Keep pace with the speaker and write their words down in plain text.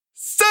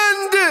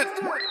All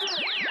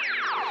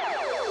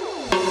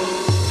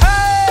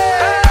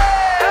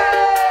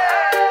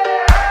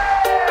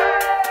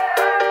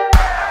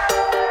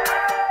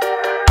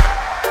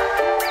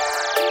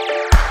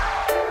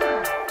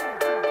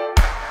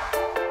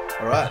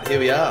right, here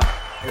we are.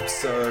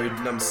 Episode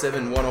number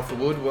 7, One Off the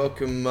Wood.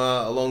 Welcome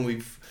along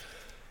with...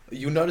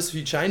 You'll notice a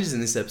few changes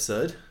in this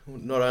episode.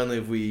 Not only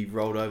have we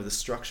rolled over the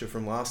structure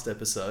from last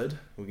episode,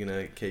 we're going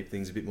to keep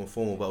things a bit more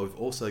formal, but we've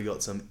also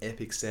got some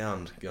epic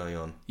sound going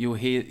on. You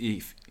hear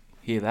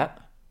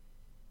that?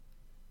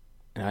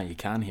 No, you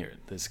can't hear it.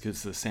 That's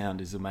because the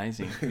sound is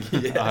amazing.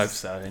 Yes. I hope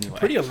so, anyway.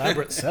 Pretty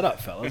elaborate setup,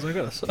 fellas, I've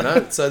got to say.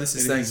 No, so this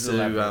is It thanks is to...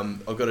 elaborate.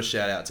 I've got a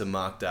shout out to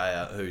Mark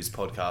Dyer, whose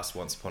podcast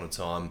Once Upon a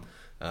Time,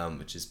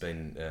 which has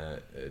been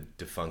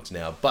defunct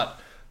now, but...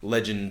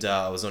 Legend,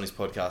 I was on his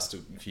podcast a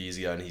few years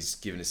ago and he's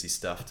given us his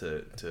stuff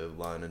to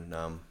loan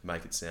and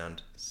make it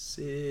sound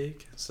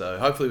sick. So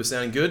hopefully we're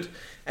sounding good.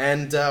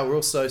 And we're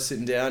also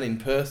sitting down in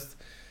Perth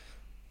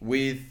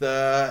with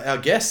our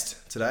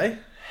guest today,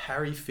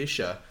 Harry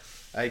Fisher,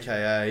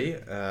 aka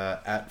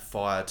at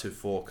Fire to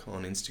Fork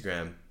on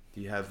Instagram. Do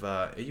you have,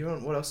 are you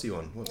on, what else are you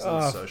on? What's on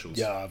the socials?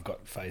 Yeah, I've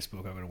got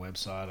Facebook, I've got a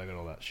website, I've got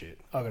all that shit.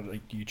 I've got a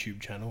YouTube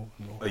channel.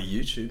 And all A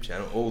YouTube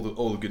channel, all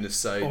the goodness.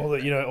 So all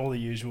the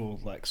usual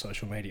like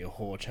social media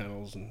whore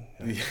channels and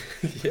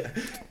yeah,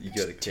 you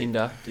got to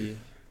Tinder, do you?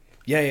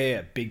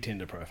 yeah, big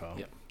Tinder profile.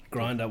 Yep.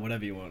 Grindr,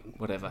 whatever you want.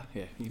 Whatever,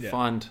 yeah. You Yeah.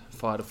 find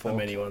Fire to For Fork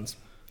many ones.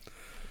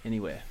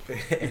 anywhere.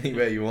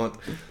 anywhere you want.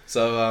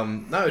 So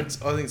no, I think it's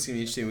going to be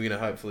interesting. We're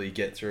going to hopefully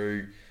get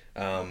through,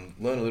 learn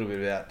a little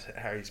bit about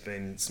Harry's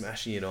been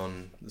smashing it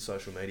on the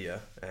social media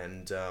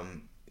and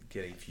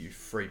getting a few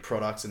free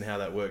products and how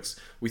that works.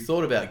 We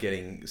thought about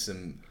getting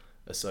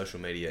a social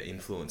media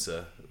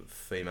influencer,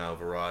 female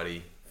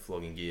variety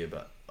flogging gear,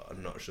 but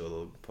I'm not sure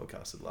the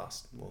podcast would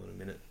last more than a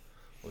minute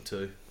or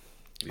two.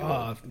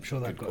 I'm sure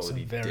they've good got some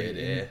quality dead very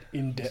air.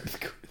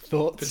 in-depth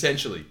thoughts.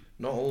 Potentially,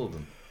 not all of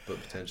them,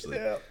 but potentially.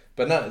 Yeah.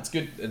 But no, it's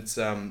good. It's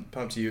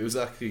pumped to you. It was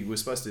actually, we were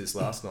supposed to do this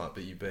last night,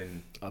 but I've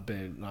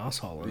been an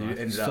asshole You and I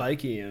ended was up-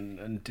 flaky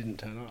and didn't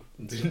turn up.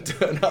 didn't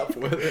turn up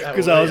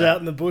Because I was out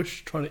in the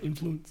bush trying to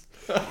influence.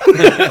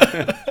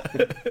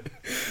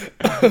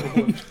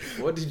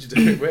 What did you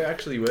do? Where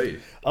actually were you?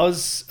 I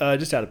was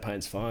just out of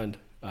Payne's Find,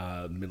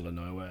 middle of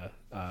nowhere.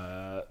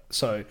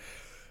 So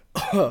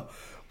I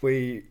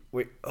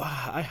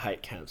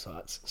hate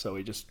campsites, so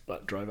we just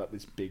like drove up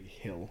this big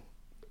hill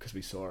because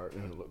we saw it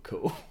and it looked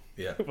cool.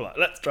 Yeah. We're like,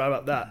 let's drive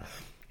up that.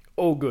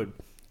 All good.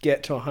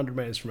 Get to 100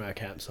 meters from our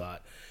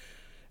campsite,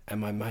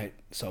 and my mate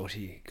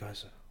Salty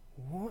goes,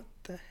 "What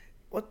the?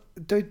 What?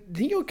 Dude,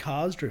 think your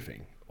car's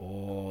drifting?"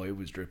 Oh, it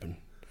was dripping.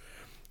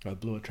 I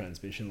blew a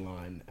transmission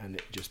line and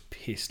it just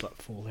pissed like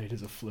 4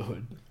 litres of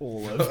fluid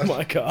all over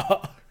my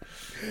car.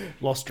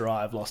 Lost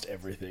drive, lost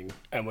everything.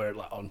 And we're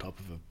like on top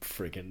of a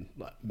freaking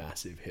like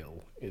massive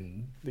hill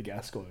in the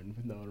Gascoyne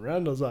with no one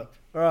around. I was like,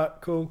 all right,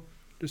 cool.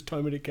 Just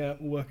tow me to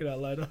camp. We'll work it out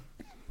later.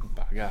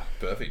 Bugger.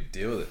 Perfect.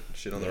 Deal with it.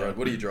 Shit on the road.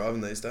 What are you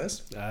driving these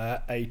days?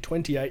 A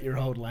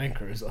 28-year-old Land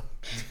Cruiser.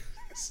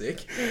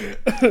 Sick.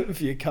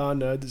 For your car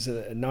nerds, it's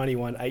a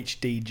 91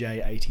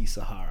 HDJ80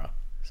 Sahara.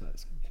 So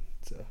it's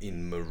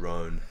In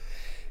maroon.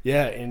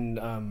 yeah,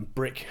 in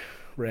brick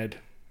red.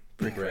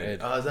 Brick red.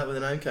 Oh, is that where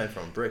the name came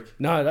from? Brick.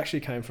 No, it actually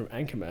came from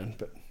Anchorman,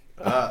 but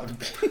Ah,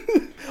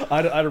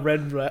 I had a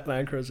red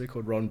Land Cruiser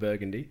called Ron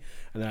Burgundy,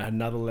 and then I had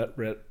another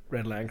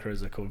red Land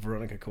Cruiser called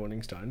Veronica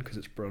Corningstone because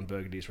it's Ron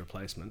Burgundy's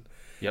replacement.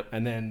 Yep.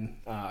 And then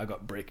I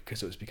got Brick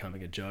because it was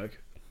becoming a joke.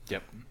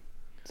 Yep.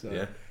 So,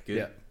 yeah.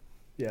 Good.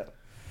 Yeah.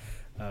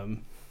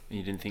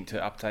 You didn't think to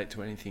update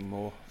to anything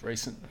more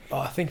recent? Oh,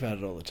 I think about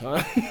it all the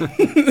time.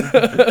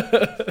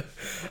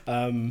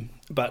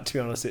 But to be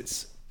honest,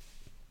 it's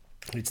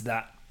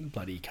that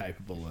bloody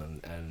capable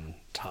and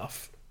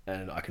tough,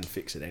 and I can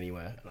fix it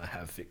anywhere, and I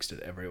have fixed it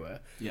everywhere.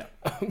 Yeah.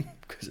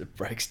 Because it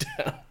breaks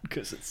down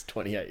because it's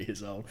 28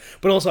 years old.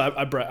 But also,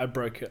 I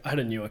broke. I had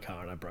a newer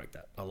car and I broke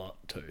that a lot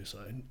too. So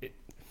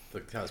The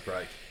car's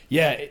break.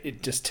 yeah,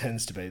 it just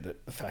tends to be the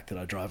fact that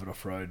I drive it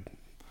off road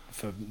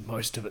for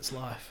most of its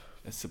life.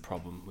 That's the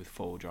problem with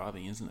four-wheel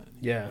driving, isn't it?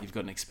 Yeah. You've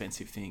got an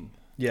expensive thing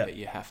Yeah. that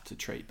you have to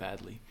treat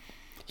badly.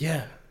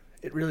 Yeah,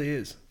 it really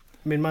is.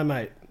 I mean, my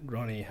mate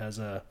Ronnie has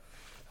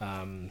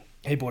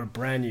he bought a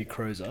brand new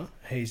cruiser.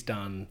 He's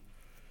done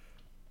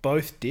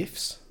both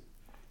diffs.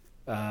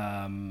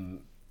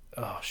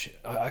 Oh shit,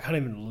 I can't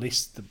even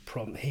list the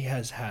problem. He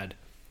has had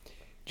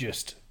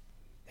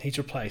he's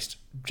replaced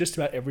just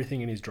about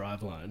everything in his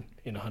driveline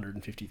in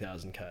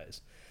 150,000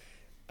 Ks.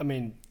 I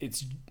mean,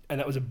 and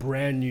that was a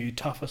brand new,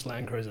 toughest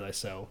Land Cruiser they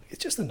sell.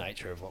 It's just the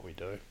nature of what we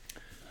do.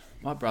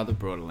 My brother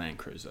brought a Land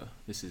Cruiser.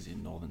 This is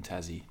in Northern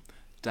Tassie.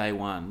 Day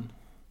one,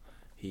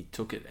 he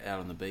took it out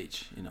on the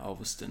beach in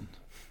Ulverston,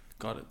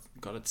 got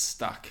it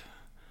stuck,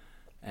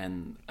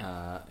 and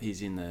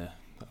he's in the.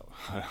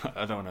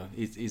 I don't know.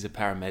 He's a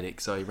paramedic,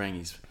 so he rang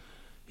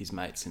his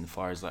mates in the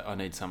fire. He's like, I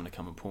need someone to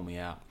come and pull me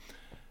out,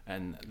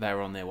 and they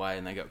were on their way,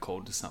 and they got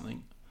called to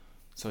something.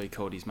 So he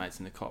called his mates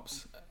and the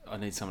cops. I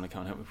need someone to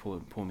come and help me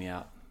pull me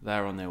out. They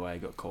were on their way,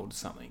 got called to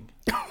something.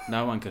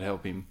 No one could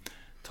help him.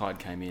 Tide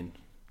came in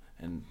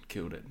and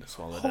killed it and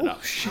swallowed it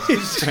up. Shit.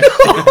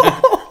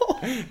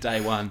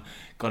 Day one,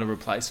 got a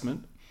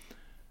replacement.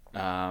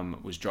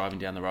 Was driving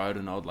down the road.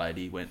 An old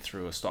lady went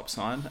through a stop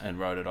sign and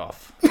wrote it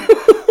off.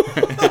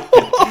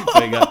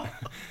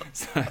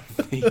 So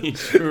the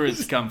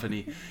insurance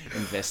company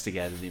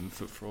investigated him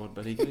for fraud,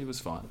 but he was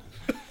fine.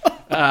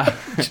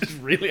 Just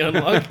really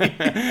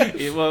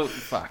unlucky. Well,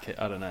 fuck it.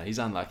 I don't know. He's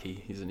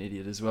unlucky. He's an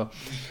idiot as well.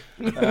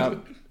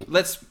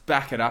 Let's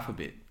back it up a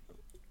bit.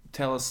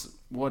 Tell us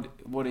what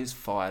is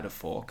Fire to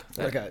Fork.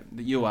 Okay.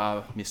 You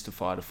are Mr.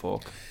 Fire to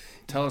Fork.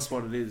 Tell us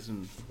what it is.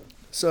 And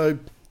So,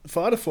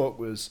 Fire to Fork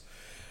was,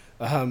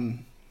 I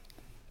mean,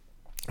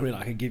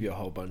 I could give you a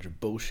whole bunch of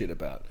bullshit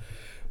about,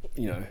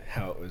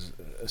 how it was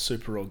a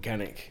super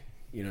organic,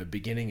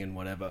 beginning and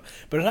whatever.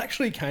 But it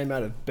actually came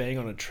out of being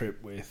on a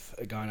trip with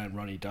a guy named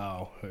Ronnie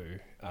Dahl, who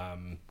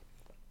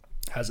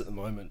has at the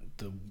moment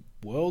the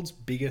world's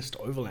biggest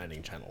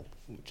overlanding channel,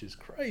 which is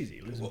crazy.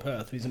 He lives in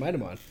Perth. He's a mate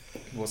of mine.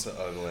 What's the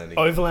overlanding?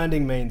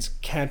 Overlanding means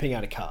camping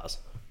out of cars.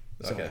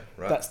 So Okay,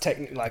 right. That's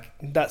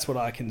that's what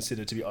I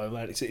consider to be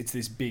overlanding. It's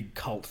this big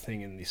cult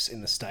thing in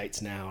the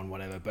States now and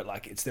whatever, but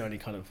it's the only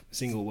kind of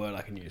single word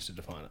I can use to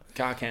define it.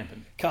 car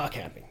camping. Car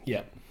camping,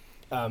 yeah.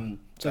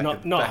 So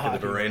Back not at the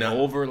hiking. marina.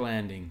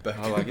 Overlanding.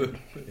 I like it.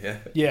 Yeah.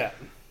 Yeah.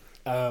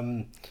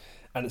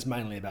 And it's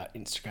mainly about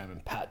Instagram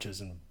and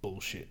patches and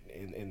bullshit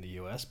in the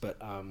US, but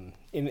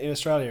in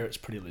Australia it's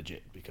pretty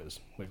legit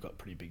because we've got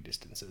pretty big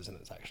distances and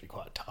it's actually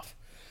quite tough.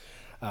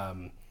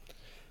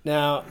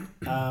 Now,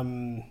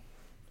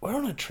 we're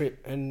on a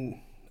trip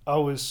and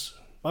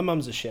my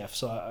mum's a chef,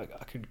 so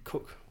I could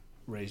cook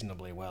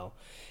reasonably well.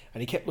 And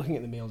he kept looking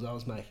at the meals I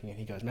was making and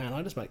he goes, man,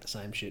 I just make the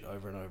same shit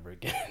over and over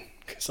again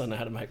because I know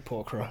how to make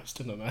pork roast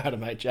and I know how to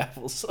make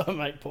jaffles. So I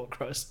make pork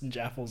roast and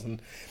jaffles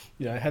and,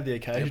 have the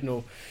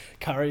occasional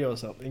curry or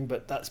something,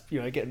 but that's,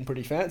 getting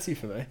pretty fancy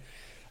for me.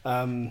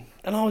 And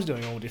I was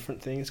doing all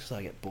different things because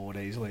I get bored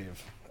easily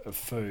of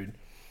food.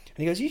 And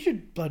he goes, you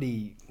should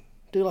bloody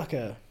do like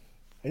an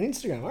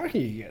Instagram. I reckon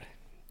you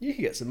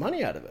could get some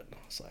money out of it. I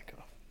was like,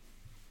 oh,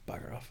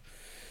 bugger off.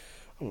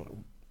 I'm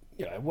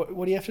like,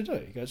 what do you have to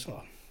do? He goes,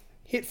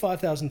 hit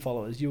 5,000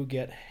 followers, you'll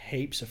get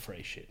heaps of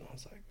free shit. And I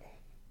was like,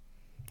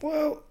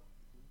 well,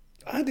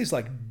 I had this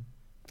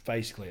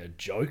basically a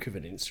joke of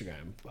an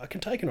Instagram. I can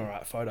take an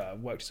alright photo. I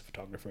worked as a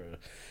photographer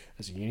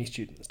as a uni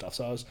student and stuff,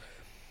 so I was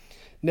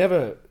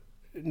never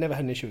had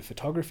an issue with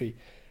photography.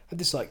 I had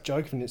this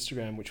joke of an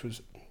Instagram which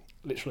was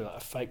literally a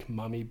fake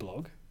mummy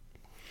blog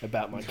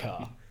about my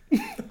car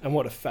and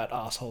what a fat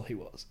asshole he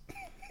was.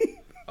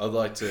 I'd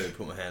like to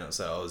put my hand up and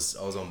say I was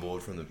on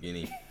board from the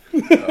beginning.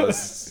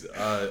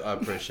 I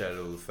appreciated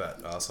all the fat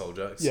asshole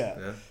jokes.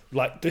 Yeah.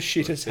 The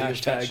shittest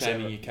hashtags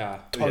shaming ever. your car.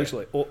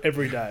 Totally. Or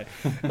every day.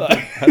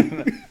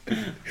 And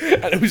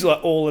it was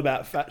all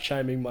about fat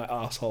shaming my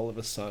asshole of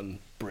a son,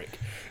 Brick.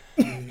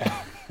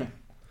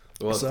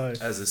 Well, So-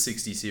 as a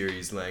 60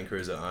 series Land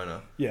Cruiser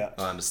owner, Yeah.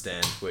 I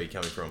understand where you're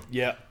coming from.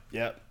 Yeah.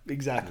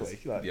 Exactly.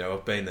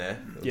 I've been there.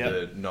 Yeah.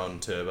 The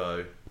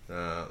non-turbo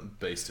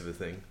beast of a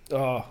thing.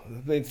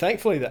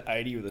 Thankfully the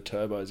 80 with the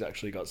turbo's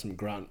actually got some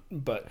grunt,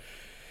 but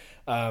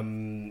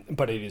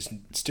it is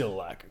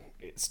still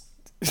it's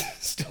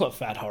still a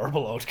fat,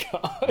 horrible old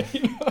car.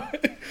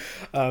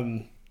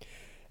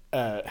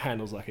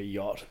 Handles like a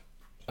yacht.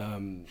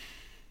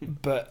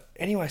 But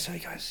anyway, so he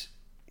goes,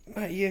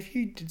 mate, yeah, if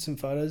you did some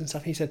photos and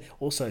stuff, he said,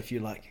 also if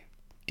you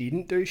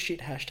didn't do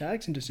shit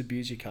hashtags and just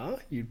abuse your car,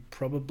 you'd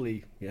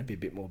probably be a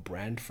bit more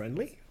brand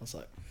friendly. I was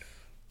like,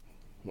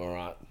 all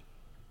right,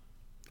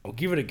 I'll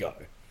give it a go,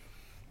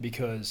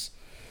 because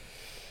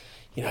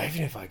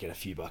even if I get a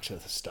few bucks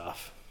worth of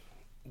stuff,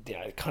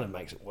 it kind of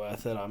makes it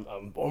worth it.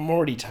 I'm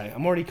already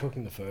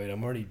cooking the food.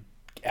 I'm already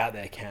out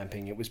there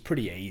camping. It was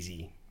pretty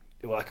easy.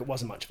 It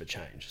wasn't much of a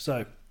change.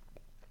 So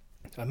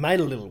I made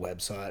a little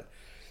website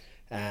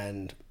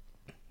and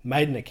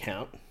made an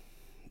account,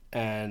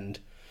 and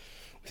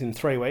within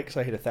 3 weeks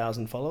I hit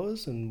 1,000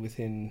 followers,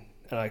 and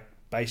I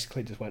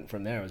basically just went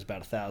from there. It was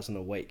about 1,000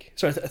 a week.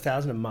 Sorry,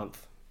 1,000 a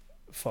month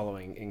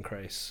following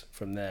increase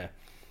from there.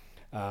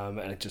 And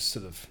it just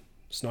sort of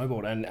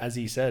snowballed. And as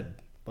he said,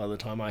 by the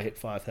time I hit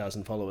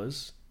 5,000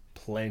 followers,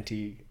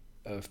 plenty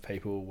of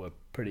people were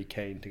pretty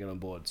keen to get on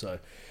board. So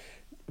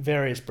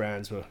various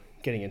brands were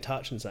getting in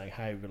touch and saying,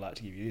 hey, we'd like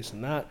to give you this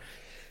and that.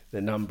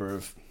 The number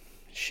of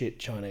shit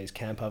Chinese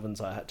camp ovens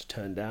I had to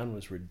turn down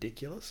was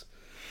ridiculous.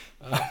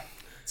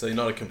 So you're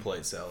not a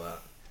complete sellout.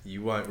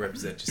 You won't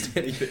represent just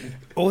anything.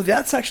 Oh,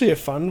 that's actually a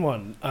fun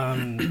one.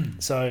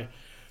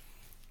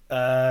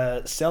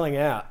 Selling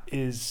out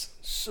is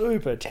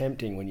super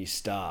tempting when you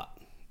start.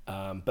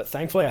 But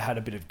thankfully I had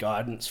a bit of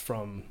guidance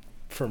from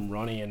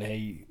Ronnie, and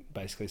he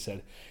basically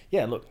said,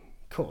 yeah, look,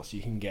 of course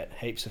you can get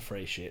heaps of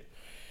free shit.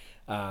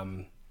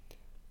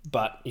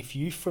 But if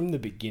you from the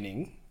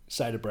beginning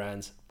say to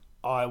brands,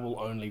 I will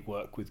only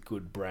work with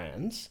good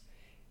brands,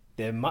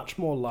 they're much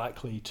more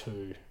likely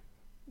to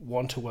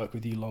want to work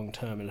with you long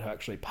term and to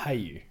actually pay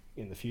you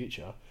in the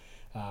future.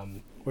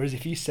 Whereas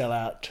if you sell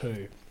out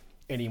to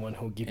anyone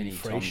who'll give Any you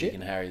free Tom, Dick shit.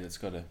 and Harry that's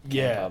got a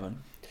Yeah. camp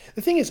oven.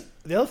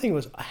 The other thing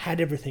was I had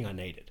everything I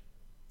needed.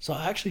 So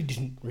I actually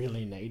didn't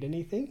really need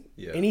anything.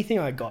 Yeah. Anything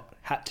I got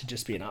had to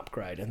just be an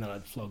upgrade, and then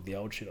I'd flog the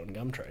old shit on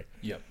Gumtree.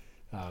 Yep.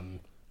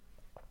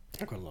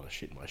 I've got a lot of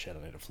shit in my shed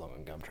I need to flog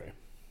on Gumtree.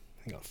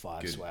 I think I've got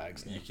 5 Good.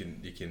 swags now.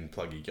 You can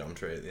plug your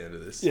Gumtree at the end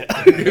of this. Yeah.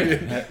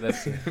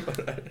 That's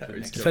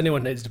If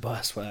anyone needs to buy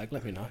a swag,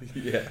 let me know.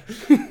 Yeah.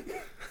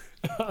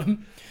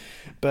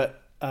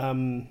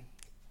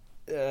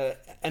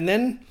 And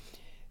then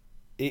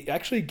it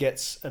actually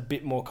gets a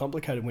bit more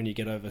complicated when you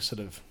get over sort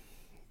of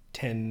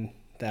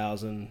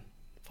 10,000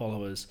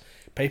 followers.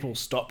 People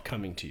stop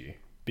coming to you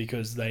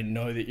because they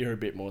know that you're a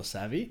bit more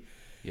savvy.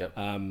 Yep.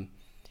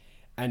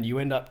 And you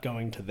end up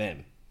going to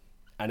them.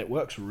 And it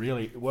works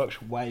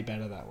way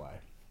better that way.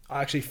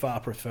 I actually far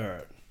prefer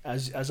it.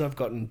 As I've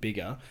gotten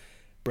bigger,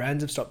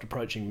 brands have stopped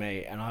approaching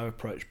me, and I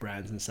approach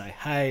brands and say,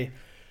 hey,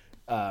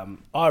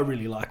 I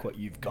really like what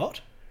you've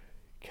got.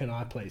 Can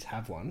I please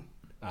have one?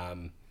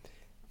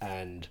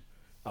 And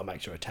I'll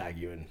make sure I tag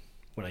you in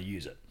when I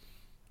use it.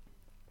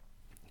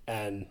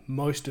 And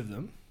most of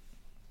them,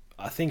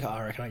 I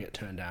reckon I get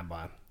turned down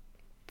by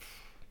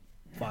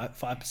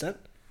 5%.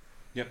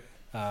 Yep.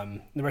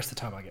 The rest of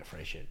the time I get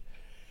free shit.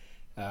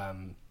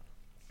 And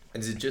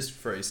is it just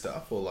free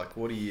stuff, or like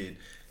what do you?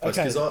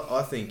 Okay. Because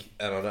I think,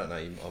 and I don't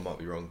know, I might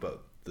be wrong,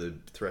 but the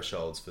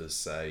thresholds for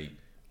say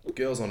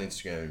girls on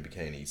Instagram in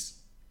bikinis,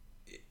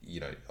 you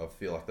know, I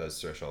feel like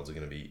those thresholds are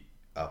going to be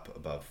up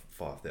above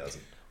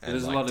 5,000. Well,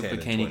 there's a lot of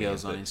bikini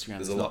girls on Instagram.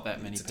 There's not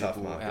that many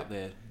people out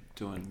there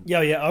doing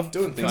I've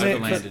doing things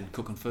overland and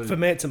cooking food. For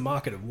me, it's a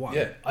market of one.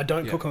 Yeah. I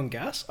don't cook on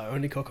gas. I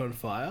only cook on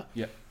fire.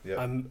 Yep.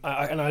 Yeah.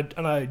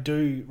 I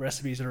do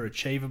recipes that are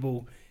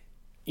achievable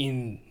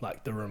in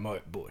like the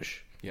remote bush.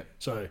 Yep.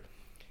 So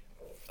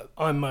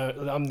I'm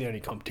the only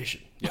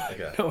competition. Yeah.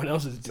 Okay. No one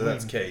else is So doing.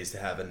 that's key, is to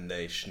have a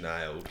niche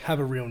nailed. Have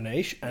a real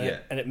niche, and Yeah.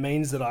 it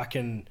means that I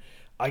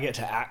get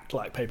to act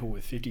like people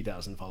with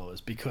 50,000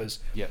 followers because,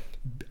 Yep.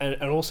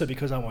 and also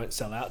because I won't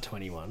sell out to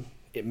anyone.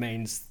 It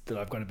means that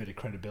I've got a bit of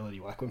credibility.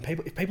 Like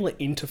if people are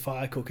into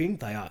fire cooking,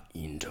 they are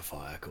into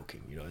fire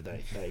cooking. You know,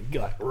 they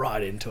go like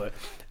right into it.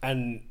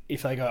 And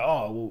if they go,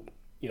 oh well,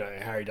 you know,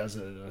 Harry does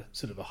it at a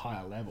sort of a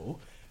higher level,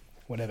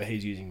 whatever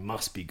he's using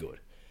must be good.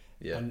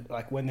 Yeah. And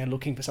like when they're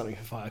looking for something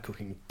for fire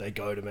cooking, they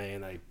go to me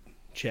and they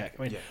check.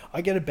 I mean, Yeah. I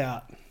get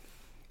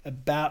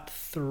about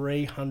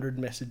 300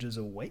 messages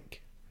a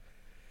week.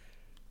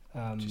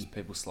 Just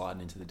people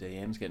sliding into the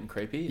DMs, getting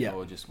creepy, Yeah.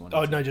 or just wanting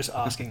Oh to no, just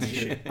asking me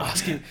shit.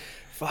 Asking,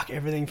 fuck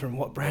everything from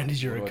what brand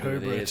is your what do I do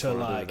with Cobra this, to what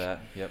do I do like, with that.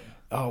 Yep.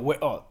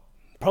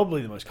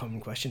 probably the most common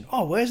question.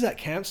 Oh, where's that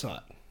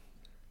campsite?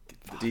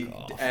 Do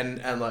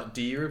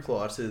you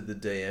reply to the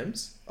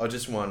DMs? I'm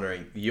just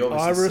wondering. You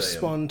I obviously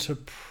respond to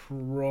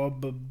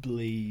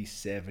probably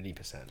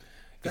 70%.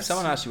 If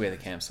someone asks you where the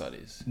campsite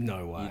is,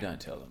 No way. you don't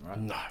tell them, right?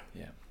 No,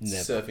 Yeah.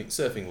 never.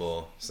 surfing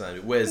law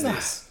saying, "Where's No.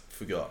 this?"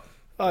 Forgot.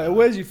 Oh,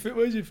 where's your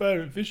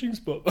favourite fishing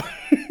spot?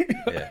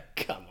 Yeah.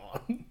 Come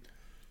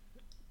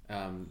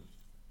on.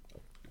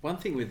 One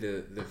thing with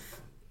the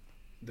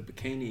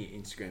bikini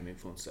Instagram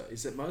influencer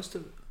is that most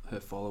of her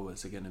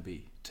followers are going to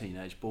be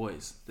teenage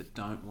boys that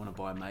don't want to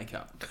buy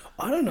makeup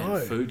I don't know.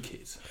 and food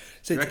kits.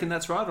 So Do you reckon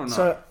that's right or not?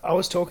 So I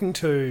was talking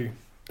to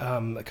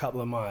a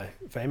couple of my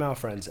female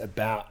friends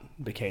about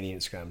bikini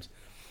Instagrams.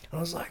 And I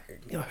was like,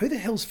 you know, who the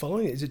hell's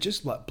following it? Is it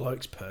just like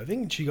blokes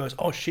perving? And she goes,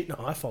 oh shit, no,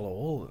 I follow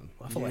all of them.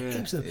 I follow Yeah.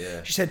 heaps of them.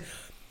 Yeah. She said,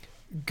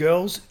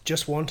 girls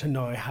just want to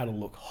know how to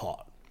look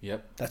hot.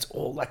 Yep. That's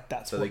all. Like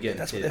that's So what they're getting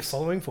that's what they're tips.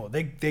 following for.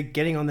 They're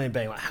getting on there and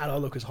being like, how do I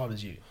look as hot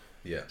as you?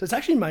 Yeah. So it's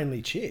actually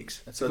mainly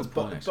chicks. That's So a it's good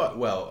point, actually.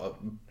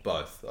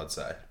 both, I'd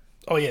say.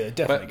 Oh yeah, they're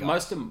definitely. But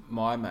most of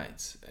my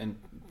mates, and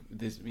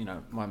there's, you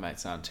know, my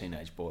mates aren't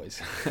teenage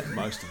boys,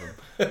 most of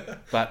them,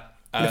 but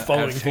They're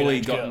following have fully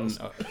teenage gotten, girls.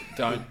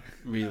 don't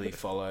really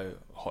follow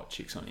hot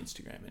chicks on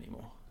Instagram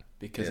anymore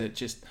because Yeah. it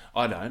just,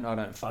 I don't I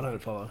don't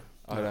follow.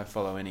 I don't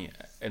follow any,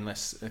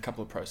 unless a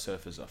couple of pro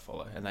surfers I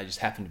follow, and they just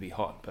happen to be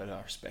hot, but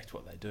I respect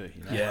what they do,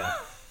 you know. Yeah.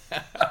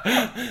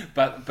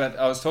 But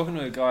I was talking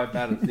to a guy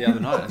about it the other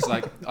night. It's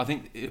like, I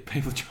think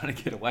people are trying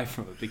to get away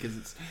from it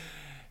because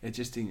it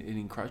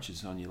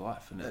encroaches on your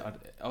life. And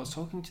I was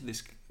talking to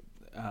this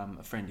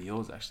a friend of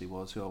yours actually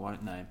was, who I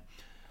won't name,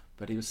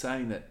 but he was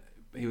saying that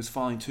he was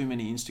following too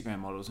many Instagram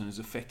models and it was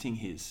affecting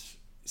his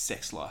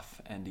sex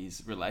life and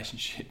his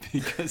relationship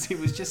because he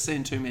was just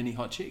seeing too many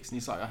hot chicks, and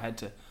he's like, I had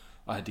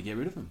to get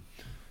rid of them.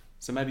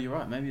 So maybe you're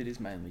right. Maybe it is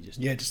mainly just.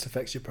 Yeah, it just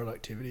affects your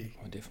productivity.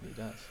 It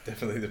definitely does.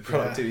 Definitely the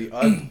productivity.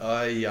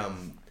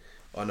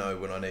 I know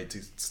when I need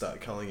to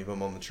start culling if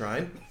I'm on the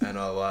train, and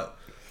I like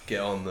get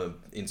on the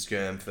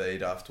Instagram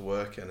feed after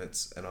work, and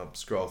I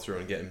scroll through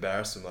and get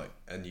embarrassed,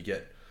 and you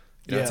get,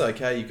 you know, it's Yeah.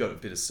 okay. You've got a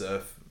bit of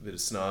surf, a bit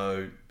of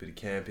snow, a bit of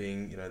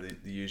camping, you know, the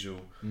usual,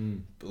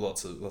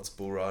 lots of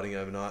bull riding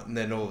overnight, and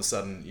then all of a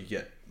sudden you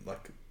get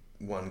like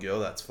one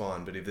girl. That's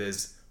fine, but if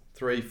there's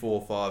 3,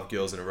 4, 5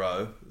 girls in a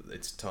row,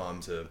 it's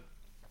time to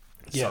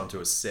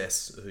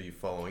assess who you're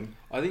following.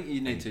 I think you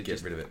need and to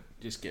get rid of it.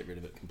 Just get rid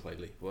of it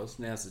completely.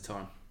 Now's the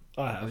time.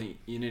 I I have. think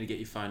you need to get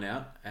your phone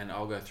out, and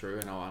I'll go through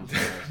and I'll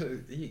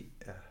unfollow.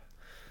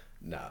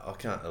 No, I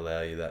can't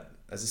allow you that.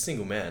 As a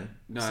single man,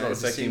 No, it's not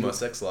as a affecting my single-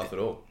 sex life at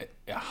all.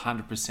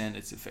 100%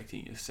 it's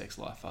affecting your sex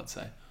life, I'd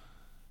say.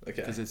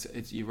 Okay. Because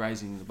it's you're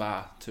raising the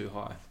bar too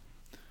high.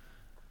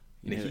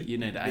 Nikki, You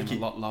need to aim Nikki, a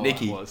lot lower.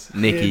 Nikki. It was.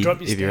 Nikki, Yeah, drop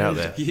your if you're out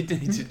there. standards. You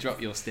need to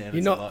drop your standards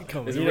You're not- a lot. come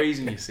on, There's you're a not-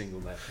 reason you're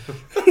single,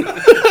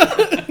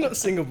 mate. Not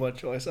single by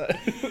choice. Eh?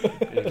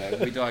 Anyway,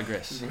 we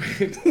digress.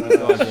 We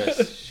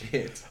digress.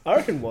 Shit. I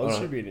reckon Woz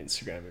Alright. should be an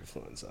Instagram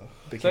influencer. So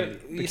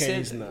Bikini, you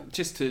bikinis and that. said,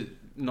 just to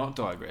not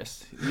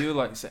digress, you're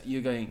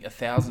going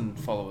 1,000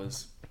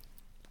 followers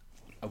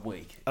a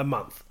week. A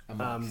month. A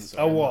month,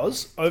 sorry, I a month.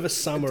 was over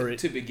summer.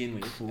 to It begin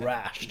with.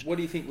 crashed. What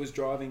do you think was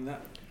driving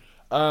that?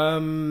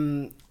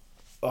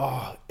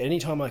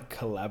 Anytime I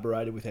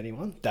collaborated with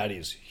anyone, that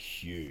is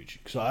huge.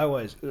 Because I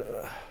always,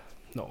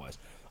 not always,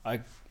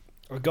 I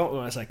got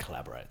when I say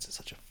collaborate, it's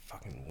such a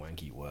fucking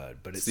wanky word,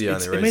 but It's the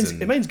only it means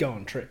reason- it means go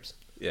on trips.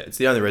 Yeah, it's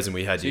the only reason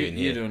we had you in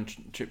You're here. doing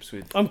trips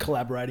with. I'm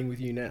collaborating with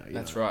you now. you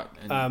That's know. right.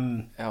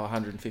 And our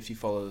 150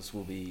 followers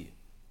will be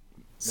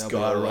they'll be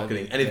all over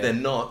Skyrocketing. you. And if Yeah. they're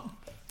not,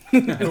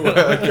 I'm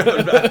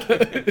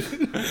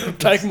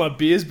taking my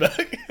beers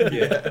back.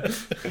 yeah.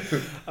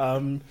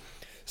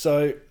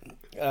 So,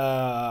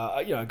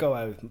 I go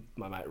away with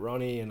my mate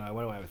Ronnie, and I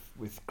went away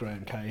with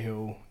Graham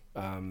Cahill.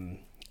 And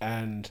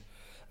I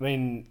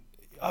mean,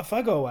 if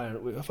I go away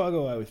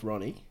with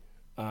Ronnie,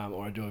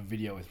 or I do a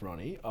video with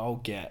Ronnie, I'll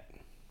get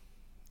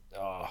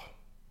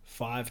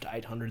 500 to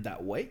 800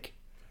 that week.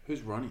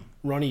 Who's Ronnie?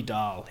 Ronnie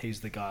Dahl,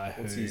 he's the guy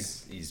who What's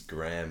his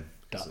Graham?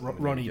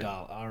 Ronnie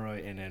Dahl,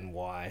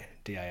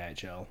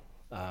 RONNYDAHL.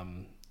 I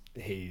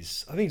think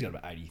he's got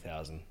about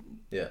 80,000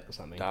 Yeah. or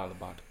something. Dala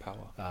Bart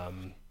Power.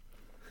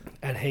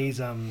 And he's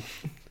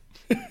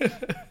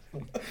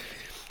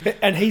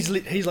and he's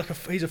like he's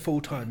a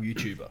full-time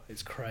YouTuber.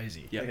 It's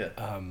crazy. Yeah.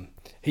 Okay.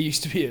 He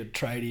used to be a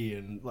tradie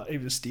and like he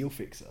was a steel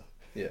fixer.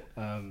 Yeah.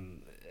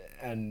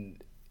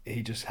 And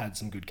he just had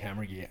some good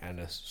camera gear and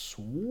a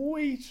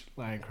sweet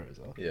Land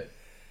Cruiser. Yeah.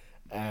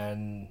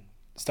 And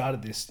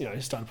started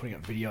putting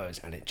up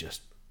videos, and it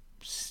just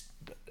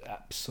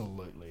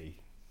absolutely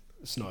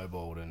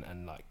snowballed,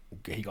 and like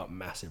he got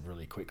massive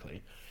really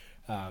quickly.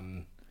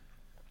 And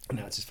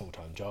now it's his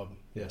full-time job.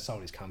 Yeah.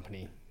 Sold his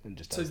company and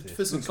just So does this.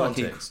 for some Looks like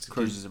he context,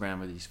 cruises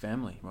around with his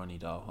family, Ronnie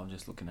Dahl. I'm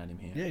just looking at him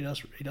here. Yeah,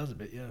 he does a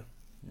bit. Yeah,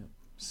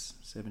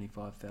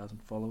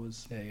 75,000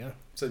 followers. there you go.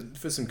 so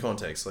for some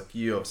context, like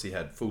you obviously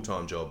had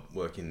full-time job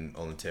working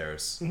on the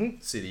terrace,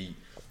 city,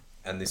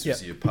 and this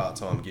was Yep. your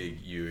part-time gig.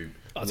 You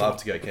Oh, love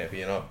to go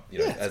camping, and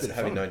Yeah, it's as been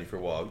having fun. known you for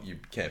a while, you're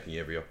camping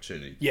every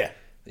opportunity Yeah,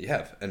 that you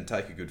have, and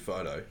take a good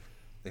photo,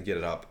 and get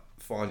it up.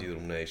 Find your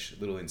little niche,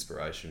 little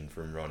inspiration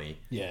from Ronnie,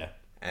 yeah,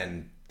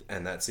 and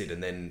that's it.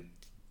 And then,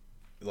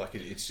 like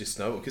it's just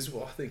snowballed. Because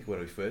I think when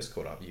we first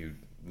caught up, you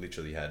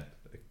literally had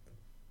a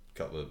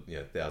couple of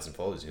 1,000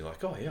 followers, and you're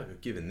like, oh yeah, I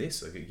got given this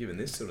sort of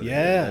thing.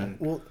 yeah. And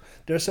Well,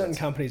 there are certain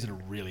companies that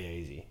are really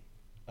easy.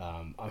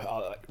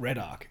 Red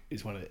Arc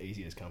is one of the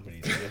easiest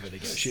companies ever to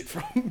get shit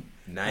from.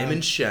 name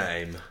and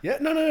shame. Yeah,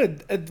 no,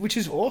 which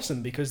is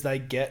awesome because they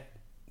get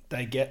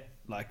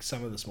like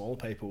some of the smaller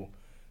people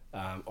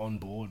on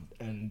board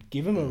and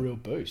give them a real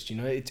boost.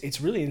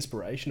 It's really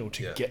inspirational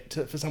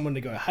to for someone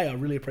to go, hey, I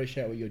really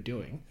appreciate what you're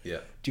doing. Yeah.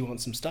 Do you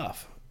want some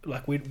stuff?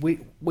 Like we'd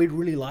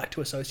really like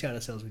to associate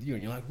ourselves with you,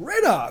 and you're like,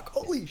 Red Arc,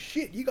 holy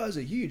shit, you guys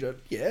are huge.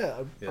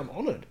 I'm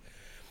honoured.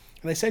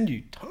 And they send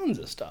you tons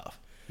of stuff.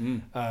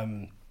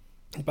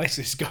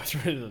 Basically just go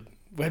through the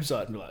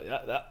website and be like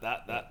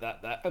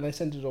that, and they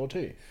send it all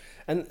to you.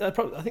 And I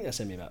think they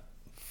sent me about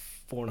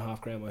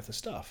 $4,500 worth of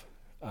stuff,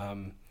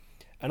 and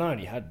I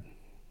only had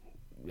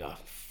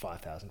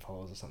 5,000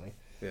 followers or something.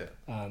 Yeah.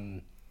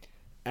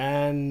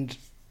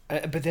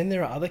 But then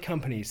there are other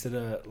companies that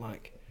are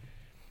like,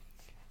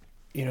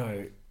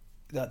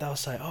 they'll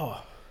say,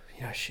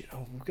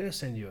 we're going to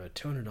send you a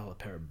 $200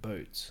 pair of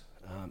boots.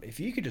 If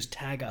you could just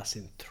tag us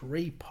in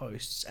 3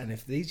 posts, and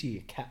if these are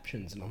your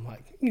captions, and I'm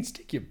like, you can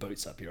stick your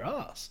boots up your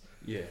ass.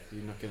 Yeah,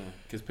 you're not gonna,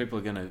 because people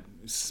are gonna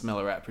smell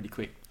her out pretty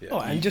quick. Yeah. Oh,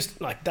 and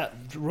just like that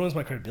ruins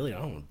my credibility.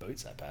 I don't want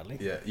boots that badly.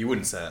 Yeah, you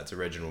wouldn't say that to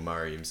Reginald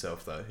Murray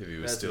himself though, if he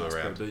was That's still nice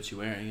pair around. of boots you're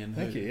wearing. And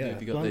Thank you. who Yeah,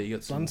 have you got there? You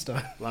got some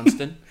Blunstone.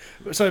 Blunston.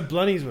 So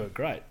Blunnies were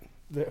great.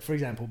 For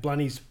example,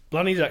 Blunnies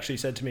actually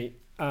said to me,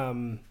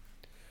 "Hey,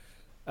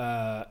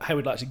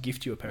 we'd like to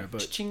gift you a pair of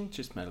boots." Ching,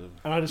 just made a little.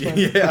 And I just went,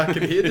 Yeah, I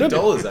can hear the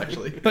dollars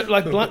actually. but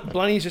like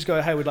Blunnies just go,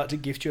 "Hey, we'd like to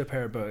gift you a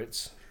pair of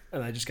boots,"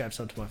 and they just gave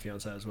some to my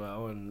fiance as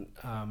well. And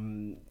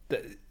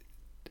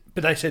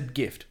but they said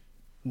gift,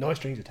 no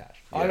strings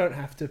attached. I Yeah. don't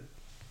have to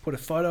put a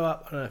photo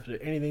up. I don't have to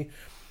do anything.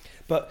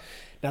 But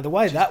now the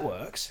way that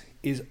works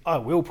is I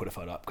will put a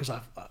photo up because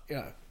I'm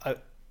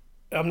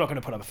not going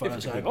to put up a photo If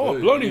it's a saying, good "Oh,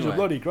 boot, Blunnies anyway. are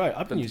bloody great."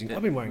 I've But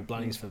been wearing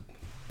Blunnies for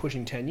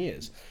pushing 10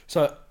 years.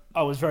 So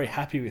I was very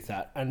happy with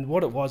that. And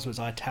what it was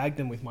I tagged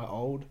them with my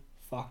old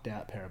fucked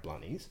out pair of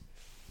Blunnies,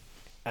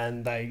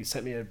 and they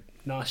sent me a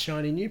nice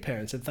shiny new pair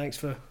and said thanks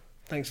for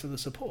the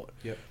support.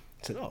 Yep.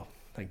 I said, "Oh,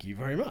 thank you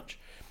very much."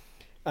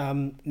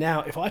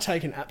 Now, if I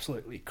take an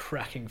absolutely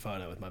cracking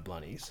photo with my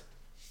blunnies,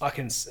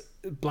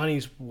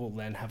 blunnies will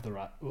then have the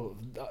right. Well,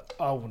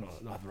 I will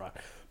not have the right.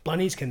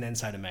 Blunnies can then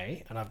say to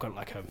me, and I've got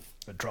like a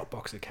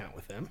Dropbox account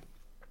with them.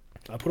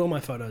 I put all my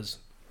photos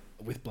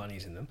with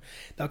blunnies in them.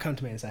 They'll come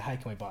to me and say, "Hey,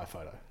 can we buy a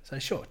photo?" Say,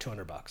 "Sure,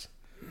 $200.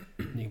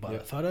 And you can buy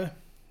that photo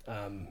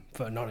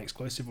for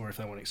non-exclusive, or if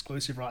they want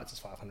exclusive rights,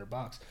 it's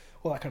 $500.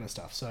 All that kind of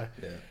stuff. So,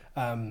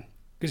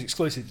 because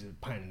exclusive is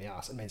a pain in the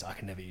ass, it means I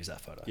can never use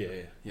that photo.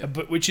 Yeah.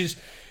 But which is,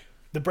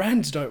 the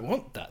brands don't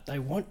want that. They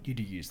want you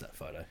to use that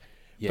photo.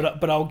 Yeah.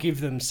 But I'll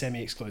give them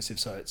semi-exclusive,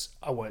 so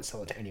I won't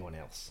sell it to anyone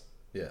else.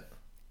 Yeah.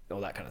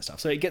 All that kind of stuff.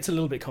 So it gets a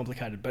little bit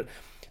complicated, but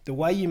the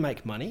way you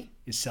make money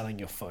is selling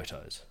your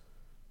photos.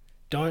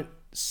 Don't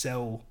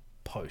sell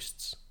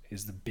posts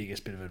is the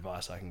biggest bit of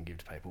advice I can give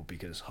to people,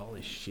 because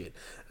holy shit,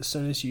 as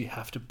soon as you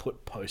have to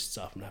put posts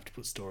up and have to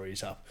put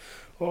stories up,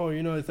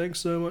 thanks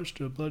so much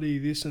to bloody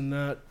this and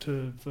that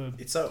for...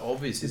 It's so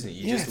obvious, isn't it?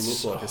 You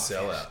just look like a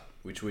sellout,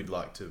 which we'd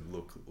like to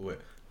look...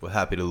 We're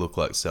happy to look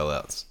like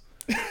sellouts.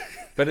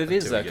 But it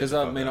is, though, because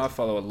I I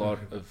follow a lot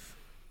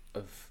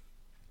of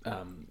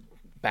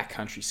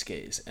backcountry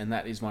skiers, and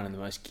that is one of the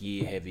most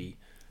gear-heavy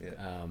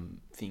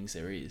things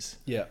there is.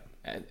 Yeah.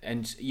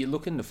 And you're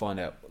looking to find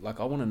out, like,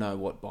 I want to know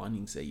what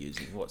bindings they're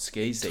using, what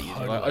skis they're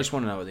using. Like, I just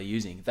want to know what they're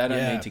using. They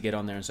don't need to get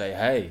on there and say,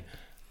 hey,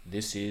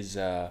 this is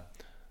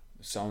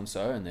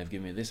so-and-so, and they've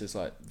given me this. It's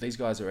like, these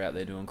guys are out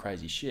there doing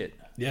crazy shit.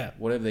 Yeah.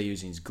 Whatever they're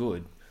using is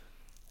good.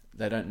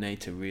 They don't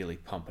need to really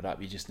pump it up.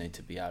 You just need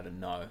to be able to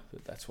know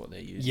that that's what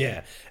they're using.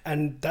 Yeah,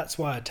 and that's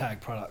why I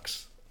tag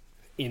products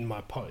in my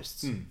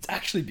posts. It's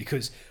actually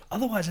because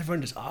otherwise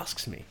everyone just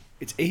asks me.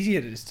 It's easier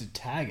just to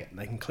tag it, and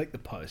they can click the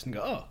post and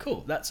go, oh,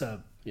 cool, that's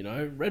a,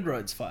 Red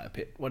Roads fire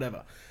pit,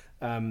 whatever.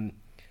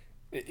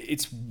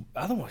 It's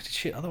otherwise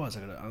I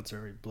got to answer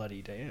every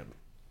bloody DM.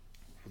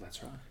 Well,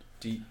 that's right.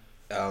 Do you,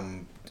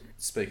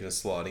 speaking of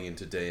sliding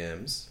into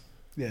DMs,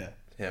 Yeah.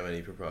 how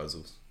many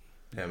proposals?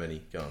 How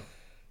many? Go on.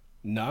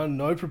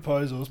 No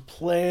proposals.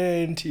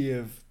 Plenty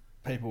of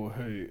people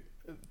who,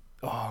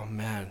 oh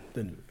man,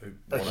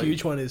 a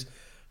huge one is,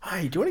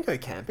 hey, do you want to go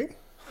camping?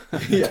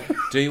 Yeah.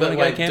 Do you want to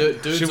go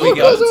camping? Should we we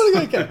go? want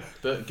to go camping?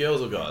 But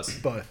girls or guys?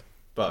 Both.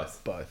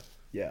 Both.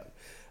 Yeah.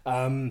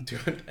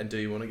 Do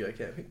you want to go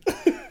camping?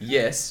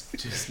 Yes.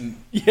 Just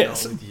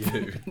Yes. not with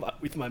you.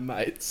 With my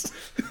mates.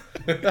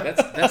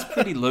 That's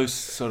pretty loose,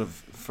 sort of,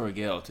 for a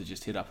girl to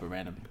just hit up a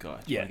random guy.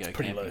 Do you Yeah, wanna go it's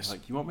pretty camping? loose.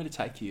 Like, you want me to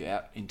take you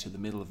out into the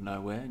middle of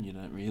nowhere and you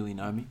don't really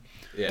know me?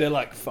 Yeah. They're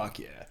like, fuck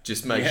yeah.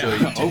 Just make sure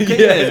you Okay,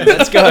 then,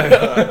 let's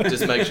go.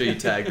 just make sure you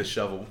tag the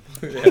shovel.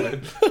 Yeah.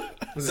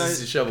 This is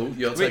your shovel.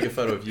 You'll take a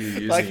photo of you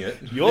using it.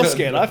 You're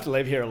scared. I have to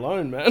leave here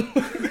alone, man.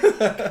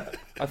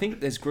 I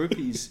think there's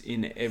groupies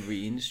in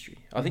every industry.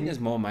 I think there's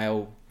more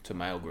male to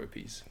male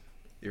groupies.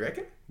 You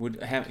reckon? I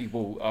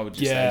would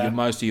just say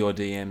most of your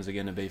DMs are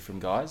going to be from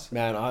guys.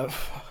 Man,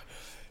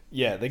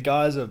 the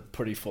guys are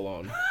pretty full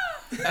on.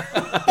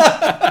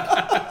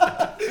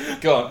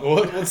 Go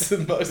on. What's the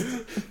most?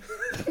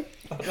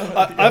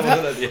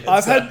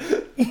 I've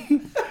had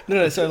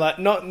no. So like,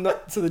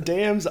 not. So the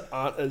DMs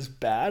aren't as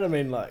bad. I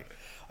mean, like,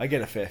 I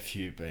get a fair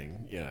few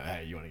being,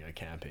 hey, you want to go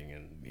camping,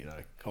 and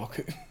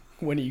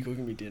when are you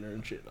cooking me dinner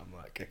and shit? I'm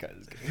like, okay,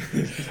 this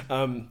is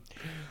good.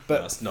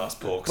 But nice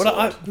pork.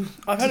 But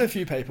I've had a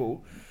few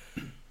people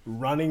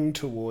running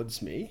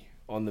towards me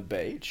on the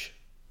beach,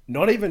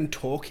 not even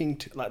talking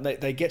to, like,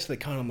 they get to the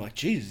car and I'm like,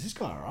 Jesus, is this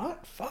guy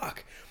alright?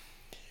 Fuck.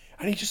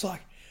 And he's just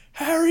like,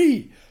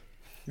 Harry!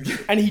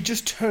 And he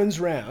just turns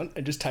around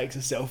and just takes a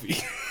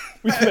selfie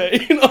with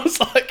me. And I was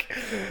like,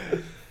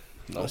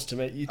 nice to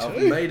meet you too.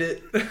 I've made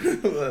it.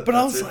 But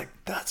I was like,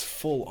 that's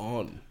full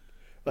on.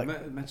 Like,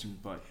 imagine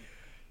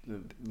the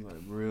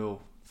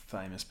real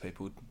famous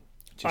people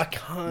just I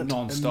can't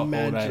non-stop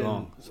imagine. all day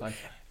long. It's like,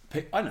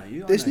 I know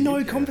you. There's no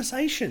you.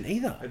 conversation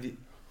either. Have you?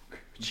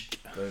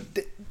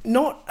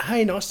 Not,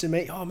 hey, nice to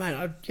meet. Oh man,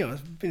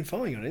 I've been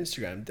following you on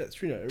Instagram.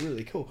 That's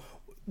really cool.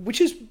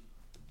 Which is,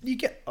 you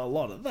get a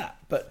lot of that,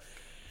 but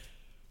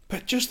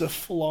just the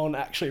full on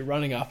actually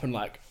running up and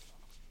like,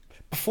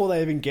 before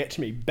they even get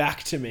to me,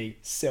 back to me,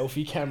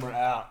 selfie camera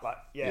out, like,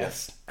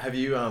 yes. Have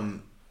you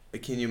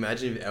can you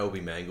imagine if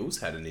LB Mangles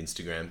had an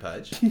Instagram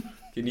page?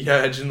 Can you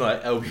imagine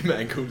like LB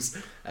Mangles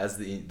as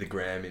the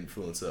gram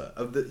influencer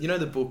of the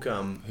the book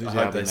Who's I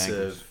hope LB they Mangles?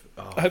 serve.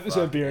 I hope they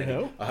serve beer in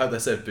hell. I hope they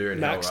serve beer in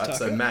Max hell, right?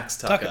 Tucker? So Max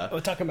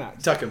Tucker. Tucker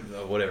Max. Tucker,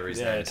 whatever his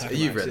name is. Tucker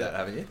You've Max, read that,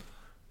 haven't you?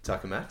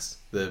 Tucker Max.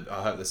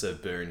 I hope they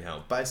serve beer in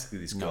hell. Basically,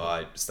 this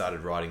guy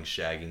started writing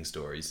shagging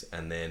stories,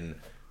 and then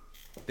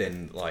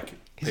like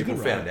people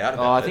found out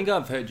about it. I think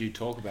I've heard you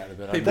talk about it,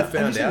 but People I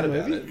found out seen the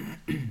about it.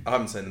 I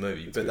haven't seen the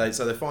movie, but they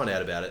find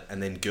out about it,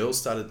 and then girls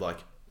started like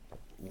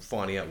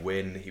finding out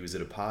when he was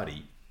at a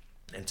party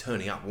and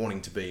turning up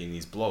wanting to be in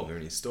his blog or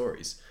in his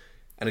stories.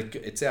 And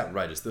it's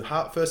outrageous. The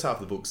first half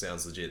of the book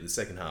sounds legit. The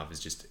second half is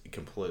just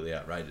completely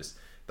outrageous.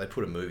 They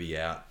put a movie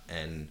out,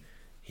 and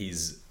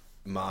his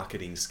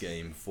marketing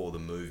scheme for the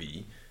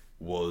movie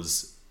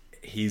was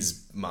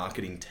his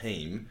marketing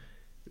team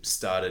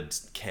started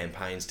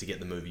campaigns to get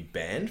the movie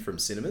banned from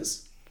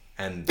cinemas,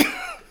 and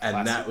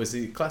that was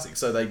the classic.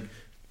 So they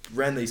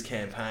ran these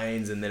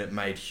campaigns, and then it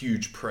made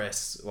huge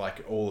press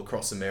like all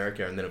across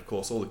America, and then of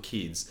course all the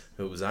kids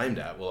who it was aimed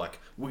at were like,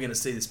 "We're going to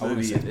see this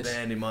movie. It's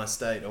banned in my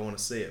state. I want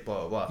to see it."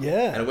 Blah blah blah.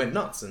 Yeah, and it went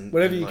nuts. And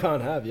whatever and you like,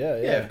 can't have. Yeah,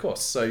 of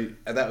course. So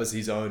that was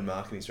his own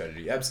marketing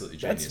strategy. Absolutely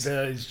genius.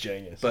 That's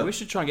genius. But we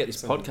should try and get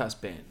this podcast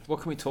banned.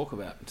 What can we talk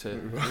about to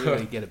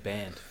really get it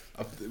banned?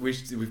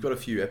 We've got a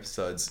few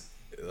episodes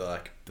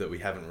like that we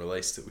haven't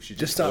released that we should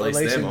just start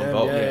release them on them.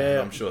 bulk.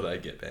 Yeah. I'm sure they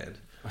get banned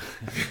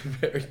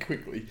very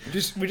quickly. We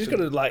just got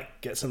to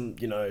like get some,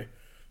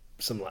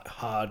 some like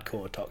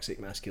hardcore toxic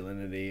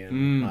masculinity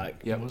and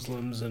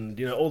Muslims and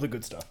all the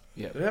good stuff.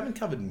 Yeah, We haven't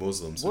covered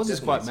Muslims. Was is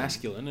definitely quite some-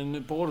 masculine and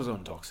it borders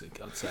on toxic,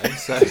 I'd say.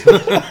 So,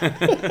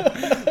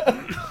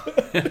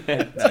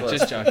 no,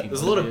 just joking.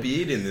 There's a lot of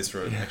beard in this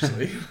room,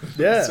 actually.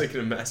 Yeah.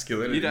 Speaking of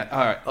masculinity, You don't, all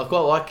right. I quite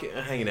like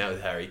hanging out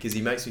with Harry because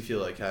he makes me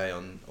feel okay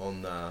on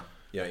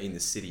in the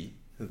city.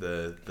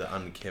 The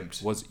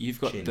unkempt. You've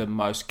got chin. the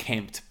most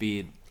kempt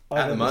beard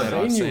At the moment, that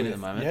I've seen you seen at with. the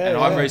moment, Yeah, and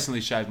yeah. I've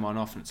recently shaved mine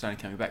off, and it's only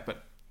coming back.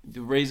 But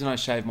the reason I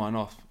shaved mine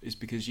off is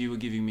because you were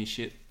giving me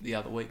shit the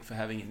other week for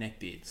having a neck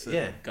beard, so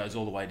it goes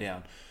all the way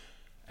down.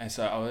 And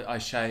so I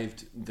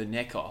shaved the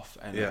neck off,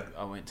 and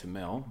I went to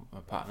Mel, my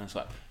partner. And it's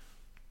like,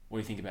 "What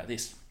do you think about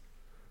this?"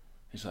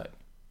 He's like,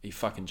 "Are you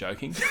fucking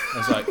joking?" I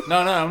was like, "No,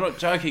 I'm not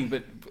joking,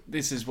 but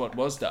this is what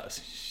Woz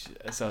does."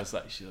 So I was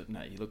like, "She's like,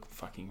 no, you look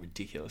fucking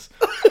ridiculous."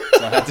 So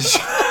I had to. So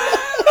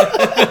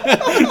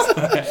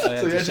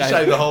you had to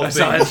shave the whole thing.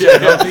 So I had to shave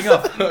the whole thing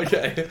off.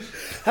 Okay.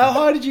 How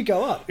high did you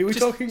go up? Are we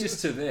talking?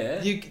 Just to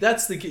there. You've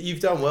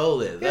done well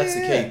there. That's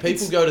the key. Yeah.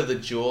 People go to the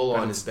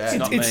jawline is bad.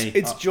 not it's me.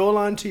 it's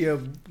jawline to your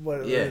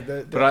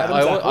the But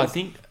Adam's apple. I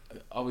think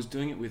I was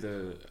doing it with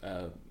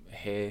a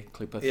hair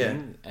clipper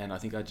thing, and I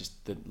think I just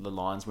the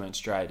lines weren't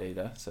straight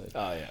either. So,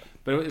 Oh yeah.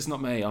 but it's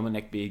not me. I'm a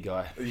neck beard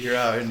guy. You're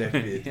our neck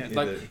beard. Yeah,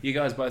 like you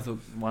guys both look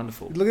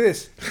wonderful. Look at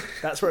this.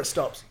 That's where it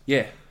stops.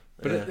 Yeah,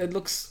 but Yeah. it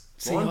looks.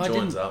 See, Mine I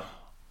joins didn't. up.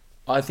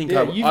 I think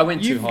Yeah, I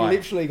went too you've high.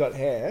 literally got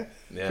hair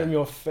Yeah. from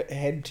your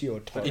head to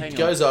your toe. Hang It on.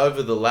 goes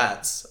over the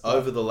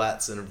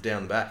lats, and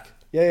down the back.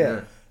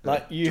 Yeah.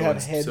 Like you have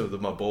Joins head sort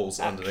of my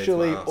balls underneath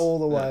actually my arse. all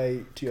the Yeah.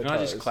 way to your Can toes.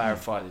 I just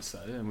clarify this though,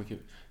 and we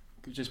could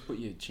just put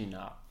your chin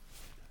up.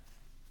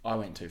 I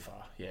went too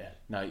far. Yeah,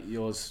 no,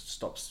 yours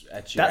stops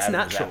at your. That's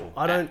Adam's natural. apple.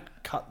 I don't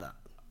cut that.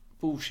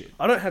 Bullshit.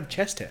 I don't have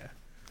chest hair.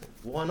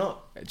 Why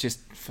not? Just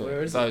for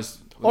Where is it? those.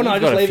 Oh no, I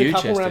you've just got leave a few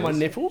couple chest around my hairs.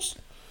 nipples.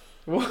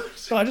 What?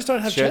 No, I just don't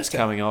have Shirt's chest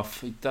hair. coming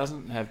off. He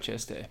doesn't have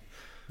chest hair.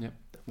 Yep.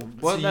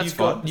 Well, So that's you've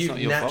fine. got, It's you've not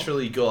your fault.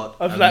 naturally got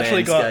I've a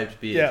naturally got- manscaped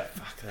beard. yeah.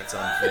 Fuck, that's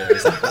unfair.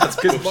 Isn't it? That's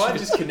Because mine bullshit.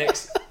 just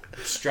connects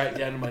straight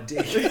down to my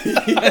dick.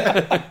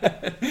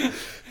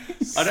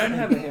 I don't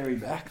have a hairy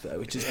back though,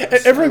 which is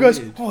Everyone goes,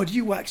 weird. "Oh, do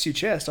you wax your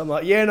chest?" I'm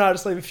like, "Yeah, no, I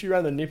just leave a few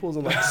around the nipples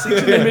and like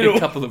 6 in the middle." A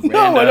couple of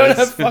No, I don't randos.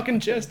 have fucking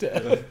chest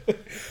hair.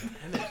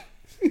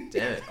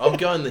 Damn it. I'm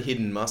going the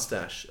hidden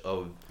mustache.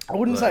 I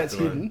wouldn't say it's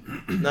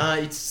hidden. No,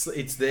 it's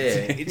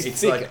there. It's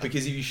it's thicker. like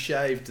because if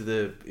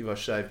I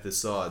shaved the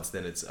sides,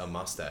 then it's a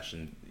mustache,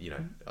 and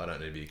I don't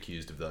need to be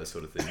accused of those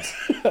sort of things.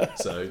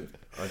 So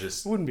I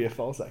just It wouldn't be a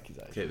false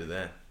accusation. keep it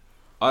there.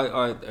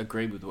 I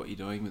agree with what you're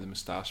doing with the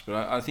moustache, but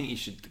I think you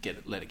should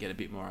let it get a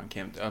bit more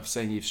unkempt. I've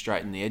seen you've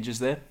straightened the edges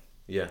there.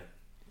 Yeah,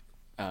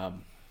 Are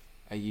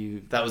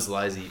you? that was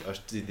lazy. I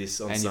did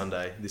this on And you-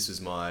 Sunday. This was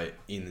my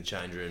in the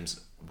change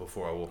rooms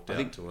before I walked I out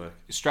think- to work.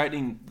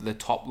 Straightening the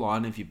top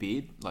line of your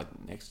beard, like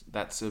next,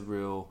 that's a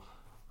real.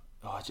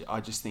 I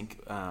just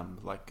think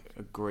like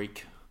a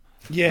Greek,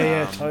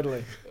 Yeah, Um,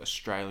 totally.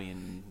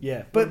 Australian.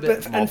 Yeah, but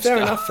about and fair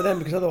mobster? enough for them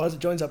because otherwise it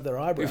joins up their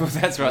eyebrows.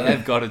 That's right.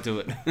 They've got to do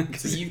it.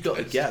 So you've got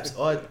the gaps.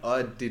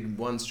 I did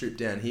one strip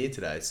down here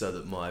today so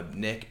that my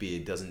neck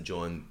beard doesn't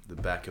join the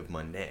back of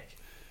my neck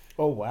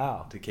Oh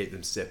wow. to keep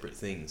them separate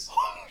things.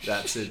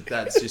 That's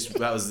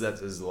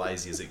as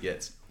lazy as it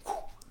gets.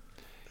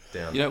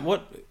 Down. You know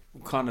what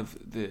kind of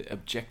the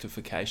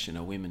objectification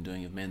are women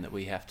doing of men that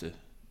we have to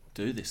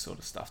do this sort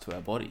of stuff to our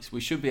bodies? We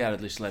should be able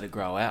to just let it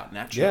grow out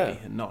naturally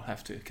and not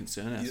have to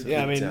concern ourselves.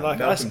 Yeah, I mean, like,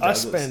 Malcolm I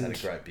Douglas spend- had a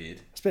great beard.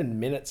 Spend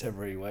minutes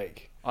every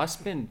week. I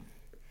spend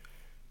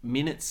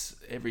minutes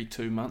every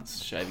 2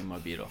 months shaving my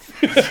beard off.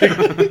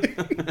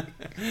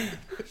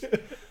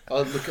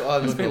 I'm not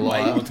gonna spend way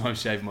lie. more time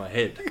shaving my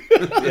head.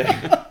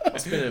 Yeah, I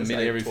spend a It's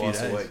minute like every few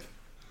twice a days.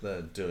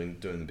 week doing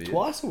the beard.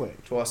 Twice a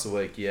week. Twice a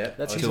week, yeah.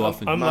 That's I too do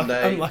often. I'm lucky-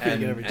 Monday I'm lucky to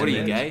and, get every What are you,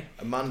 and gay?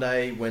 a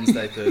Monday,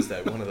 Wednesday,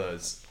 Thursday, one of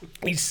those.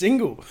 He's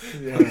single.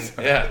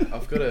 Yeah,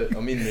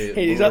 I'm in the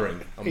He's up.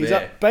 luring. I'm He's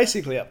there. up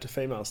basically up to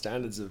female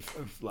standards of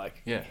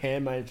like Yeah. hair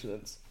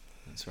maintenance.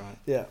 That's right.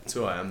 Yeah. That's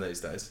who I am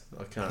these days.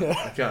 I can't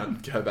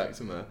go back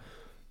to my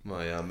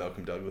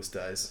Malcolm Douglas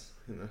days.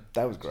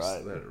 That was Just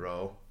great. let it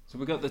roll. So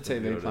we've got the There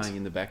TV it is. playing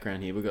in the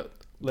background here. We've got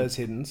Les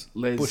Hiddens.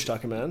 Les Bush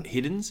Tucker Man.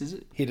 Hiddens, is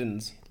it?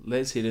 Hiddens.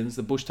 Les Hiddens,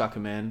 the Bush Tucker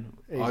man.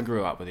 He's- I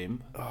grew up with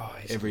him. Oh,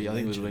 he's I think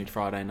it was legend.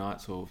 Friday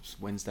nights or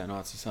Wednesday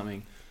nights or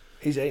something.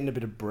 He's eaten a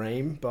bit of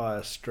bream by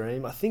a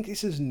stream. I think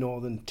this is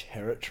Northern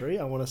Territory,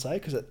 I want to say,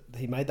 because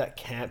he made that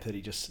camp that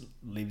he just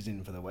lives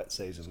in for the wet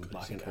season,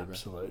 like an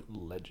absolute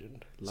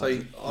legend. So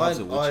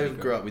I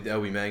grew up with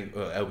Albie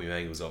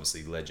Mangle's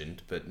obviously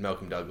legend, but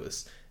Malcolm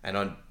Douglas and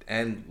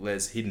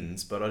Les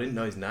Hiddens, but I didn't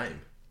know his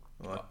name.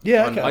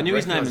 Okay. I knew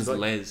his name recognised was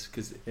Les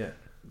because yeah.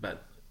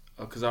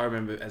 I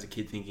remember as a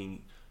kid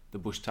thinking the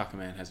Bush Tucker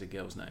Man has a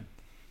girl's name.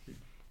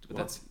 But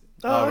that's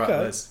Oh, okay.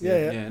 Right, Les.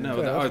 yeah. No,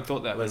 Fair I enough.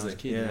 thought that when I was a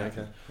kid. Yeah,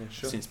 okay. Yeah,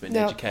 sure. Since been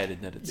Now-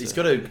 educated that it's He's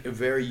got a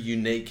very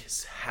unique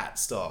hat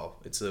style.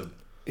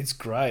 It's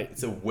great.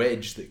 It's a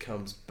wedge that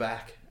comes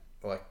back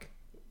like.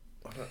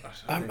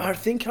 I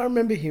think I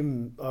remember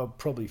him. I'll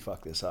probably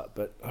fuck this up,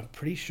 but I'm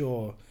pretty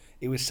sure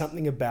it was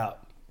something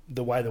about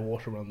the way the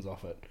water runs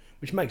off it,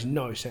 which makes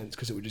no sense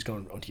because it would just go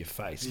onto your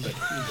face. But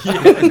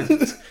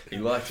He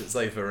liked it. It's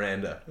like a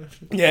veranda.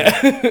 yeah,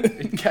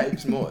 It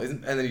caves more,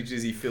 and then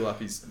does he fill up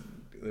his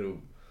little.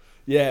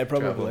 yeah,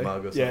 Travel probably.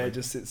 mug or Yeah, something. he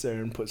just sits there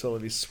and puts all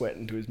of his sweat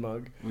into his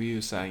mug. Well, you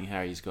were saying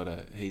Harry's got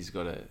a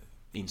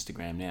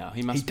Instagram now.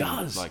 He must He be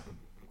does. like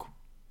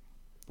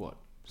what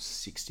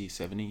 60,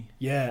 70?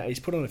 Yeah, he's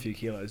put on a few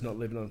kilos. Not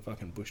living on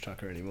fucking bush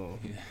tucker anymore.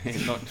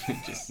 not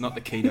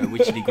the keto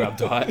witchetty grub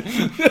diet.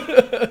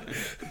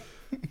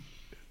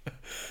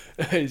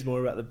 He's more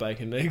about the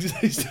bacon and eggs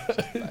these days.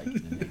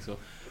 Bacon and eggs.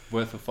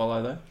 Worth a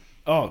follow though.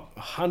 Oh,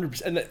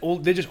 100%.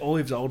 And they're just all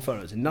his old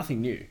photos and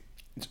nothing new.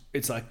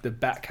 It's like the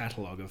back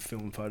catalogue of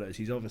film photos.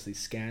 He's obviously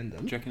scanned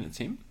them. Do you reckon it's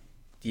him?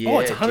 Yeah, Oh,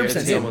 it's do you reckon 100%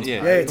 him. someone's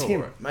Yeah. paid Yeah, it's for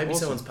him. it? Maybe Awesome.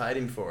 someone's paid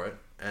him for it,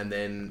 and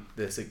then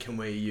they said, "Can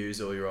we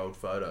use all your old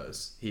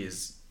photos?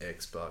 Here's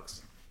X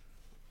bucks."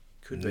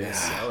 Could be a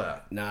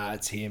sellout. Nah,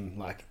 it's him.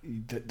 Like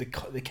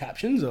the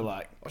captions are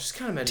like I just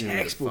can't imagine him with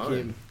a textbook phone.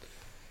 him.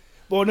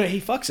 Well, no,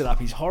 he fucks it up.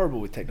 He's horrible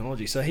with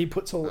technology. So he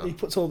puts all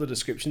the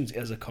descriptions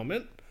as a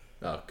comment.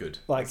 Oh, good.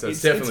 Like, So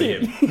it's it's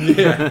definitely him.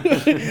 Yeah.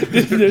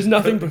 There's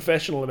nothing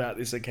professional about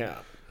this account.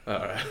 All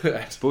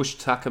right. Bush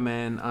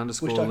Tuckerman _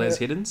 Tucker- Les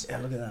Hiddens. Yeah,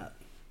 look at that.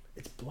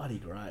 It's bloody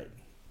great.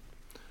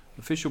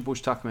 Official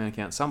Bush Tuckerman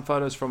account. Some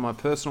photos from my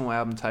personal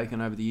album taken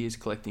over the years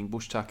collecting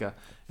Bush Tucker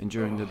and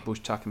during the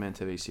Bush Tuckerman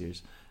TV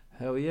series.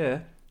 Hell yeah.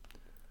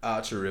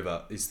 Archer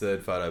River, his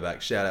third photo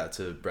back. Shout out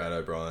to Brad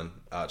O'Brien.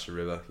 Archer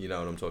River. You know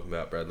what I'm talking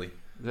about, Bradley.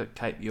 Is that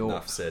Cape York?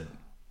 Enough said.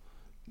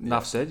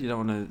 Enough said. You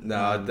don't want to.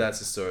 No,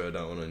 that's a story I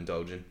don't want to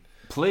indulge in.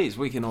 Please,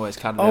 we can always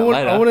cut it I out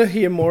want later. to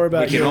hear more We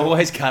about can your...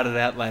 always cut it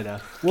out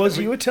later.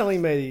 You were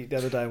telling me the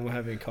other day when we were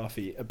having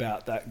coffee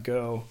about that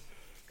girl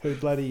who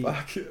bloody...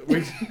 Fuck.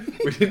 We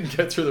didn't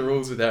get through the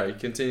rules with Harry.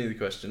 Continue the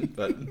question,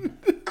 but...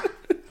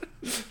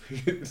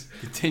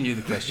 Continue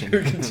the question.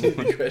 Continue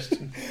the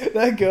question.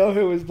 That girl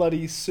who was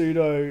bloody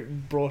pseudo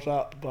brought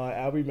up by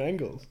Albie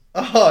Mangles.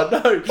 Oh,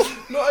 no.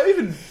 Not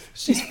even...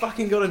 She's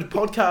fucking got a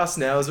podcast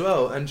now as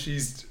well, and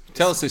she's...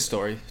 Tell us this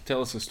story.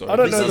 Tell us the story. I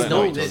don't know This the is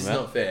rules. this is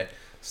not fair.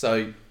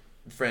 So,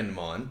 a friend of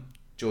mine,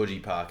 Georgie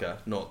Parker,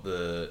 not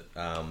the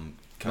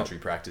country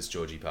practice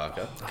Georgie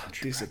Parker.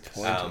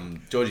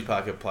 Disappointing. Georgie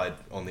Parker played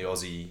on the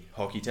Aussie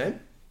hockey team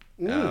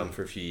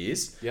for a few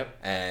years. Yep.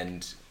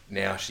 And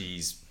now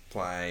she's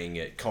playing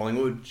at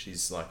Collingwood.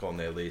 She's like on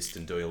their list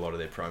and doing a lot of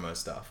their promo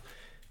stuff.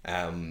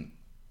 And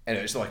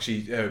it's like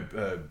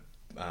her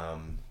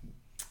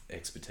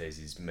expertise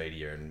is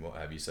media and what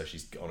have you. So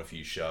she's on a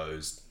few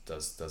shows,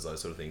 does those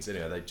sort of things.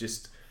 Anyway,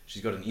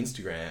 she's got an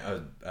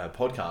Instagram, a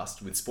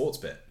podcast with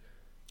Sportsbet.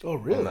 Oh,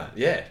 really? On that.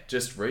 Yeah,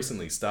 just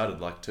recently started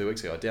like 2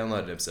 weeks ago. I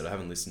downloaded an episode. I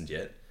haven't listened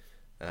yet.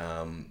 I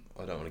don't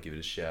want to give it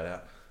a shout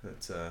out.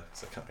 So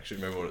I can't actually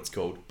remember what it's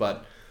called.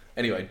 But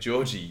anyway,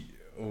 Georgie,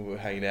 we were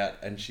hanging out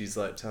and she's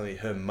like telling me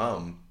her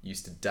mum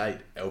used to date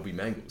Albie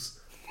Mangles.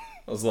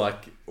 I was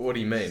like, what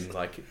do you mean?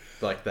 Like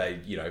they,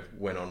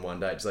 went on one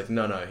date. She's like,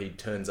 no, he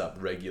turns up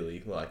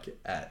regularly, like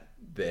at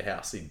their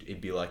house.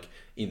 He'd be like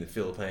in the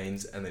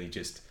Philippines and then he'd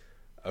just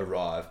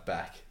arrive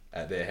back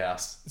at their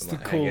house. It's and, the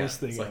like, hang out. coolest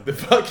thing It's like ever. the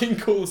fucking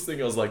coolest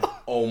thing. I was like,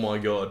 oh my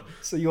God.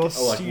 So you're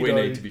Like, we pseudo...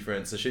 need to be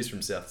friends. So she's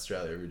from South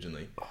Australia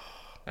originally.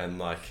 And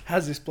like...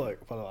 How's this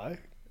bloke, by the way?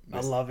 I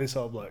love this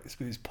old bloke. It's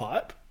with his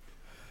pipe.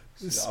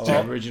 This Old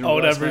Aboriginal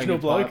old bloke Aboriginal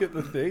smoking bloke pipe. at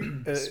the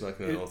thing.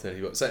 Smoking an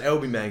authentic one. So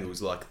Albie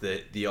Mangles, like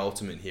the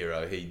ultimate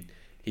hero. He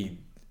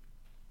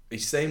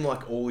seemed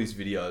like all his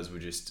videos were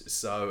just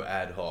so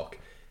ad hoc,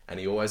 and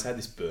he always had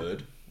this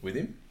bird with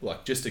him,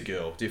 like just a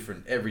girl,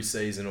 different every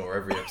season or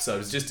every episode. It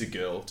was just a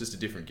girl, just a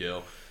different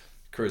girl,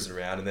 cruising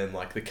around, and then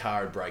like the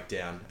car would break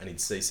down, and he'd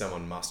see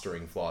someone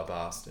mustering fly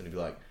past, and he'd be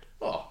like,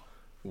 oh.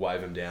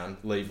 Wave him down,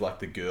 leave like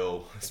the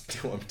girl,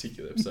 one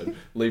particular episode,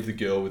 leave the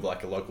girl with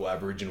like a local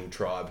Aboriginal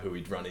tribe who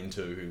he'd run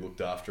into who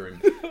looked after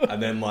him,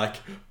 and then like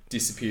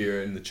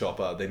disappear in the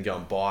chopper, then go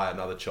and buy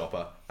another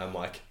chopper and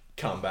like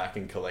come back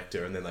and collect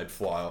her, and then they'd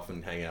fly off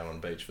and hang out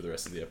on the beach for the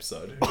rest of the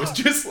episode. It was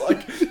just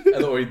like,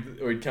 or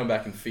he'd come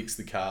back and fix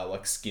the car,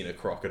 like skin a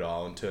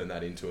crocodile and turn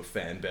that into a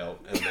fan belt,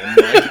 and then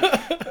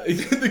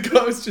like the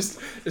guy was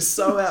just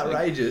so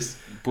outrageous.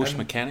 Bush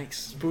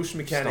mechanics. Bush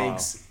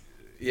mechanics. Style.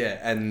 Yeah,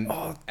 and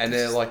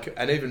they're like,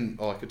 and even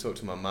I could talk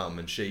to my mum,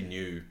 and she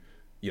knew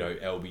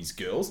Elby's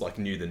girls, like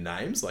knew the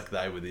names, like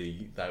they were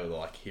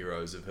like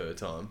heroes of her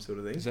time, sort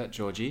of thing. Is that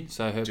Georgie?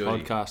 So her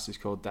Georgie. podcast is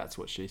called That's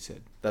What She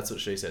Said. That's what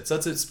she said. So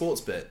it's a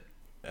sports bet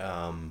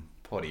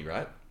potty,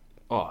 right?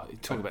 Oh, you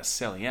talk about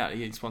selling out. You're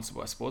getting sponsored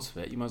by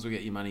Sportsbet. You might as well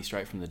get your money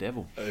straight from the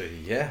devil.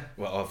 Yeah.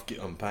 Well,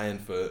 I'm paying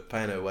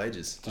her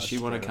wages. Does she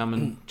want to come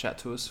and chat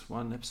to us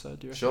one episode,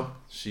 do you reckon? Sure.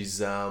 She's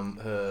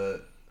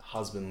her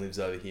husband lives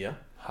over here.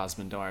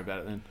 Husband, don't worry about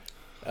it then.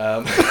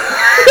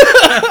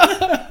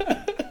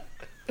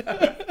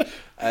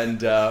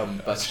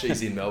 But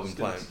she's in Melbourne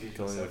playing.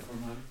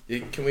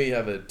 Can we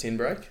have a tin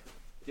break?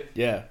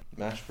 Yeah.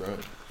 Mash, bro.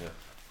 Yeah.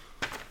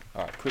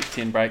 All right, quick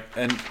tin break.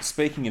 And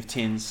speaking of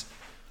tins,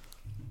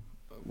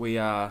 we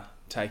are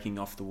taking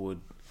off the wood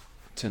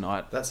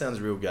tonight. That sounds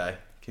real gay.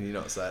 Can you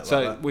not say it So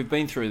like that? we've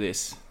been through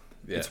this.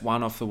 Yeah. It's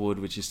one off the wood,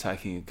 which is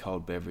taking a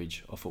cold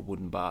beverage off a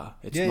wooden bar.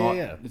 It's Yeah, not.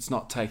 yeah, yeah. It's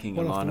not taking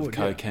One a off line the of wood,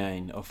 yeah.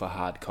 cocaine off a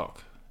hard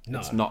cock. No.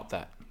 It's not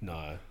that.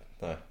 No.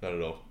 No, not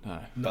at all. No.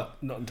 Not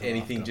until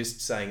Anything after.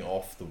 just saying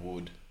off the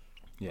wood.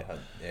 Yeah.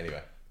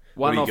 Anyway.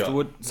 One What off do you the got?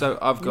 wood. So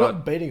I've We're got.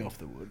 not beating off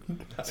the wood.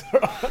 That's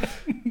all right.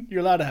 You're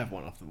allowed to have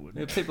one off the wood.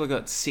 Yeah, people have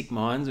got sick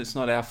minds. It's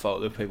not our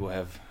fault that people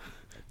have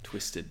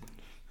twisted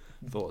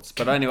thoughts.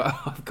 But anyway,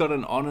 I've got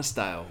an honest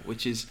ale,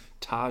 which is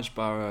Taj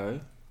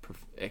Burrow,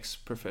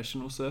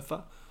 ex-professional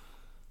surfer.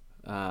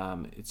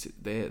 It's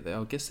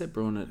I guess they're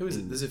brewing it. Who is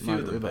it? in There's a few of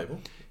Murray them, River.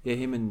 people. Yeah,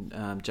 him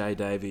and Jay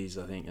Davies,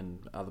 I think, and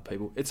other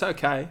people. It's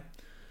okay.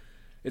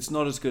 It's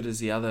not as good as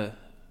the other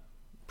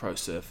pro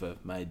surfer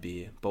made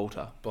beer,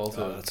 Bolter.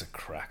 Bolter. Oh, that's a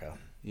cracker.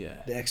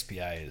 Yeah. The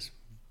XPA is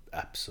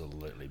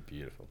absolutely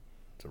beautiful.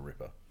 It's a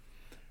ripper.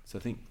 So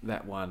I think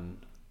that won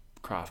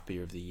craft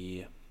beer of the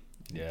year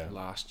Yeah.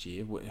 last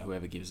year.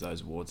 Whoever gives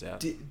those awards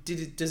out.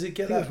 Does it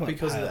get I think that it's like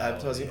because of the pale ale,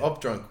 advertising? yeah. I've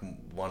drunk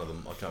one of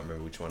them. I can't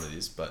remember which one it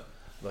is, but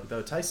like they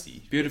were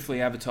tasty.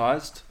 Beautifully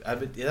advertised, Yeah,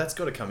 that's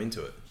got to come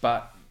into it.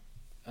 but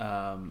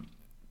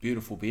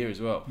beautiful beer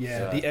as well.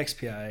 Yeah, So, the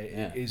XPA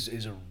Yeah.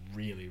 is a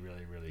really,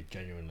 really, really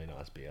genuinely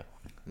nice beer.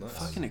 Nice.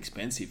 fucking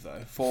expensive though.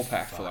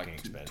 4-pack for like Fucking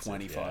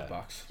expensive,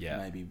 $25. yeah. Yeah.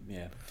 Maybe.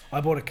 Yeah.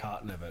 I bought a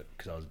carton of it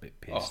because I was a bit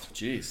Oh, pissed.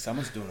 jeez,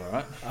 someone's doing all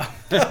right.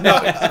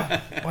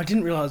 I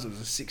didn't realise it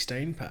was a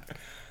 16 pack.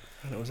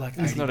 And it was like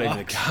It's 80 not even a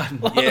bucks. garden.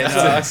 Yeah,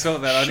 no, I saw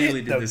that. I Shit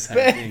nearly did the the same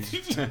bed.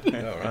 thing.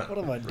 All right. What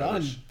have I done?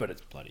 Rubbish. But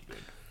it's bloody good.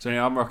 So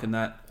anyway, I'm rocking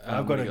that.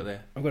 I've What got do you got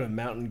there? I've got a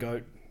mountain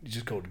goat. It's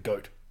just called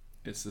Goat.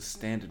 It's the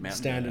standard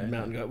mountain. Standard Goat, eh?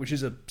 mountain goat, which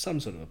is some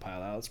sort of a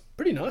pale ale. It's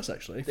pretty nice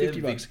actually. They're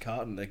 50 the bucks a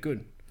carton. They're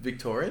good.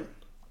 Victorian.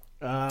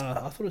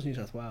 I thought it was New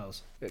South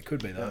Wales. It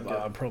could be though. Mountain but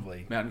Goat. I'm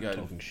probably Mountain Goat.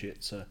 talking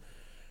shit. So,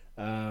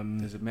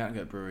 There's a Mountain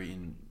Goat brewery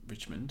in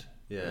Richmond.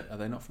 Yeah. Are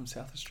they not from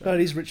South no, Australia?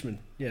 it is Richmond.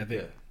 Yeah,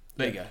 Vic. Yeah.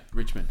 There you go,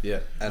 Richmond.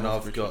 Yeah, and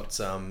North I've got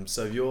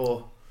so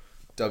your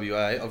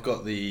WA. I've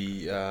got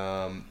the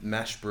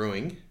Mash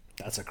Brewing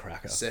That's a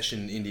cracker.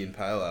 Session Indian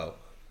Pale Ale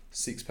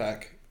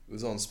 6-pack. It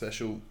was on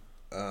special,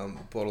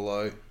 bottle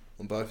O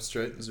on Beaufort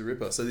Street. It was a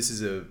ripper. So this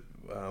is a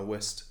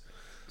West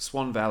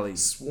Swan Valley.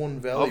 Swan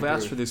Valley. I'll vouch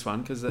brew. for this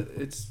one because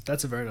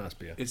That's a very nice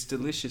beer. it's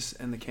delicious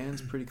and the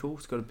can's pretty cool.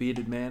 It's got a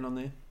bearded man on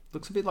there.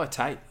 Looks a bit like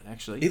Tate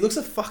actually. He looks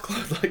a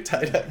fuckload like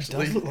Tate It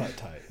actually. does look like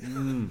Tate.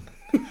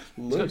 He's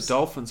got Looks-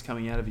 dolphins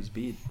coming out of his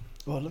beard.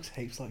 Oh, it looks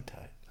heaps like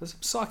Tate. There's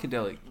some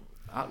psychedelic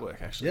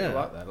artwork actually. I Yeah.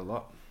 like that a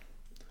lot.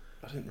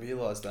 I didn't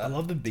realise that. I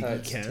love the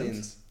biggie Tate's cans.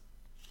 tins.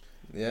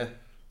 Yeah.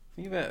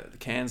 Think about the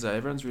cans though.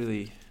 Everyone's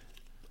really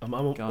I'm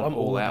going all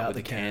all out about with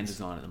the the can cans.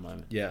 design at the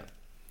moment. Yeah.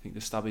 I think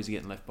the stubbies are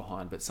getting left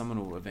behind, but someone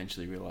will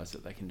eventually realise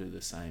that they can do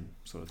the same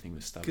sort of thing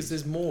with Because stubbies.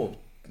 there's more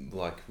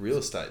like real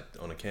estate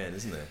on a can,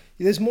 isn't there?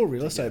 There's more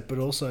real estate, but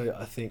also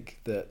I think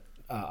that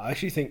I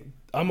actually think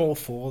I'm all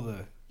for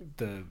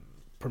the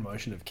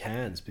promotion of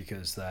cans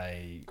because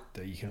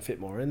you can fit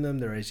more in them.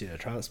 They're easier to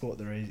transport.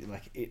 They're easy,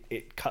 like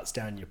it cuts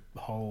down your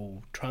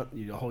whole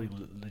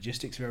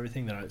logistics of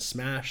everything. They don't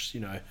smash.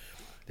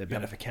 They're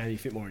better for can. You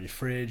fit more in your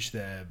fridge.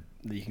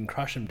 You can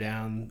crush them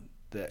down.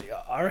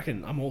 I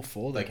reckon I'm all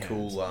for the They cans.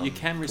 cool. You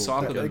can cool-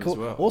 recycle They're them cool. as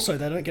well. Also,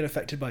 they don't get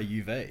affected by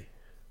UV.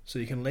 So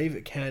you can leave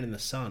a can in the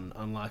sun,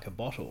 unlike a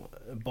bottle.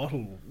 A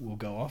bottle will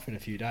go off in a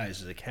few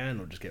days, as a can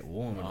will just get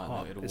warm and Right,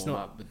 hot. it'll It's warm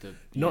not up with the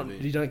not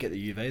UV. you don't get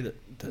the UV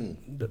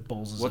that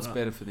balls us. What's up.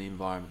 better for the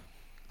environment,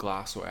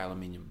 glass or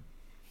aluminium?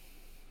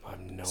 I have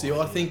no See,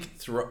 idea. I think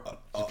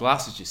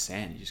Glass is just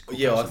sand. You just cook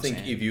yeah, up I some think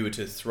sand. if you were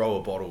to throw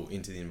a bottle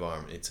into the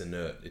environment, it's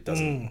inert. It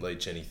doesn't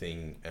leach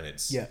anything, and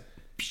it's yeah,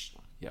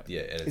 yeah,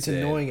 and It's there,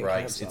 annoying at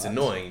breaks. It's campsites,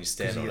 annoying. You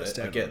stand 'cause you on get it. I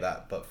stabbed get on it.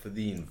 that, but for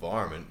the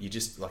environment, you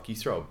just you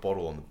throw a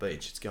bottle on the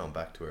beach, it's going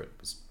back to where it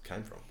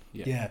came from,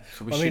 yeah.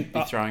 So we I should mean,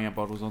 be throwing our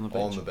bottles on the beach.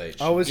 on the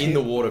beach, I was in here-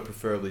 the water,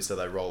 preferably, so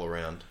they roll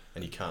around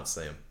and you can't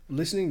see them.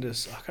 listening to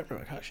I can't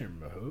actually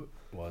remember who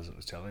it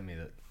was telling me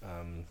that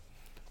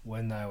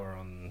when they were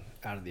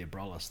out of the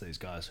Abrolhos, these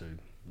guys who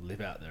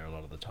live out there a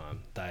lot of the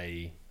time,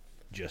 they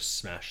just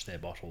smash their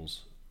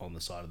bottles on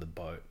the side of the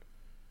boat,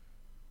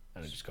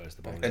 and it just goes to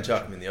the bottom. of And the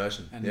chuck ocean. them in the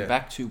ocean. And yeah,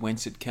 back to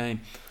whence it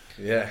came.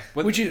 yeah.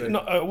 Which is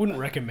not, I wouldn't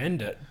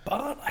recommend it,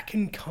 but I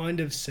can kind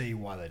of see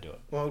why they do it.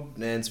 Well,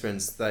 Nan's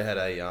friends, they had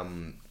a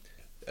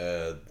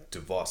a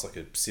device like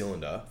a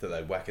cylinder that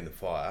they whack in the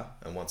fire,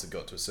 and once it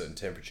got to a certain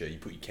temperature, you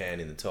put your can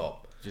in the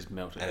top, Just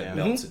melt it and down.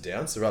 it melts it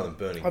down. So rather than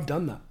burning, I've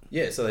done that.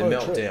 yeah, so they Oh,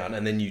 melt true. down,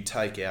 and then you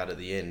take out at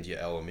the end your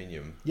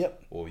aluminium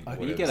Yep. or You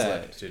whatever's You get a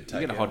left to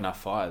take hot out.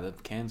 enough fire, the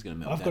can's gonna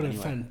melt I've down got a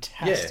anyway.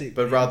 fantastic. Yeah,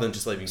 but rather than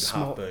just leaving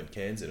small- half burnt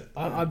cans in it.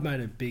 I've made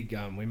a big.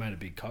 We made a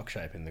big cock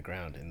shape in the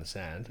ground in the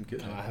sand,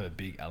 Good. and I have a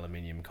big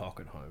aluminium cock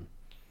at home.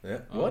 Yeah.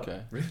 Oh, What?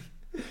 okay.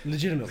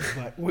 Legitimately,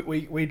 like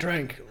we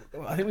drank.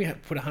 I think we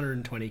had put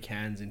 120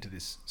 cans into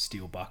this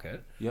steel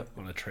bucket. Yep.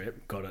 On a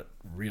trip, got it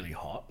really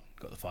hot,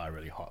 got the fire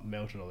really hot,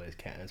 melted all these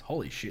cans.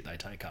 Holy shit, they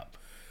take up,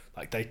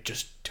 like they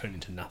just turn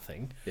into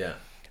nothing. Yeah.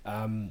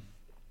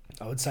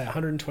 I would say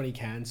 120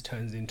 cans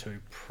turns into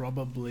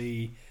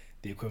probably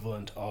the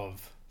equivalent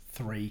of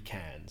 3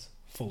 cans,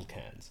 full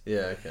cans.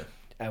 Yeah. Okay.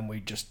 And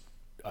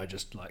I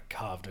just like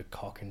carved a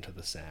cock into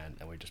the sand,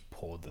 and we just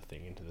poured the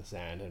thing into the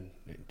sand, and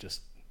it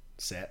just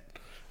set.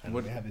 And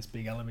What- we have this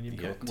big aluminium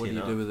Yeah. cock. What do you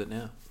Tin do up. with it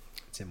now?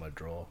 It's in my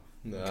drawer,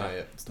 No, Okay.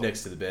 yeah. It's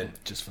next to the bed.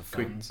 just for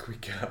Quick, funds.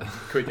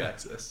 quick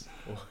access.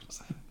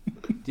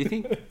 Do you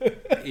think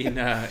in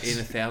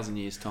 1,000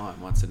 years' time,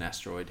 once an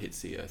asteroid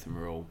hits the Earth and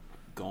we're all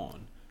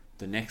gone,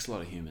 the next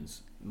lot of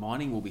humans,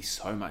 mining will be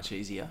so much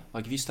easier?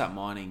 Like if you start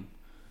mining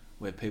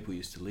where people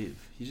used to live,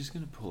 you're just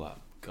going to pull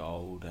up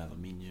gold,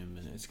 aluminium,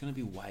 and it's going to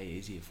be way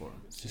easier for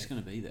them. It's just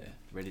going to be there,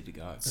 ready to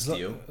go.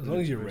 Steel. As long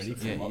as you're ready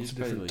for Yeah, you lots just of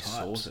different basically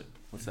types. sort it.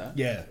 What's that?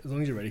 Yeah, as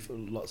long as you're ready for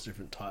lots of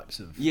different types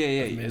of Yeah, of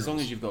yeah. As minerals. long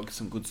as you've got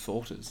some good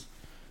sorters,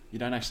 you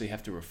don't actually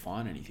have to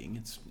refine anything.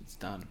 It's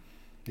done.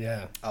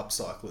 Yeah,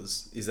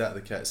 Upcyclers. Is that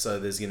the case? So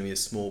there's going to be a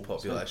small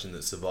population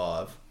that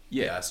survive the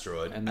Yeah.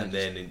 asteroid, And and,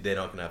 then then they're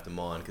not going to have to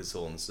mine because it's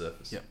all on the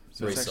surface. Yep.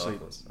 So it's actually,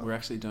 Recyclers. we're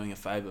actually doing a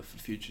favour for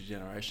future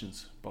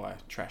generations by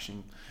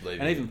trashing Leave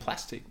and it, even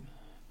plastic.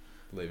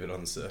 leave it on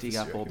the surface. Dig you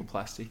up all the reckon?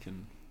 plastic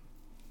and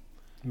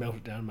melt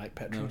it down and make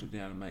petrol. melt it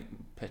down and make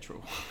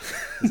petrol.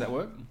 Does that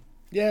work?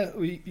 Yeah,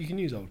 you can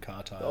use old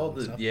car tires. Oh,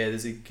 and stuff. yeah.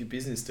 There's a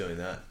business doing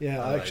that. Yeah,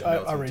 Oh, I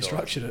melting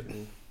restructured tires.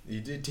 it.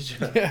 You did you?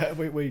 Yeah,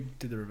 we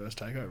did the reverse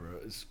takeover.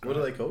 It was What great.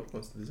 are they called?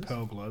 What's the business?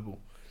 Pearl Global.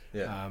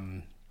 Yeah.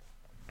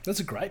 That's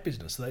a great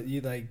business.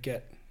 They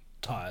get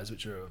tires,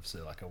 which are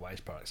obviously like a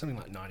waste product. Something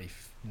like 90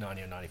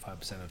 or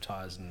 95% of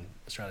tires in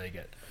Australia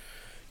get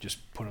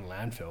just put in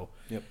landfill.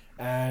 Yep.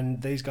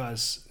 And these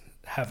guys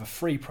have a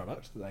free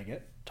product that they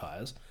get,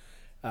 tires,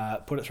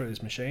 put it through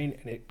this machine,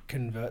 and it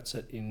converts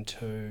it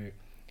into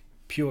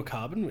pure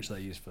carbon, which they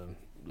use for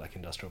like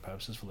industrial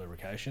purposes for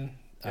lubrication.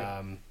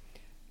 Yep.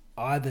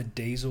 Either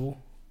diesel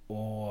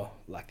or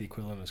like the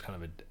equivalent is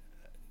kind of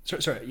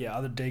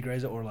either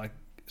degreaser or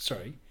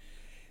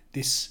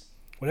this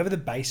whatever the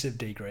base of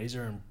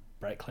degreaser and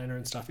brake cleaner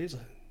and stuff is,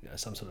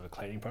 some sort of a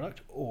cleaning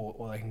product,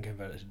 or they can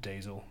convert it to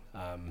diesel,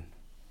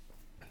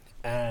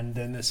 and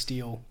then the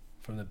steel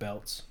from the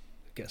belts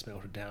gets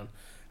melted down,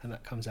 and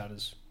that comes out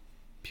as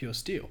pure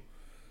steel.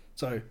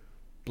 So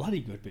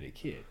bloody good bit of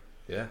kit,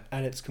 Yeah.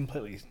 and it's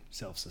completely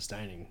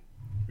self-sustaining.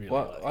 Really,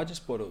 Well, I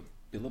just bought a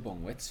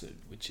Billabong wetsuit,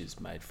 which is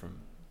made from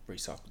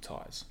recycled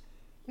tires.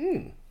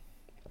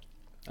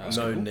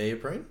 No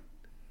neoprene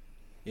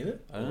in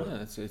it? I don't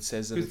know. It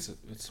says that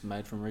it's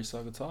made from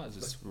recycled tires.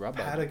 It's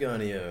rubber.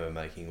 Patagonia are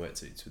making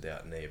wetsuits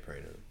without neoprene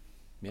in them.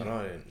 Yeah. I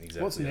don't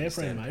exactly What's neoprene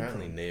understand. made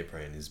Apparently from?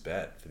 neoprene is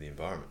bad for the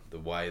environment. The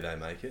way they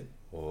make it,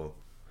 or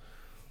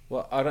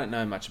Well, I don't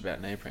know much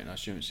about neoprene. I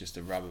assume it's just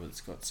a rubber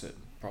that's got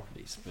certain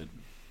properties. But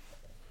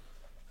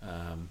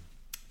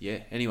yeah.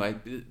 Anyway,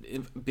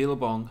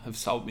 Billabong have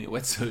sold me a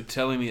wetsuit,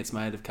 telling me it's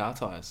made of car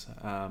tires.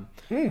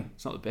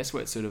 It's not the best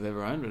wetsuit I've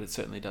ever owned, but it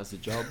certainly does the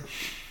job.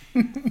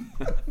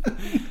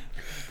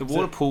 The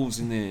water pools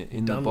in the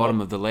Dunlop. bottom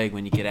of the leg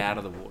when you get out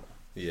of the water.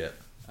 yeah,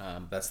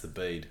 that's the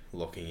bead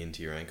locking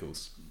into your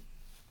ankles,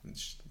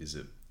 which is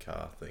a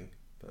car thing.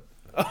 But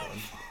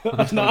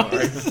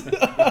Nice.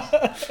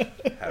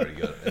 Harry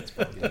got it. It's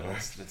probably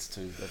nice. That's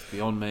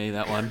beyond me.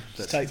 That one.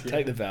 Just That's,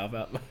 take the valve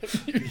out, mate.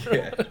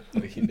 Yeah,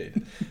 well, you need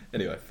it.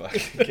 Anyway, fuck.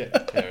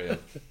 Carry on.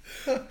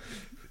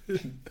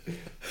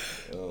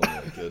 Oh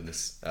my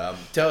goodness.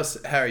 Tell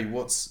us, Harry.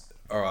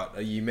 All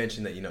right? You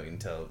mentioned that you're not going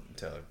to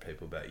tell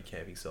people about your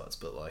camping sites,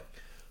 but like,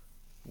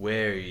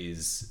 where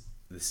is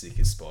the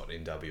sickest spot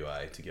in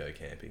WA to go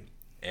camping?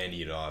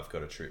 Andy and I have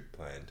got a trip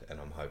planned, and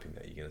I'm hoping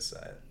that you're going to say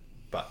it.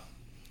 But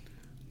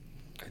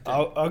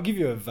I'll give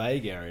you a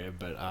vague area,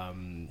 but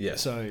Yeah.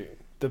 So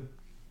the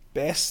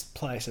best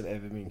place I've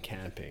ever been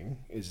camping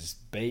is this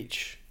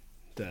beach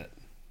that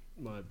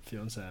my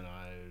fiance and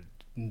I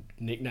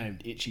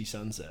nicknamed Itchy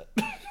Sunset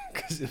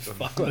because there's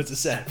fuckloads of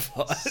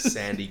sandflies.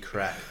 Sandy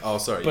Crack. Oh,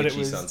 sorry, But Itchy it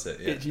was Sunset.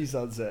 Yeah. Itchy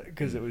Sunset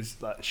because it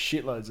was like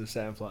shitloads of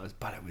sandflies,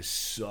 but it was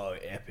so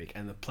epic,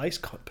 and the place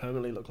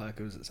permanently looked like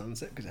it was at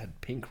sunset because it had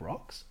pink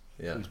rocks.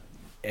 Yeah. It was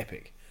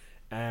epic,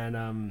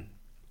 and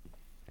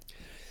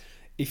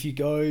if you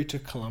go to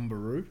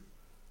Columbaroo,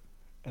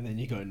 and then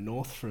you go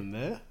north from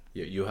there.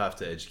 Yeah, you'll have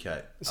to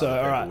educate So, other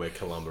people alright. where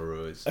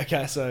Columbaroo is.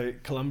 Okay, so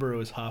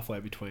Columbaroo is halfway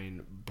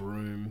between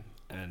Broome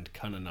and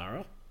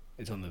Kununurra.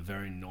 It's on the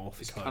very north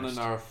is coast.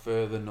 Kununurra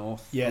further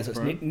north? Yeah, of so it's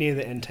Broome? near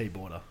the NT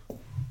border.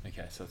 Okay.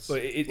 Okay, so it's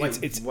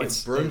Well,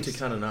 it's Broome to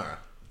Kununurra.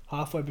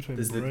 halfway between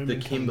There's Broome the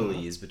and Kimberley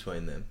Kununurra. is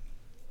between them.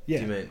 Yeah.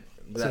 Do you mean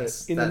So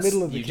in the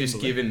middle of the you've just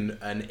Kimberley. given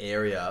an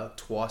area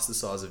twice the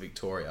size of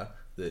Victoria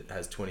that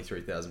has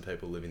 23,000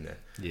 people living there.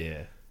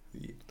 Yeah.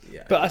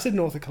 Yeah. But I said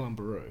north of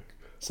Columbaroo.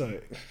 So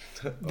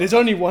there's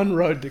only one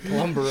road to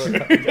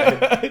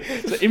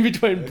Columbaroo. So in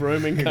between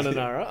Broome and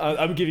Kununurra,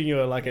 I'm giving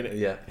you an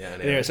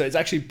area. So it's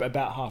actually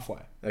about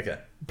halfway. Okay.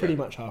 Pretty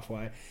much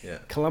halfway. Yeah.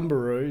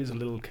 Columbaroo is a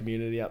little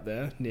community up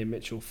there near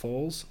Mitchell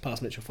Falls,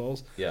 past Mitchell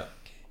Falls. Yeah.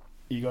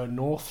 You go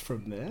north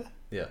from there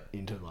Yeah.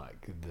 into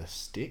like the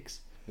sticks.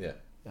 Yeah.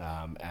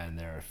 And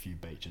there are a few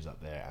beaches up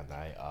there, and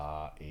they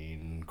are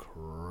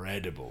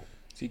incredible.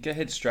 So you go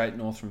head straight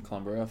north from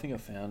Columbaroo. I think I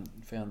found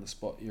the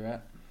spot you're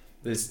at.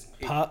 There's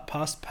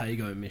Past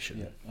Pago Mission.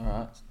 Yeah. All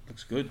right.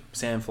 Looks good.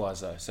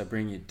 Sandflies though, so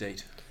bring your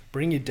DEET.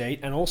 Bring your DEET,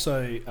 and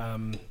also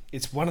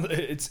it's one of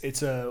the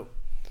it's a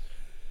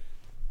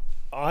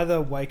either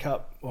wake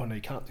up or no,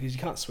 you can't, because you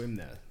can't swim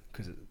there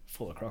because it's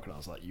full of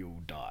crocodiles. Like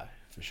you'll die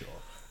for sure.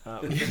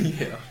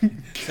 yeah.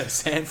 So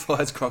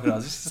sandflies,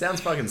 crocodiles. This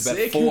Sounds fucking is about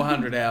sick.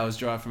 400 hours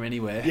drive from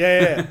anywhere.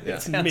 Yeah. Yeah.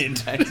 It's Sounds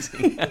mint.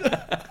 amazing.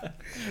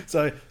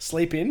 So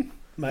sleep in,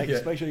 mate. Yeah.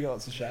 Just make sure you got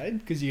lots of shade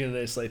because you're gonna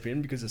need to sleep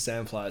in because the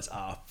sandflies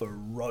are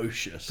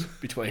ferocious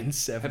between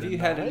 7 Have and you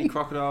 9. had any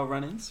crocodile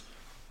run-ins?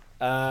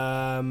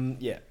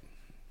 Yeah.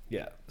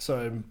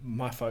 So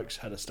my folks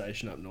had a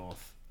station up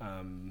north,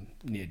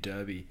 near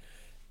Derby,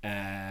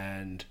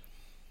 and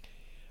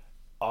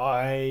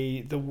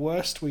the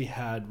worst we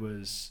had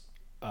was,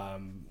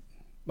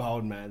 my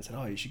old man said,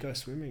 "Oh, you should go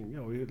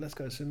swimming. Let's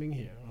go swimming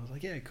here." And I was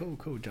like, "Yeah, cool."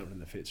 Jumped in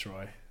the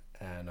Fitzroy,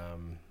 and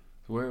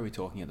Where are we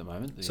talking at the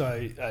moment?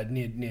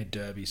 near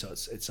Derby. So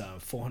it's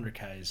 400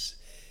 k's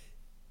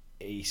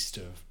east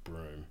of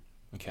Broome,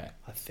 Okay,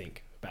 I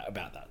think,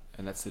 about that.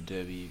 and that's the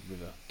Derby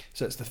River.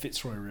 So it's the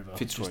Fitzroy River,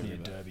 Fitzroy just near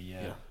River. Derby,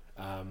 yeah.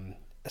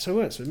 So we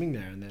went swimming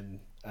there, and then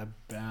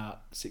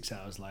about 6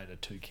 hours later,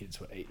 2 kids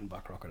were eaten by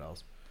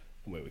crocodiles,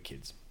 and we were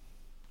kids.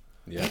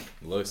 Yeah.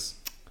 Loose.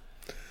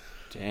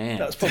 Damn.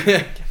 That's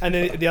probably, and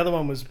then the other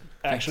one was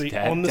actually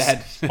Thanks, Dad. on the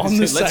Dad. on the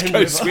Let's same go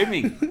river.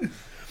 swimming.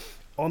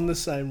 On the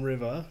same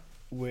river,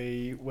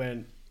 we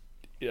went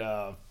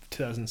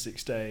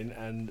 2016,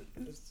 and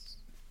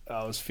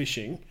I was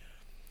fishing.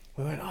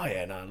 We went, oh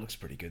yeah, no, it looks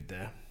pretty good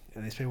there.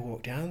 And these people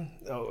walked down.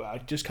 Oh,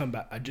 I'd just come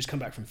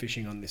back from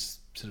fishing on this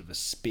sort of a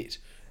spit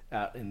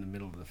out in the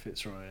middle of the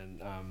Fitzroy,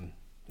 and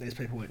these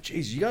people went,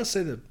 "Geez, you guys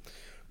see the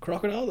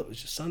crocodile that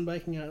was just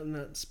sunbaking out in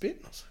that spit?"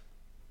 And I was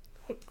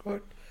like,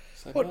 "What?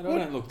 It's like, What- mate,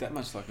 what- I don't look that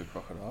much like a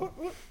crocodile.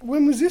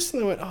 When was this?"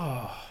 And they went,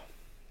 "Oh,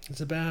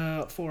 it's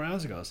about 4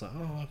 hours ago." I was like,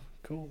 "Oh,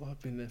 cool.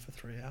 I've been there for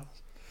 3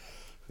 hours."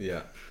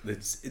 Yeah,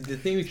 it's the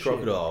thing with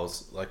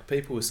crocodiles. Like,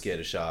 people are scared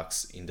of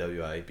sharks in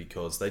WA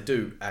because they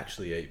do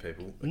actually eat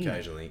people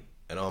occasionally,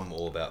 and I'm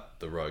all about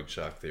the rogue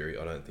shark theory.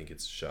 I don't think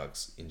it's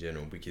sharks in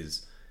general,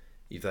 because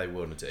if they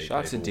wanted to eat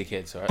Sharks people, are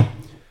dickheads, alright?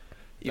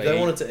 if they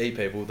wanted to eat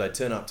people, they'd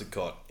turn up to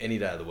cot any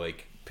day of the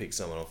week, pick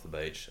someone off the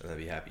beach, and they'd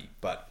be happy.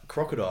 But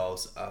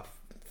crocodiles are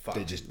fucked.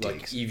 They're just like,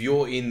 dicks. if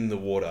you're in the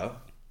water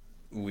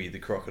with the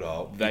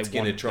crocodile, They it's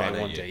going to want- try they and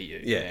want eat to you.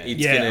 eat you, Yeah, yeah.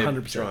 it's Yeah, going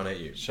to 100%. try and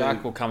eat you.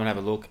 Shark will come and have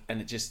a look, and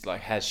it just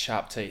like has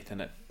sharp teeth,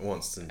 and it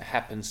Wants to.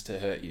 happens to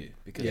hurt you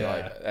because Yeah.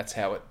 like, that's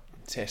how it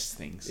tests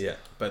things. Yeah,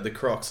 but the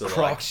crocs are Crocs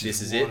like, this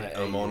just is it. wanna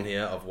I'm eat on you.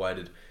 here. I've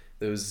waited.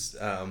 There was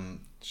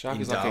Shark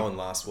in is like Darwin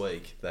last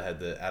week. They had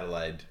the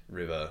Adelaide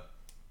River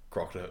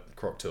croc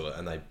tour,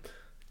 and they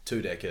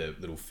 2-decker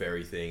little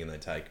ferry thing, and they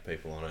take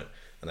people on it,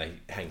 and they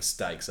hang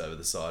stakes over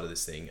the side of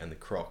this thing, and the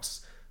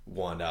crocs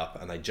wind up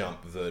and they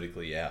jump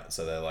vertically out.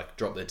 So they like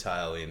drop their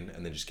tail in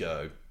and then just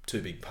go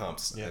 2 big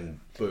pumps and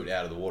boot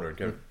out of the water and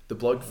go. The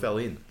bloke fell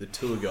in. The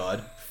tour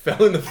guide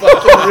fell in the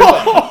fucking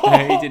river.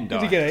 Yeah, he didn't die.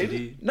 Did he get did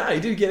eaten? No, he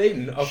did get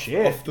eaten.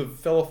 Shit.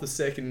 Fell off the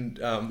second,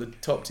 the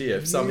top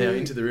tier somehow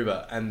into the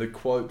river. And the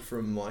quote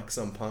from like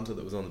some punter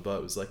that was on the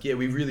boat was like, "Yeah,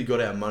 we really got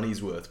our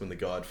money's worth when the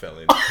guide fell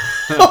in."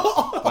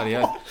 Bloody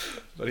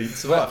oath. But he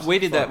survived. We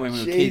did that when we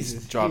were Jesus,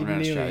 kids driving he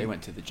around nearly- Australia.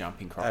 Went to the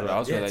jumping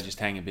crocodiles yeah, where they it's- just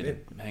hang a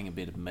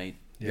bit of meat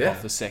Yeah.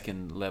 off the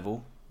second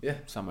level, Yeah,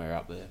 somewhere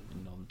up there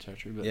in Northern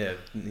Territory. But yeah,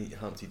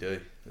 Humpty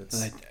Do.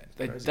 That's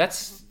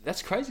crazy.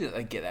 that's crazy that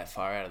they get that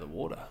far out of the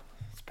water.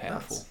 It's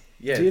powerful. nuts.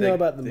 Yeah, Do you know they-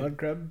 about the they- mud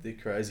crab? They're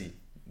crazy.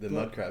 The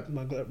mud crab.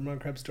 Mud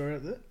crab story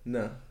up there?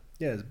 No.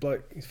 Yeah, there's a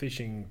bloke, he's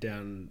fishing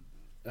down,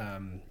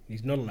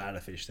 he's not allowed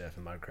to fish there for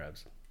mud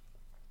crabs.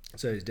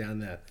 So he's down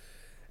there,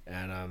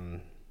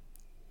 and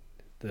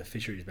the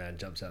fisheries man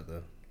jumps out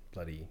the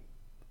bloody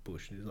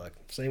bush and he's like,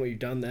 "Seeing what you've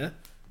done there?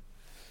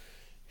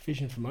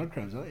 Fishing for mud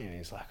crabs, aren't you?" And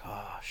he's like,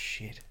 "Oh,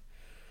 shit."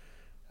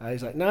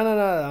 He's like,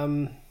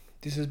 No,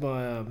 this is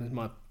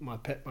my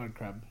pet mud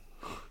crab.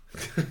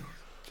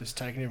 Just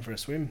taking him for a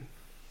swim."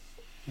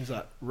 He's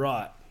like,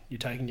 "Right, you're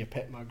taking your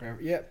pet mud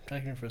crab?" "Yep,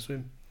 taking him for a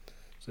swim."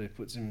 So he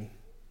puts him,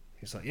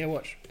 he's like, "Yeah,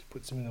 watch." He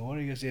puts him in the water.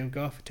 He goes, "Yeah, we'll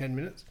go off for 10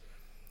 minutes.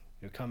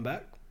 He'll come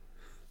back."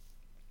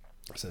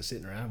 So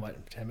sitting around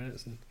waiting for 10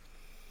 minutes, and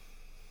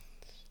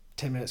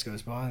 10 minutes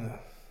goes by, and the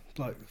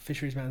bloke,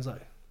 fisheries man's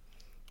like,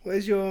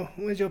 where's your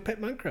pet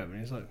mud crab? And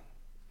he's like,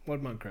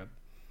 what mud crab?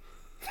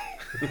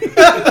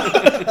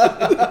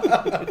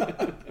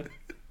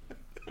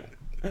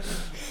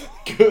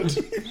 Good.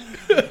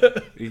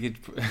 You could.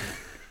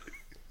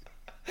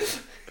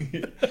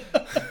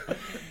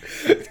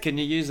 Can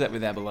you use that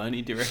with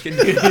abalone? Do you reckon? I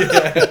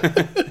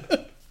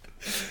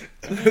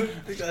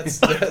think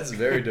that's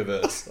very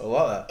diverse. I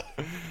like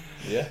that.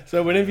 Yeah.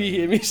 So whenever you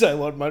hear me say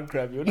what mud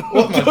crab, you're not.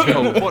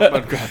 What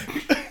mud crab?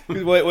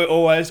 Because we're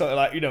always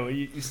like, you know,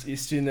 you're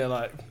sitting there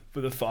like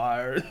with a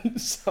fire and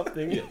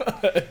something,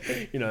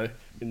 you know,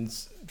 in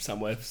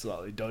somewhere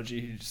slightly dodgy.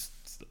 You just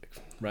like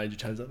ranger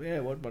turns up. Yeah,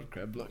 what mud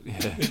crab? Like,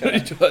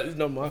 it's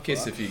not my Kiss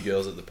fault. a few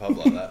girls at the pub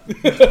like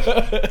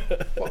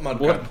that. What mud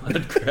crab? What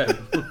mud crab?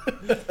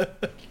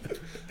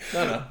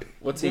 No.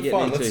 What's he We're getting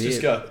fine, into let's here?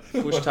 just go.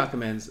 Bush Tucker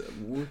Man's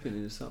whooping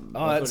into something.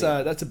 Oh,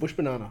 that's a bush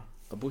banana.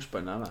 a bush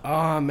banana.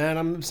 Oh man,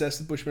 I'm obsessed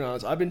with bush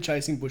bananas. I've been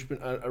chasing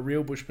a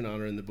real bush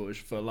banana in the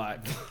bush for like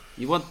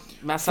You want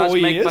massage 4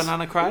 make years?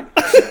 banana cray?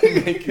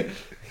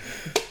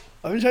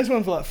 I've been chasing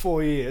one for like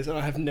 4 years and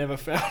I have never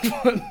found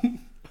one.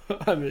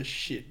 I'm a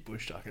shit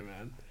bush tucker,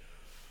 man.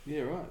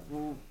 Yeah, right.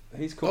 Well,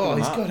 he's cooking Oh, them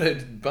he's up. got a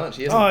bunch.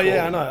 He hasn't Oh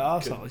yeah, I called know,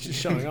 them. arsehole. He's just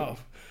showing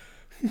off.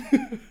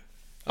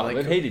 Oh, Are they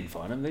but cool? he didn't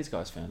find them. These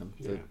guys found them.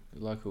 Yeah.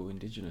 The local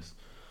indigenous.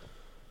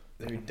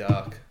 Very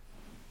dark.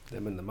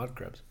 Them and the mud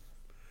crabs.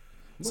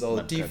 So,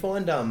 mud do you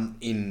crab? find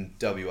in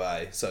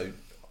WA? So,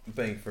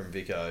 being from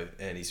Vico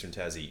and he's from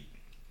Tassie,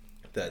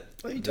 that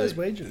Oh, he does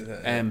Norwegian.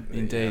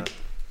 Indeed.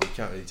 You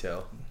can't really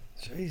tell.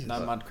 Jesus.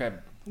 No mud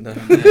crab. No,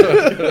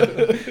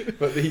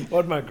 but the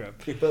What mud crab?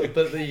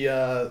 but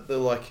the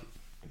like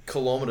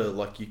kilometre,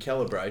 like your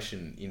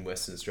calibration in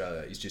Western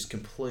Australia is just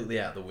completely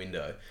out the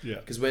window. Yeah.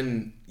 Because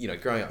when, you know,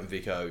 growing up in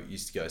Vico,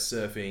 used to go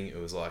surfing, it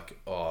was like,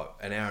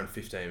 an hour and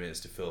 15 minutes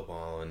to Phillip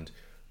Island,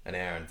 an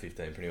hour and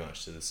 15 pretty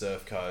much to the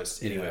surf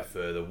coast. Anywhere Yeah.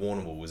 further,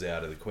 Warrnambool was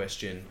out of the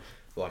question.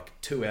 Like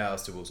 2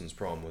 hours to Wilson's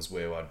Prom was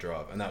where I'd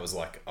drive, and that was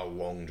like a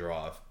long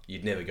drive.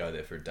 You'd never go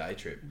there for a day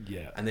trip.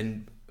 Yeah. And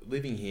then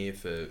living here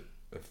for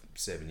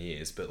 7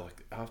 years, but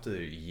like after a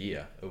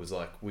year, it was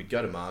like we'd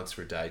go to Margs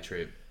for a day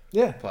trip,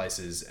 Yeah.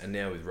 places, and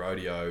now with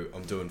rodeo,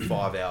 I'm doing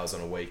 5 hours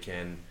on a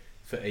weekend.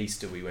 For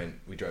Easter,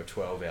 we drove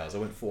 12 hours. I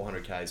went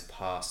 400 k's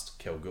past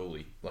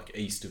Kalgoorlie, like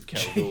east of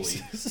Kalgoorlie,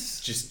 Jesus.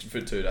 just for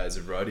 2 days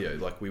of rodeo.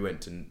 Like we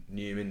went to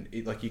Newman.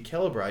 Like your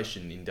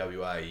calibration in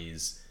WA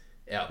is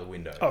out the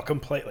window. Oh,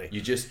 completely.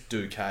 You just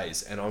do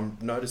k's, and I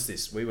noticed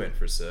this. We went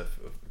for a surf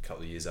a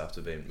couple of years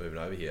after moving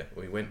over here.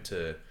 We went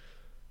to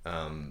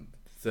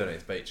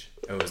 13th Beach,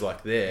 and it was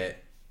like there.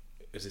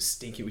 It was a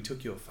stinky. We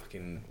took your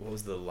fucking, what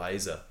was the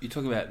laser? You're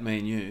talking about me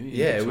and you. in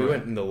Yeah, we Victoria.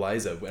 went in the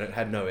laser when it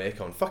had no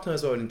aircon. Fuck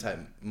knows why I didn't take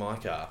my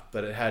car,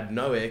 but it had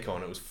no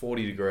aircon. It was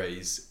 40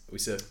 degrees. We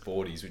surfed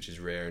 40s, which is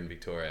rare in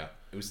Victoria.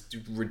 It was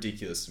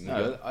ridiculous. And we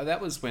No, got-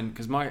 that was when,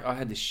 because I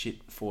had this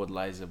shit Ford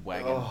Laser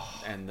wagon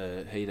Oh. and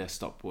the heater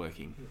stopped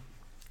working.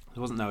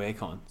 There wasn't no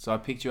aircon, so I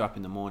picked you up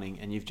in the morning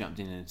and you've jumped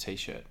in a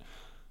t-shirt.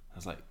 I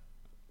was like,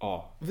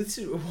 "Oh, you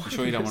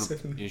sure you don't want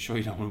to? You sure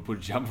you don't want to put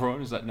a jumper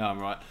on?" He's like, "No, I'm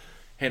right."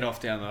 Head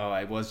off down the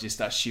highway. Was just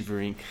start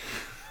shivering.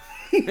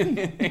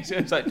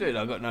 It's like, dude,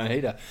 I got no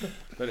heater,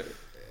 but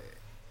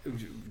it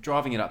was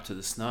driving it up to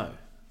the snow.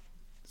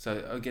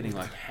 So I'm getting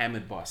like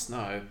hammered by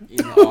snow in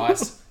the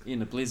ice in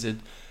the blizzard.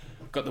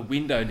 Got the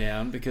window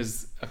down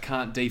because I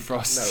can't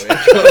defrost No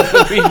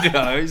the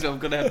window, so I've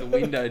got to have the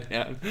window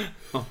down.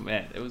 Oh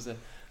man, it was a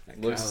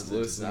that car was a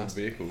Loose disaster.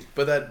 vehicles.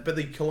 But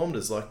the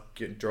kilometres, like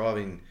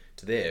driving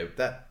to there,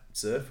 that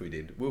surf we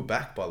did, we were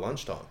back by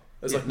lunchtime.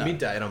 It was Yeah, like no.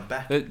 midday, and I'm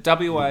back. The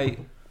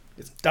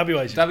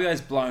WA's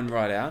WA's blown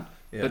right out,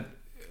 Yeah. but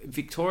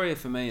Victoria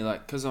for me,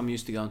 like, because I'm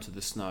used to going to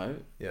the snow,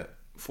 Yeah,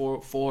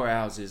 4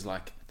 hours is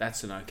like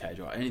that's an okay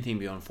drive. Anything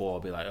beyond 4, I'll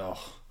be like, oh,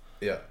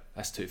 yeah.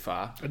 that's too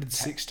far. I did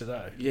 6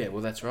 today. Yeah,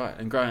 well, that's right.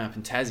 And growing up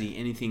in Tassie,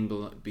 anything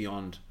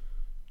beyond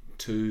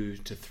 2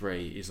 to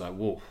 3 is like,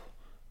 whoa.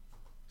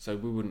 So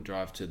we wouldn't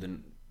drive to the...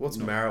 What's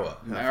Marrowa?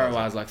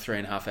 Marrowa is like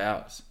 3.5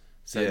 hours.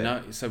 So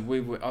Yeah.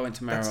 I went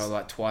to Marrowa That's-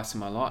 like twice in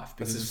my life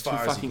because as it's far too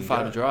as you fucking can far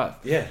go. to drive.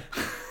 Yeah,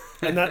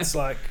 And that's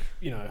like,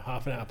 you know,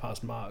 half an hour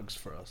past Margs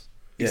for us.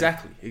 Yeah.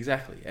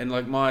 Exactly. And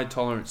like my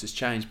tolerance has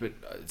changed, but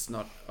it's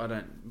not. I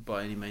don't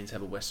by any means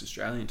have a West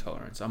Australian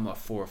tolerance. I'm like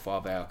 4 or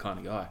 5 hour kind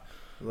of guy.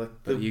 like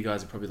But you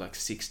guys are probably like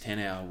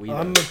 6-10 hour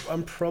window.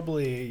 I'm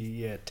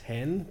probably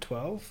 10,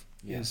 12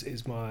 Yeah.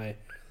 is my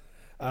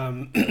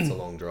it's a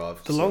long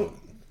drive. the long.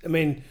 I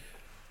mean,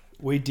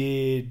 we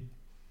did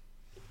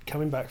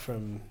coming back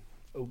from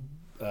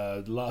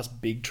the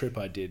last big trip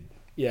I did.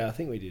 Yeah, I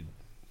think we did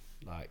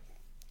like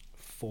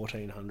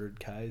 1,400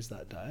 k's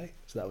that day.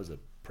 So that was a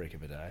prick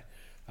of a day.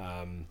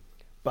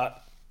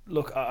 But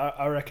look,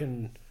 I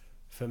reckon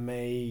for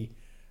me,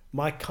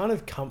 my kind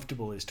of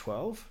comfortable is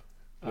 12.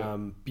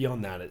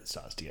 Beyond that, it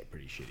starts to get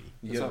pretty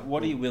shitty. So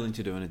what are you willing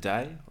to do in a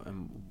day?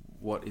 And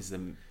what is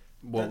the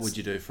what That's- would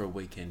you do for a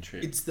weekend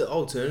trip? It's the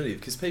alternative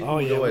because people Oh,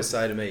 would yeah, always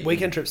say to me,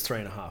 Weekend trip's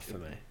 3.5 for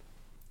me.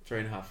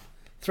 3.5.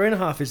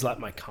 3.5 is like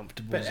my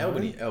comfortable But zone.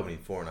 Albany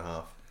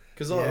 4.5.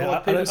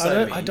 Because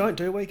I don't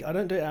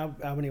do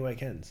Albany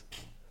weekends.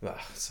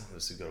 Some of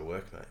us have got to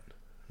work, mate.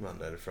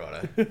 Monday to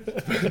Friday.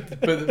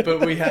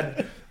 but we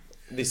had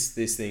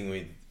this thing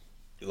with,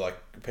 like,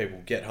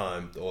 people get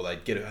home, or they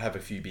have a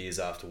few beers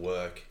after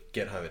work,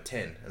 get home at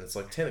 10, and it's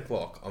like 10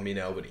 o'clock, I'm in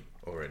Albany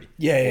already.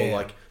 Or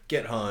like,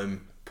 get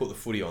home, put the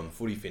footy on,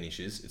 footy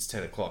finishes, it's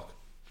 10 o'clock,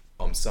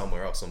 I'm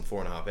somewhere else, I'm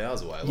 4.5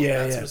 hours away. Like,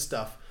 that sort of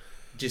stuff.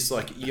 Just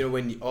like,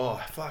 when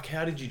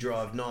how did you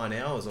drive 9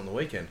 hours on the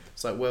weekend?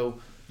 It's like, well,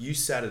 you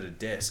sat at a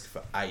desk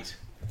for 8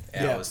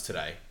 hours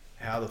today.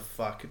 How the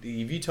fuck,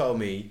 if you told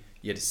me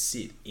you had to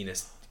sit in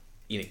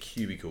a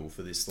cubicle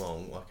for this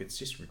long, like, it's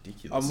just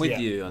ridiculous. I'm with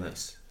you on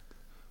this,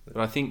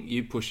 but I think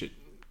you push it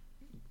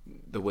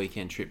the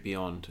weekend trip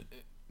beyond,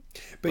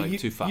 but like,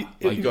 too far.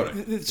 You got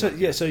it.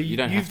 So you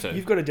don't have to.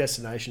 You've got a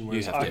destination,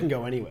 whereas I can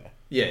go anywhere.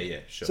 Yeah,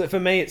 sure. So for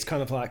me, it's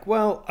kind of like,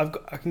 well,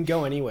 I can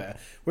go anywhere.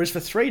 Whereas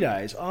for 3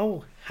 days,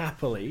 I'll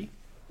happily,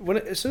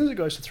 as soon as it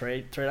goes to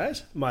three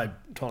days, my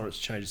tolerance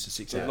changes to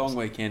 6 hours. A long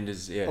weekend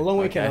is a long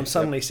weekend. I'm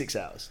suddenly 6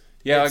 hours.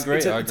 Yeah, I agree.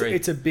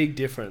 It's a big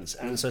difference,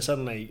 and so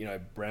suddenly,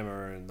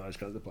 Bremer and those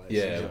kinds of places.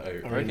 Yeah,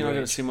 I reckon I've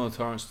got a similar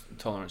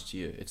tolerance to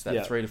you. It's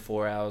that 3 to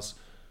 4 hours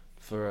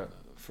for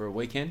a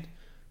weekend,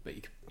 but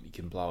you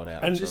can blow it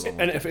out. And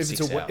if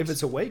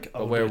it's a week,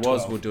 but where it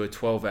was, we'll do a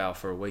 12-hour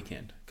for a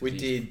weekend. We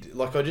did,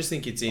 like, I just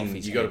think it's in.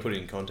 You got to put it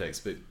in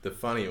context. But the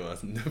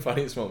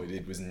funniest one we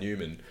did was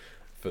Newman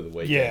for the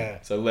weekend.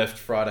 Yeah. So left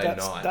Friday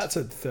night. That's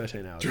a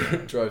 13-hour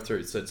drive. Drove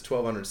through. So it's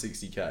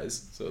 1,260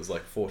 k's. So it was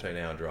like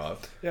 14-hour drive.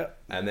 Yeah.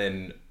 And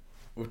then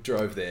we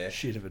drove there.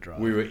 Shit of a drive.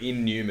 We were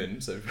in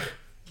Newman, so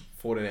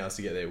 14 hours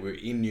to get there. We were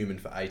in Newman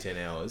for 18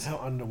 hours. How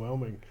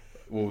underwhelming.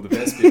 Well, the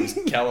best bit was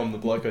Callum, the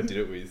bloke I did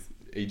it with.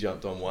 He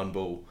jumped on one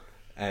bull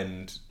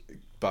and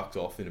bucked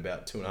off in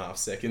about 2.5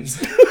 seconds.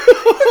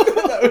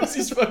 That was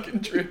his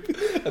fucking trip.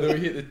 And then we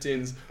hit the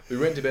tins. We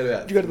went to bed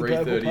about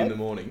 3:30 in the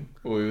morning.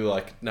 We were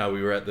like, no,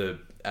 we were at the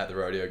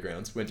rodeo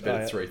grounds. Went to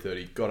bed at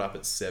 3:30. Got up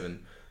at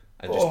 7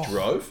 and just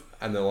drove.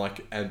 And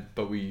then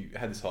but we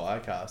had this hire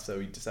car, so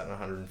we just sat on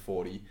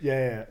 140.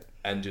 Yeah.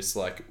 And just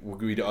like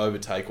we'd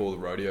overtake all the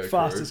rodeo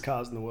fastest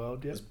cars in the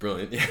world. Yeah, it was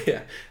brilliant.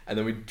 Yeah. And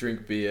then we'd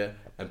drink beer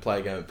and play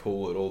a game of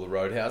pool at all the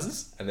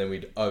roadhouses, and then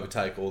we'd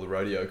overtake all the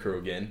rodeo crew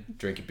again,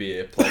 drink a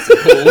beer, play some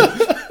pool,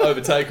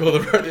 overtake all the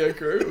rodeo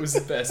crew. It was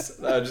the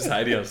best. They were just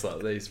hating us, like,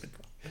 these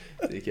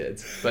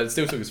dickheads. But it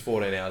still took us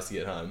 14 hours to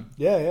get home.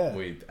 Yeah.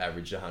 We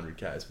averaged 100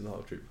 k's for the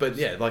whole trip. But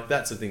yeah, like,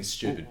 that's the thing,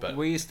 stupid. But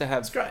we used to have.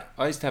 It's great.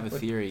 I used to have a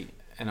theory,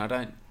 and I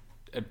don't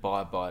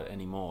abide by it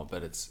anymore.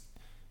 But it's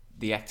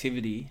the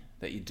activity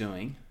that you're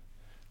doing.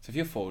 So if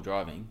you're four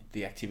driving,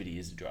 the activity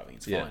is the driving.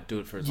 It's fine. Do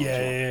it for as long as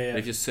you want. Yeah. But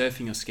if you're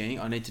surfing or skiing,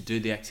 I need to do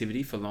the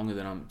activity for longer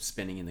than I'm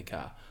spending in the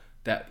car.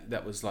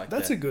 That was like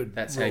that's a good.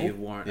 That's rule. how you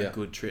warrant a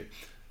good trip.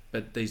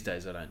 But these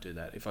days I don't do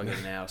that. If I get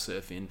an hour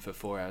surf in for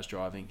 4 hours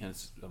driving,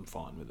 I'm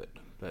fine with it.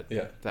 But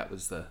that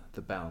was the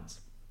balance.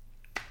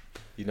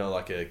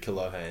 Like a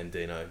Kaloha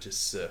Andino,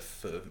 just surf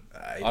for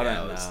 8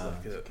 hours.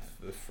 Like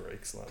the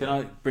freaks. Like Can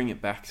I bring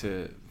it back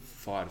to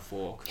Fire to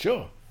Fork?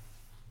 Sure.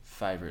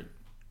 Favourite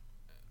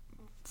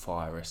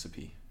fire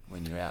recipe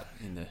when you're out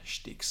in the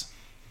sticks?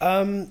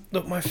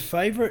 Look, my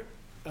favourite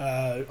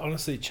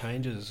honestly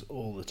changes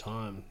all the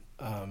time.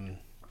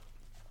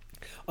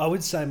 I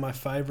would say my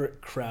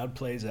favourite crowd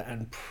pleaser,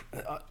 and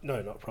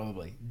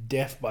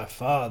Def by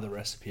far the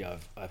recipe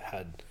I've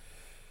had.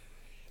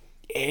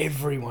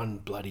 Everyone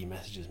bloody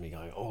messages me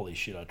going, holy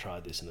shit, I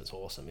tried this and it's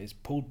awesome. Is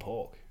pulled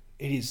pork.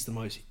 It is the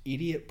most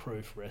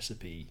idiot-proof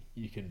recipe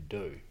you can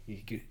do.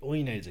 All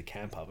you need is a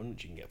camp oven,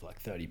 which you can get for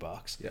like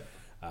 $30. Yeah.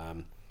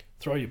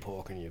 Throw your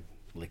pork and your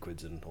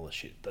liquids and all the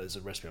shit. There's a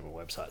recipe on my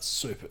website.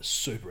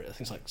 Super. I think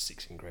it's like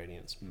 6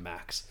 ingredients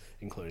max,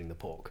 including the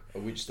pork.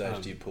 At which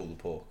stage do you pull the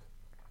pork?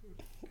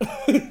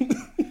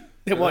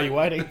 Why are you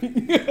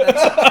waiting?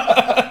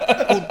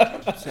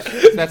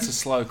 That's a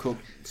slow cook.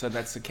 So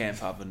that's the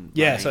camp oven.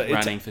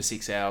 Running for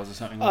 6 hours or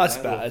something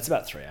like that. It's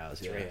about 3 hours.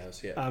 3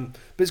 hours. Yeah. But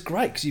it's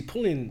great because you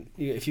pull in.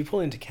 If you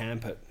pull into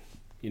camp at,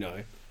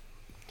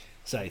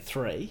 say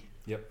 3.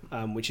 Yep.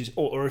 Which is,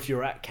 or if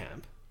you're at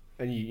camp.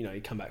 And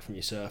you come back from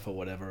your surf or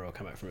whatever, or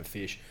come back from a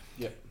fish.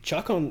 Yep.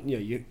 Chuck on,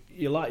 you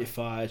light your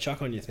fire,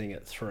 chuck on your thing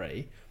at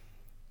 3,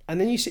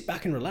 and then you sit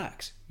back and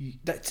relax.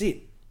 That's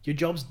it. Your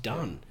job's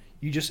done.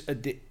 You just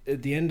at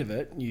the end of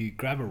it, you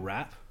grab a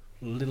wrap,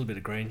 a little bit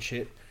of green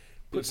shit,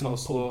 put some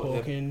pulled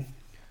pork in,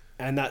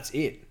 and that's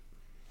it.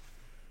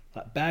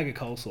 That bag of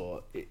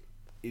coleslaw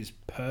is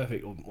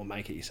perfect, or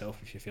make it yourself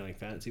if you're feeling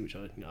fancy, which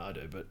I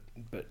do.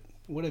 But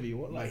whatever you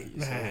want, like,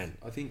 man,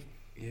 I think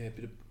a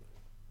bit of.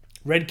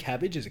 Red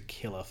cabbage is a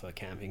killer for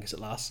camping because it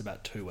lasts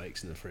about 2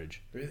 weeks in the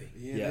fridge. Really?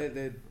 Yeah.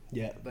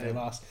 They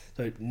last.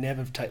 So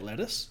never take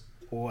lettuce.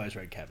 Always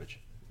red cabbage.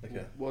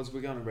 Okay. We're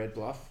going to Red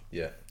Bluff.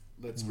 Yeah.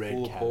 Let's red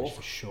pull a cabbage pork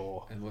for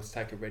sure. And let's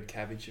take a red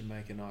cabbage and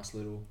make a nice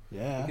little.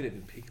 Yeah. You could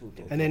even pickle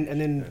it. And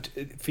then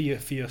for your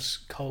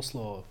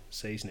coleslaw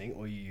seasoning,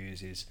 all you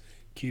use is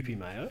Kewpie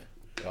mayo.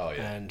 Oh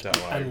yeah. And don't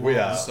worry. and we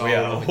are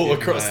all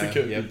across the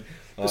Kewpie.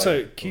 Yep.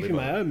 So Kewpie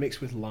mayo mixed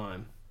with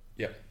lime.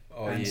 Yep.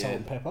 and salt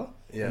and pepper.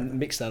 Yeah. And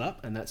mix that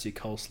up, and that's your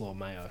coleslaw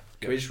mayo.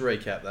 Can we just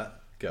recap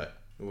that? Go.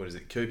 What is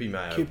it? Kewpie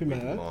mayo. Kewpie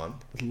with mayo. lime.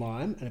 With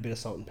lime and a bit of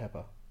salt and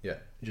pepper. Yeah.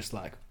 Just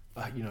like,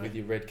 you know. With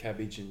your red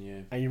cabbage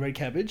and your Red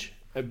cabbage.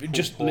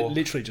 Just pork.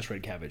 literally just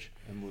red cabbage.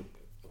 and wood.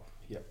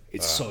 Yep.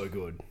 It's so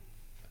good.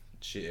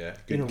 Shit, yeah.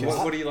 You know Good.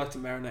 What do you like to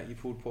marinate your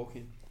pulled pork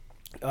in?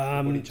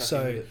 What do you chuck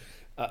So into it?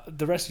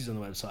 the recipe's on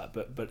the website,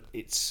 but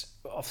it's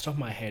off the top of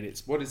my head.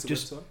 It's What is the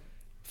just website?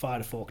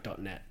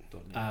 firetofork.net.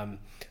 .net.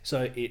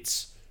 So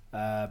it's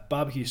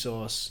barbecue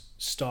sauce,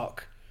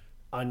 stock,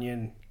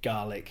 onion,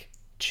 garlic,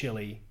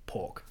 chili,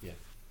 pork. Yeah.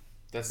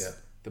 That's Yeah.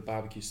 the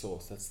barbecue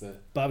sauce. That's the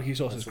Barbecue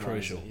sauce That's is what I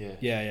use crucial. it,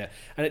 Yeah.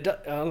 And it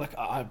like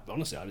I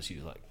honestly I just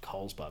use like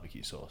Coles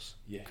barbecue sauce.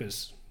 Yeah.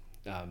 Because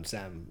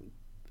Sam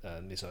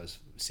Nisso's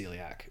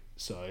celiac,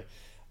 so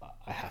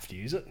I have to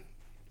use it.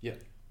 Yeah.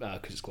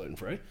 Because it's gluten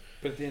free.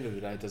 But at the end of the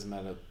day, it doesn't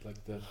matter like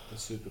the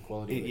super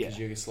quality of it Yeah. because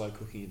you're slow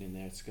cooking it in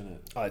there. It's gonna.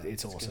 Oh,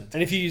 it's awesome. gonna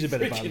And if you use a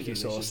bit of freaking barbecue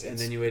delicious. sauce, and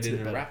it's- then you eat it's it a in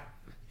bit a better. wrap.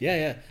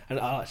 Yeah. And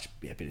a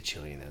bit of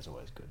chili in there is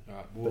always good. All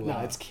right. But no,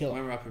 it's killer.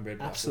 When we're up in Red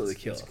Bluff, Absolutely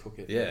let's killer. cook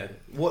it. Yeah.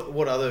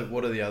 What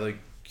are the other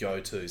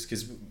go-tos?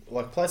 Because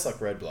like a place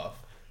like Red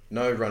Bluff,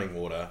 no running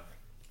water,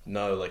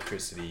 no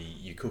electricity.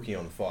 You're cooking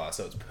on fire,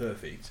 so it's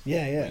perfect.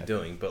 Yeah. What you're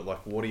doing, but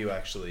like, what do you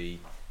actually?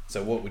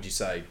 So what would you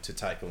say to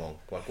take along?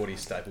 Like, what are your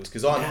staples?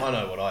 Because I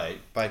know what I eat: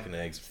 bacon,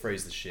 eggs,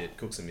 freeze the shit,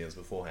 cook some meals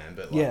beforehand.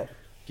 But like,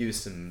 give us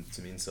some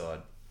inside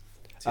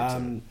tips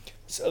on it.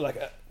 So like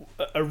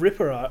a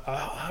ripper,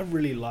 I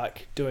really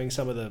like doing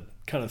some of the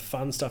kind of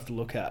fun stuff to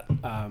look at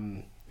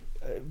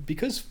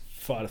because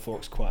Fire to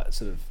Fork's quite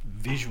sort of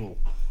visual.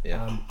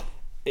 Yeah.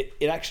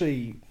 It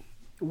actually,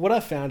 what I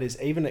found is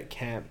even at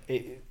camp,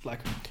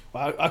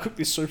 I cooked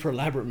this super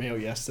elaborate meal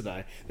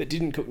yesterday that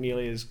didn't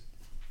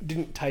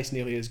taste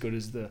nearly as good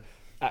as the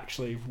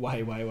actually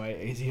way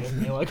easier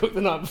meal I cooked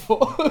the night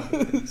before.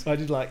 So I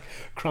did like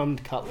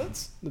crumbed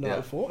cutlets the night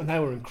before, and they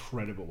were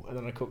incredible. And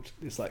then I cooked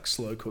this like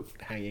slow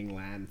cooked hanging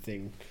lamb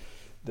thing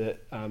that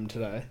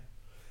today,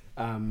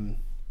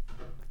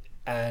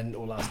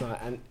 or last night,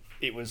 and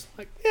it was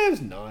like it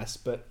was nice,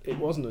 but it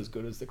wasn't as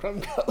good as the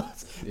crumb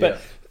cutlets. Yeah.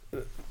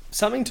 But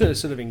something to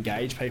sort of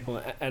engage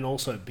people, and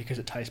also because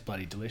it tastes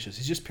bloody delicious,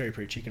 is just peri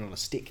peri chicken on a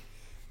stick.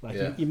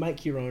 Like you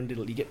make your own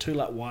little. You get 2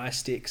 like wire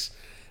sticks,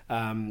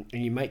 and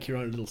you make your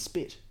own little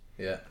spit.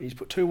 Yeah. You just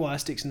put 2 wire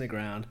sticks in the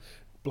ground.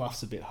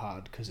 Bluff's a bit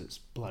hard because it's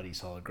bloody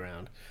solid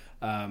ground,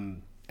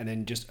 and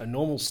then just a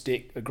normal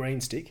stick, a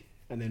green stick,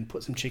 and then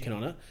put some chicken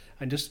on it,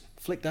 and just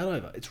flick that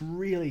over. It's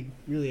really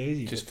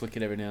easy. Just flick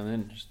it every now and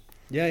then. Just...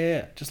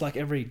 Yeah. Just like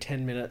every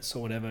 10 minutes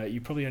or whatever.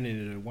 You probably only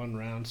need to do 1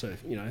 round, so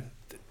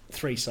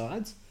 3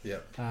 sides. Yeah.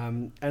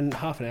 And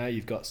half an hour,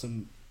 you've got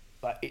some.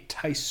 Like it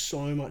tastes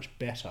so much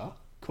better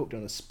cooked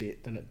on a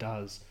spit than it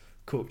does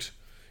cooked,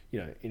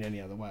 in any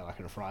other way, like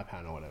in a fry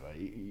pan or whatever.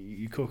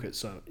 You cook it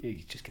so you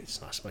just get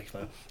this nice smoky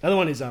flavour. The other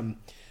one is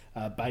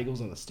bagels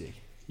on a stick.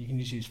 You can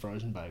just use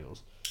frozen bagels.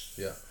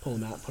 Yeah. Pull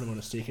them out, put them on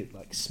a stick. It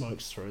like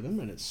smokes through them,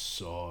 and it's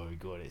so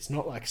good. It's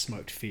not like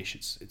smoked fish.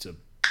 It's a,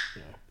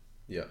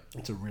 Yeah.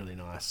 it's a really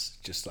nice,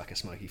 just like a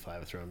smoky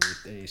flavour through them.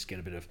 Then you just get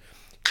a bit of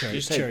cherry. Did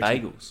you say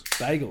bagels?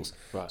 Bagels.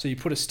 Right. So you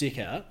put a stick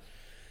out.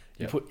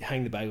 You Yep.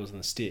 hang the bagels on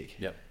the stick.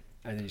 Yep.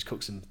 And then you just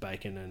cook some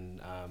bacon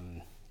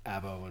and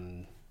avo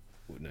and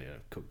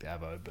cook the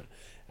avo,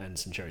 and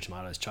some cherry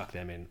tomatoes. Chuck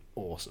them in.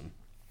 Awesome.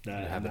 You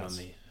have it on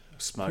the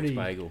smoked pretty-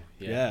 bagel.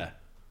 Yeah.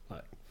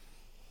 Like.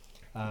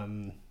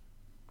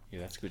 Yeah,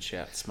 that's a good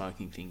shout.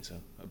 Smoking things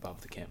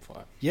above the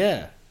campfire.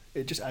 Yeah.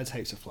 It just adds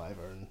heaps of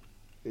flavour, and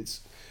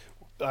it's.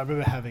 I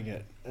remember having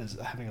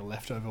a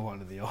leftover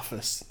one in the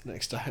office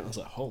next day, and I was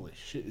like, "Holy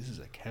shit, this is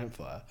a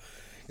campfire."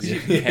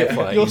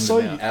 Campfire You're in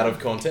so- the mouth. Out of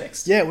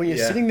context. Yeah, when you're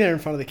sitting there in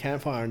front of the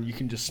campfire and you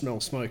can just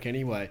smell smoke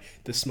anyway,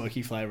 the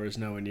smoky flavour is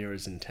nowhere near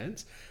as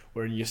intense.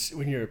 When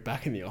you're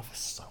back in the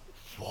office, it's like,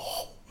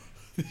 whoa,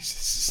 this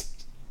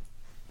is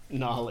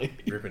gnarly.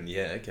 Ripping.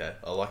 Yeah. Okay.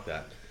 I like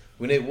that.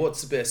 We need.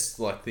 What's the best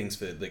things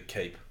that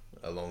keep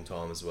a long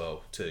time as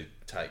well to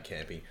take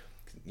camping?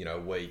 A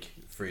week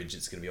fridge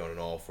that's going to be on and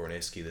off, or an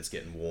esky that's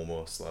getting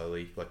warmer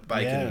slowly. Like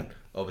bacon, Yeah.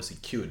 obviously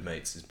cured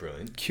meats is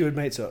brilliant. Cured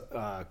meats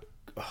are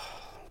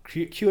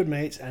cured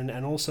meats,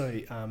 and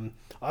also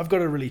I've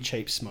got a really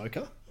cheap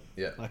smoker.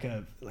 Yeah. Like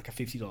a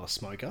 $50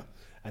 smoker,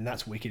 and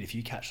that's wicked. If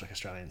you catch like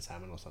Australian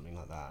salmon or something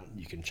like that,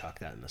 you can chuck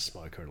that in the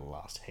smoker. It'll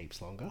last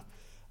heaps longer.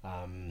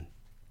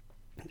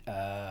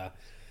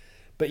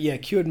 But yeah,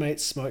 cured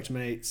meats, smoked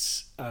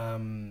meats,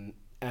 and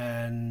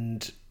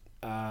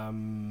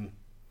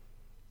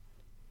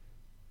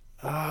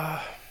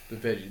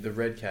The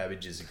red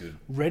cabbage is a good.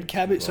 red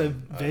cabbage. So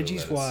one over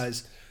veggies lettuce.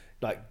 wise,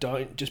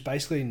 don't just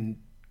basically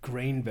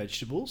green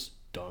vegetables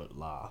don't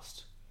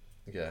last.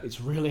 Okay.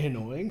 It's really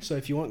annoying. So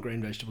if you want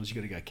green vegetables, you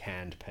got to go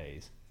canned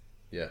peas.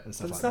 Yeah. and But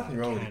stuff there's like nothing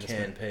that. wrong with Canned a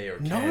canned pea or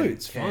No,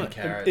 it's canned fine.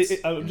 carrots.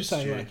 I'm in just a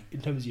saying, stew. like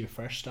in terms of your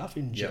fresh stuff,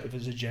 Yep. if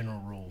there's a general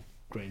rule,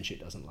 green shit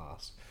doesn't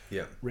last.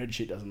 Yeah. Red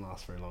shit doesn't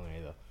last very long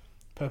either.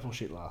 Purple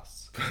shit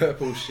lasts.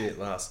 Purple shit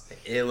last.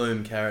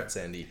 Heirloom carrots,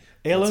 Andy.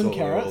 Heirloom That's what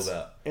we're all carrots.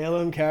 about.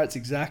 Heirloom carrots,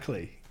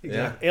 exactly.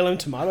 Exactly. Heirloom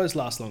tomatoes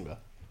last longer.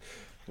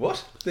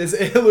 What? There's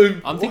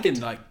heirloom. I'm thinking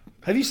like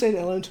Have you seen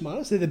heirloom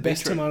tomatoes? They're the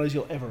best Beetroot. tomatoes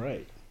you'll ever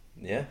eat.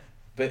 Yeah,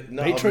 but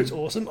no. Beetroot's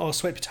awesome. Oh,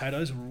 sweet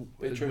potatoes are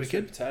beetroot, sweet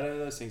wicked. potato,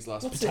 those things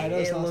last. What's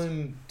potatoes an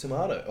heirloom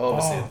tomato? Oh,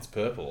 obviously it's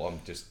purple. I'm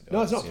just.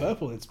 No, it's not assuming.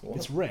 purple.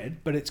 It's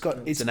red, but it's got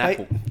It's an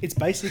apple. It's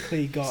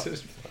basically got.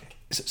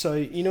 So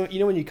you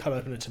know when you cut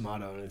open a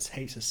tomato and it's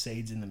heaps of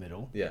seeds in the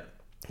middle Yeah,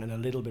 and a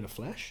little bit of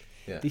flesh.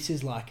 Yeah. This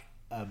is like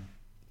a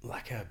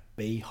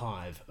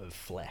beehive of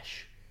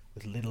flesh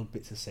with little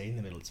bits of seed in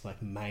the middle. It's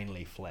like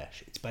mainly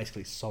flesh. It's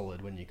basically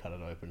solid when you cut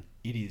it open.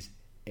 It is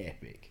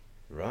epic.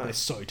 They're right.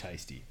 so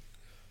tasty.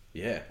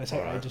 Yeah. They take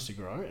alright. ages to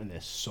grow and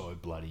they're so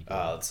bloody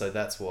good. So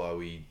that's why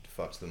we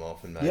fucked them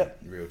off and made Yep.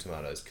 real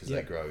tomatoes because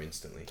Yep. they grow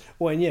instantly.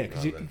 Well, and yeah,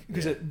 rather than-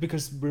 yeah.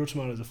 because real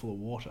tomatoes are full of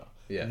water.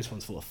 Yeah. And this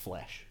one's full of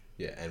flesh.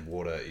 Yeah, and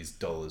water is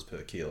dollars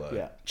per kilo.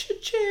 Yeah.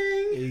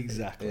 Cha-ching!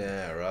 Exactly.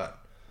 Yeah, right.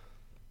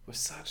 We're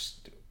such...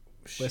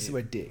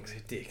 We're dicks.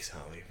 We're dicks,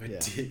 aren't we? We're Yeah.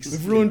 dicks.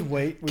 We've ruined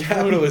wheat. We've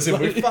capitalism.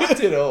 ruined- We fucked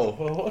it all.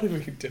 Well, what are we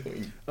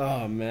doing?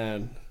 Oh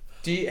man.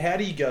 How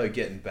do you go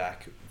getting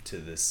back to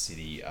the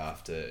city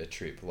after a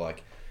trip?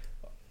 Like,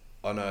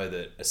 I know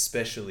that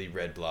especially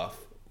Red Bluff,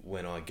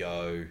 when I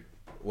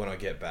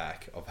get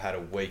back, I've had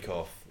a week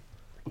off,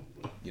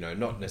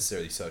 not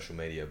necessarily social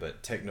media,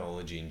 but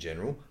technology in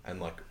general. And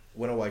like,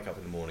 when I wake up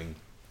in the morning,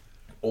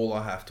 all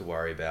I have to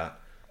worry about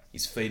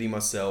is feeding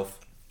myself,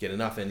 get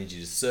enough energy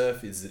to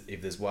surf,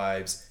 if there's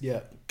waves,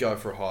 Yeah. go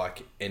for a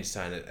hike,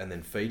 entertain it, and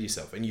then feed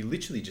yourself. And you're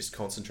literally just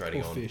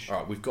concentrating Or on, fish. all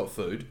right, we've got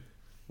food,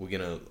 we've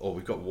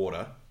got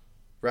water,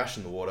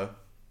 ration the water,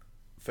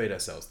 feed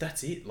ourselves.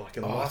 That's it. Like,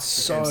 a life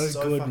it's becomes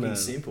so good, fucking man.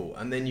 simple.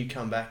 And then you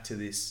come back to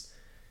this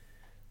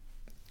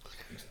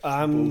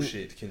Um,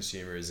 bullshit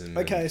consumerism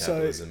okay, and so-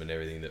 capitalism and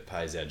everything that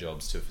pays our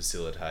jobs to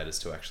facilitate us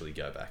to actually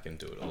go back and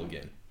do it all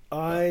again.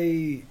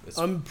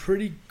 I'm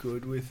pretty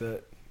good with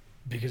it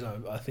because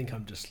I think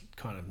I'm just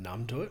kind of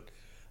numb to it.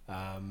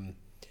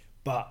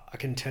 But I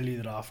can tell you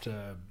that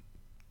after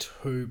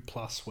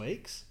 2+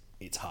 weeks,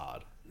 it's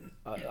hard.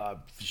 It's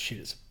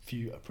a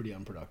few pretty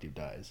unproductive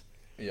days.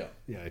 Yeah.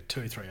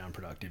 2-3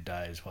 unproductive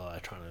days while I'm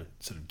trying to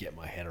sort of get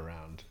my head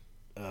around.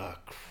 Oh,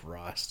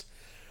 Christ.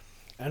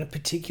 And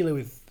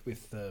particularly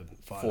with the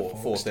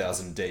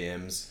 4,000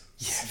 DMs.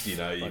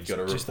 Yeah, you've like, got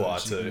to just reply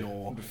just to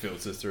ignore.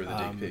 filter through the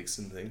dick pics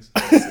and things.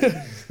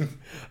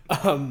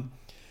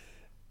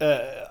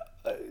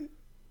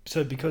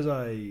 So because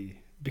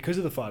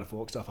of the Fighter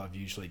Fork stuff, I've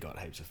usually got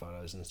heaps of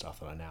photos and stuff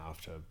that I now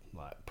have to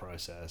like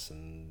process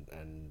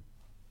and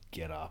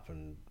get up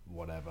and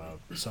whatever.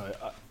 So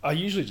I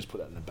usually just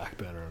put that in the back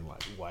burner and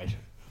like wait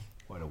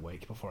a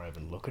week before I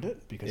even look at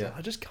it because Yeah.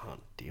 I just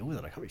can't deal with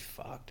it. I can't be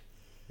fucked.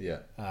 Yeah.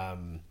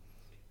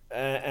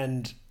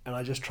 And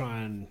I just try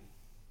and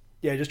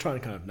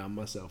kind of numb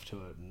myself to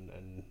it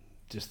and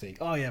just think,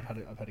 oh yeah,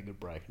 I've had a good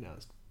break. Now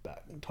it's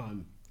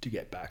time to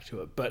get back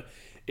to it. But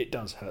it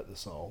does hurt the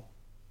soul.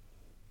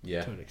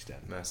 Yeah. To an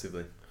extent.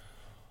 Massively.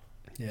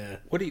 Yeah.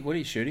 What are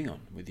you shooting on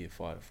with your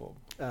Fighter Fork?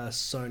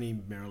 Sony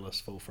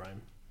mirrorless full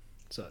frame.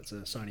 So it's a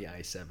Sony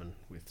A7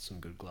 with some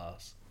good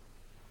glass.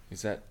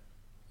 Is that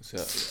a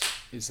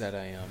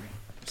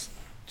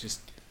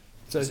just?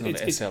 So It's not an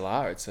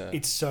SLR.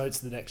 it's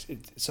the next.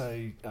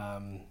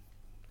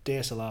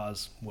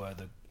 DSLRs were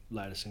the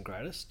latest and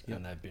greatest, Yep.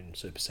 and they've been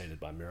superseded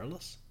by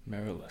mirrorless.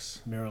 mirrorless.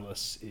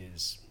 Mirrorless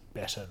is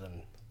better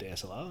than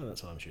DSLR, and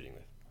that's what I'm shooting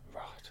with.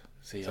 Right.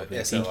 See, So I've been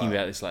SLR. thinking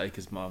about this lately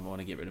because I want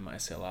to get rid of my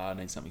SLR. I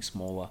need something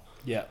smaller.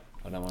 Yeah,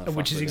 I don't want to.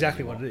 which is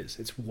exactly what it is.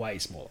 It's way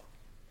smaller.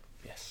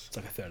 Yes. It's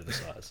like a third of the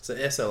size. So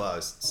SLR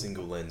is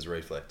single lens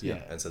reflect.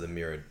 Yeah. And so the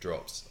mirror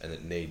drops and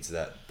it needs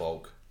that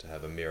bulk to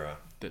have a mirror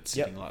That's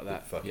Yep. sitting like that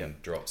that. fucking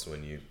Yep. drops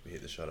when you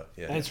hit the shutter.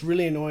 Yeah. And it's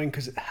really annoying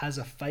because it has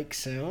a fake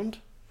sound.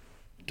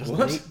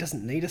 What?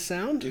 Doesn't need a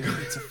sound.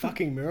 It's a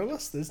fucking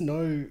mirrorless. There's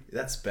no.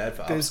 That's bad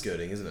for There's-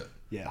 upskirting, isn't it?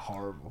 Yeah,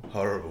 horrible.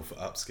 Horrible for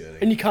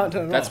upskirting. And you can't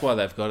turn it That's off. why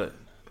they've got it.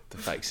 The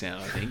fake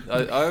sound, I think.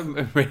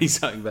 I'm reading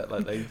something about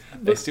like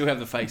they still have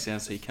the fake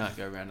sound, so you can't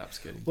go around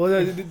upskirting.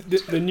 Well,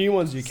 the new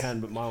ones you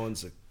can, but my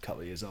one's a couple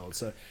of years old.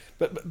 So,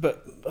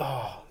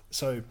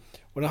 so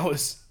when I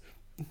was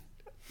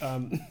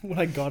when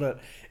I got it,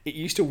 it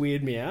used to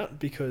weird me out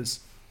because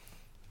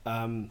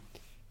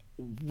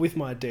with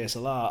my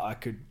DSLR, I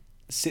could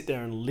sit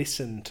there and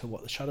listen to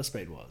what the shutter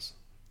speed was,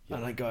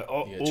 and I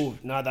go, Yeah.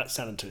 no, that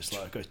sounded too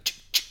slow. It goes,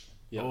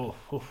 Yep.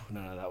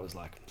 no, that was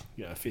like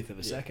a fifth of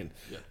a second.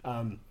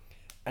 Yeah.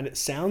 And it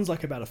sounds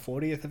like about a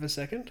 40th of a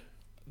second,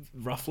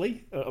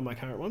 roughly, on my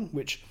current one,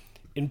 which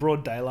in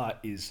broad daylight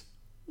is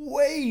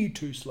way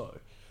too slow.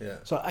 Yeah.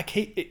 So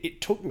it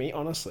took me,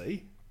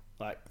 honestly,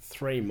 like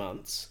 3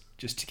 months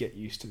just to get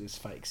used to this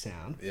fake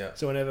sound. Yeah.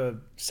 So whenever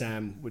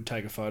Sam would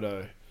take a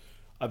photo,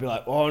 I'd be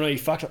like, oh no, you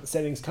fucked up the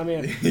settings, come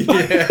here. He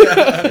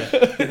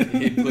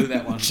blew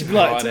that one She'd be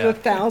like, right to the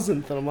out.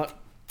 1000th. And I'm like,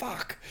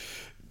 fuck.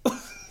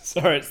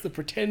 Sorry, it's the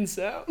pretend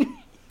sound.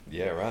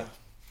 Yeah, right.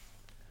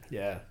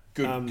 Yeah.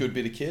 Good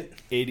bit of kit.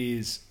 It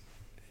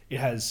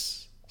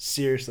has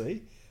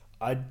seriously,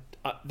 I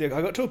I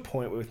got to a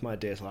point with my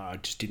DSLR, I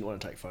just didn't want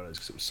to take photos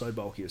because it was so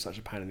bulky. It was such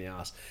a pain in the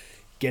ass.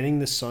 Getting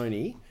the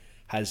Sony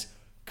has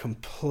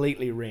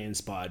completely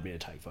re-inspired me to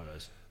take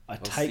photos. I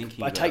take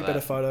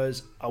better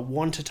photos. I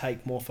want to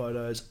take more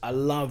photos. I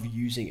love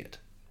using it.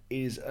 It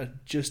is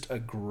just a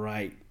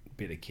great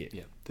bit of kit.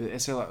 Yeah, the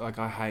SLR, like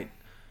I hate,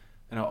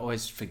 and I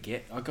always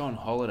forget. I go on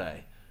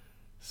holiday,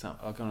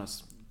 I go on a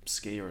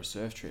ski or a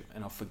surf trip,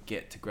 and I'll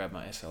forget to grab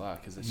my SLR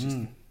because it's just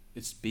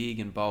it's big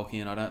and bulky,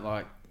 and I don't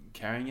like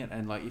carrying it.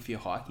 And like if you're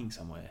hiking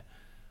somewhere,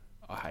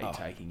 I hate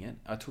taking it.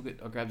 I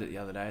grabbed it the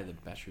other day. The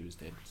battery was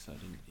dead, so I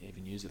didn't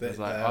even use it. I was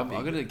like, I've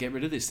got to get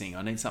rid of this thing.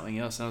 I need something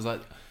else. And I was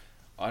like,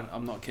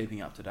 I'm not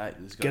keeping up to date.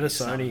 There's got Get to a be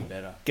something Sony.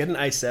 better. Get an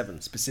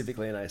A7,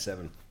 specifically an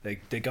A7.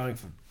 They're going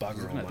for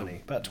bugger all Isn't it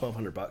money. About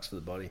 $1,200 for the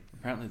body.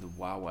 Apparently, the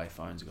Huawei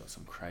phones have got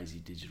some crazy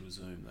digital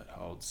zoom that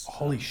holds.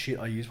 Holy shit!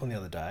 I used one the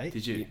other day.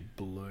 Did you? It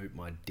blew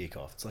my dick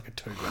off. It's like a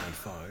 $2,000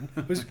 phone.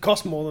 It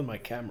cost more than my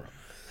camera.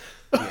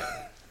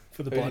 Yeah.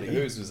 For the body.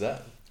 Whose was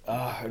that?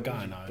 A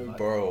guy I know. Like,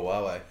 Borrow a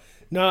Huawei.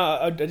 no,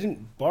 I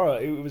didn't borrow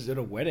it. It was at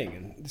a wedding,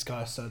 and this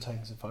guy started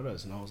taking some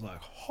photos, and I was like,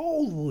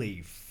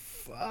 "Holy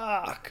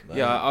fuck!"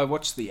 Yeah, I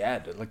watched the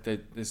ad. Like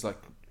there's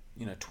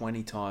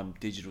 20-time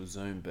digital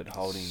zoom, but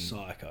holding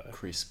Psycho.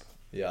 crisp.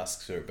 He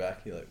asks for it back.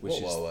 You're like, Which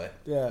what is- Huawei?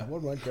 Yeah,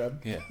 what might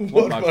grab? Yeah,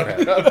 what my crap.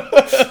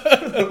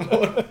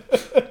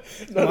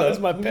 No, that's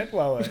my pet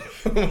Huawei.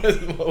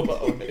 Where's my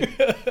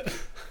Huawei?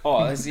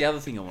 Oh, that's the other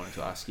thing I wanted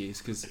to ask you is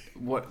because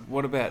what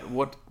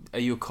are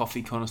you a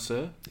coffee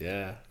connoisseur?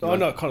 Yeah. You Oh, like-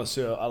 not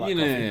connoisseur. I like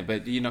No, coffee.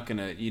 but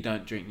you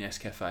don't drink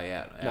Nescafe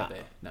out Nah.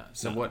 there. No.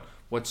 So No.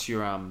 what's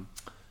your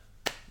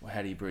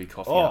how do you brew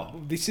coffee? Oh,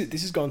 up? this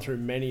has gone through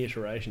many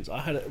iterations.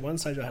 At one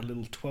stage I had a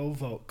little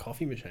 12-volt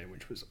coffee machine,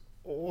 which was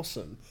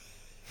awesome.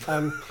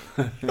 What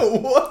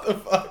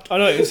the fuck? I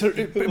know,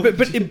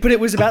 but it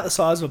was about the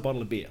size of a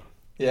bottle of beer.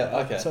 Yeah,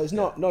 okay. So it's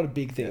not a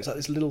big thing. It's like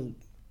this little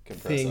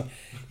Compressor. thing.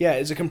 Yeah,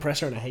 it's a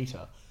compressor and a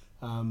heater.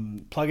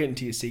 Plug it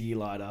into your ciggy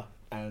lighter,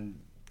 and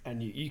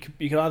you can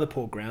either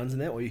pour grounds in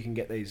there, or you can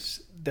get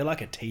these. They're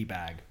like a tea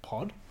bag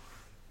pod,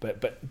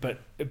 but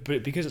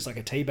because it's like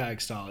a tea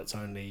bag style, it's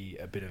only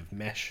a bit of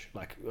mesh,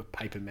 like a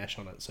paper mesh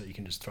on it, so you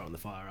can just throw it in the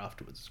fire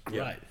afterwards. It's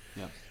great.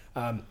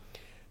 Yeah.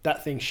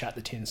 That thing shat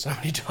the tin so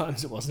many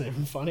times it wasn't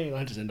even funny, and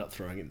I just ended up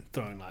throwing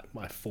like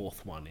my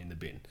fourth one in the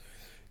bin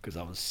because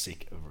I was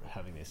sick of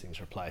having these things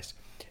replaced.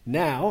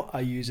 Now I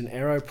use an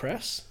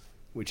AeroPress,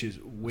 which is I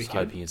was wicked.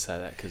 hoping you'd say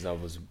that because I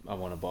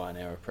want to buy an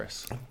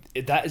AeroPress.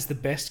 That is the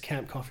best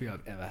camp coffee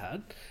I've ever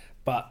had.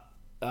 But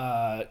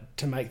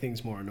to make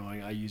things more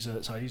annoying, I use a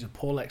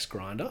Paulex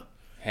grinder.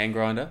 Hand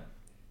grinder.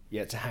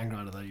 Yeah, it's a hand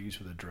grinder that I use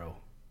with a drill.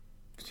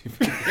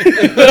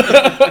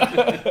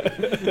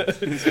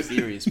 It's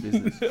serious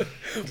business.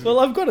 Well,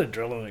 I've got a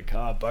drill in a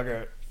car,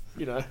 bugger it.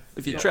 You know,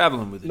 If you're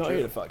travelling with the not drill.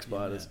 here to fuck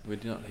spiders. Yeah, we're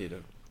not here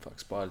to fuck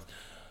spiders.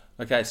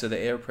 Okay, so the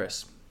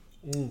AeroPress.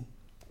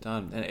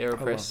 Done. And I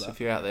AeroPress, love that. if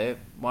you're out there,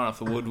 one off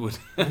the wood would.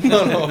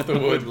 Not off the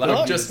wood. Like,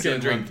 Well, just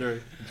gonna send one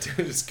drink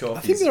through. just coffee.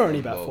 I think they're only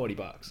about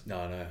 $40.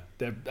 No.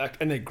 They're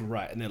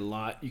great and they're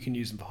light. You can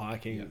use them for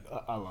hiking.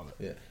 I love it.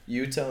 Yeah.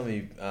 You were telling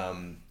me,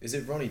 is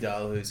it Ronnie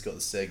Dale who's got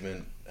the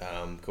segment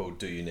called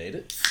Do You Need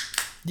It?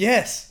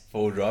 Yes.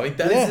 Forward driving.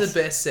 That is Yes. the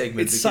best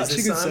segment It's because such a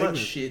there's good so segment.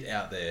 much shit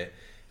out there,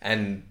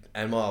 and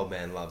my old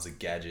man loves a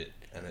gadget,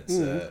 and it's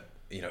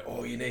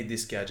you need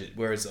this gadget.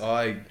 Whereas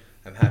I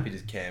am happy to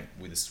camp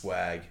with a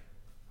swag,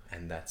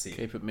 and that's it.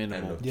 Keep it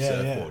minimal. And a Yeah,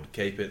 surfboard.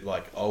 Keep it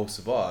like I'll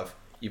survive.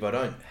 If I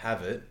don't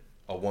have it,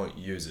 I won't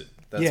use it.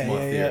 That's Yeah,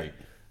 my yeah, theory.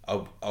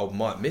 I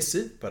might miss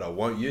it, but I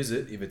won't use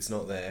it if it's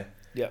not there.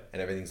 Yep.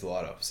 And everything's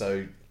light up.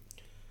 So,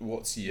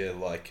 what's your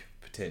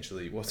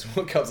potentially? What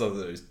comes up with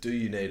those? Do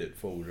you need it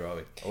forward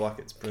driving? I like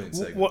it. It's a brilliant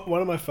segment.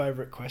 One of my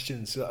favourite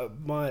questions.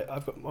 I've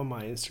got on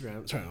my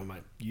on my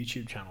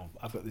YouTube channel.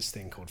 I've got this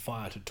thing called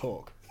Fire to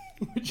Talk,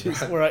 which is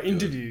where I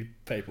interview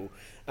people.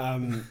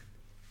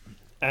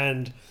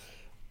 And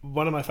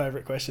one of my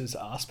favourite questions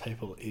to ask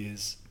people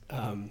is,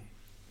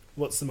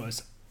 what's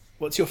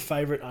your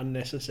favourite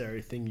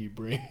unnecessary thing you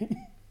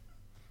bring?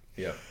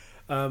 Yeah.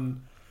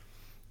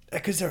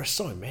 Because there are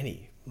so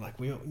many. Like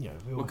we all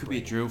What could be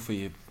a drill for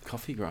your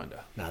coffee grinder?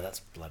 No, that's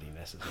bloody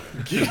necessary.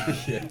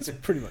 Yeah, it's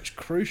pretty much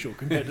crucial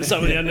compared to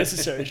some of the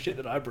unnecessary shit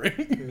that I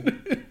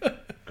bring.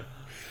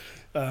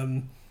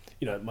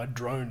 My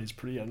drone is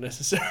pretty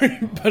unnecessary,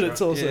 but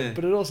it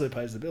also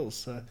pays the bills.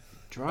 So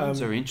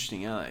Drones are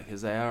interesting, aren't they?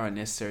 Because they are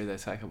unnecessary. They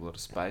take up a lot of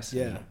space.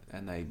 Yeah.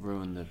 And they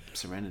ruin the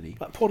serenity.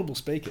 like portable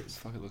speakers,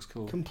 Fuck, it looks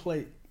cool.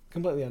 completely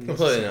unnecessary.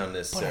 Completely But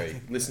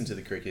unnecessary. Listen to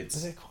the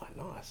crickets. they're quite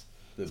nice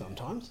The-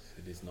 sometimes.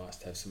 It is nice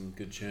to have some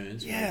good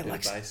tunes. Yeah, with a bit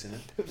like- of bass in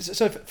it.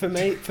 So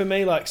for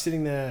me, like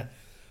sitting there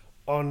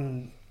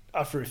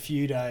after a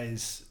few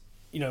days,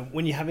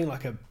 when you're having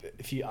like a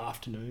few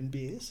afternoon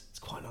beers, it's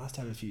quite nice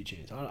to have a few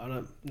tunes.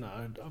 I'm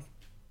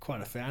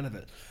quite a fan of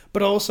it.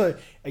 But also,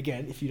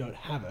 again, if you don't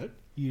have it,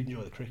 you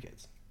enjoy the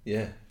crickets.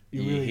 Yeah.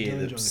 You You really hear do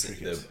the, enjoy the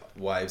crickets.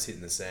 the waves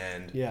hitting the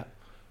sand. Yeah.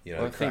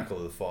 Well, I the crackle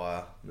of the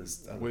fire.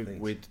 There's other We've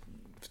things.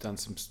 done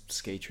some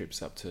ski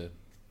trips up to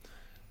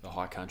the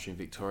high country in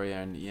Victoria,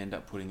 and you end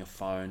up putting a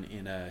phone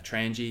in a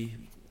Trangie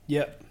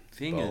Yep.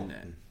 thing, Oh.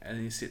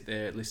 and you sit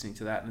there listening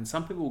to that, and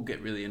some people will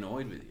get really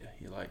annoyed with you.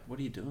 You're like, "What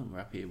are you doing? We're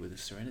up here with a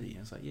Serenity." And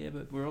it's like, "Yeah,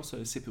 but we're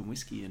also sipping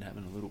whiskey and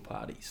having a little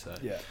party." So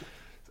Yeah.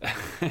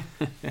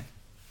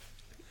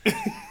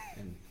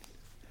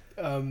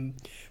 and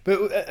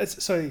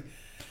So,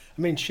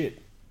 I mean,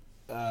 shit.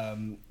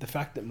 The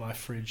fact that my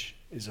fridge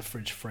is a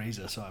fridge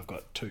freezer, so I've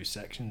got 2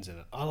 sections in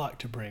it. I like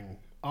to bring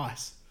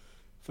ice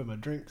for my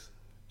drinks,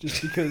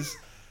 just because.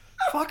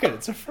 Fuck it,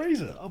 it's a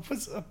freezer. I'll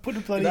put a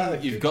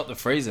bloody. you've got the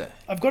freezer.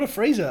 I've got a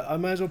freezer. I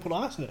may as well put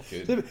ice in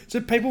it. Good.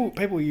 So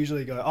people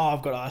usually go, "Oh,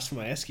 I've got ice for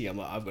my esky." I'm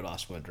like, "I've got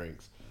ice for my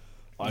drinks."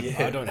 I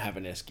don't have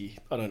an esky.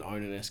 I don't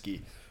own an esky.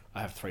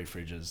 I have 3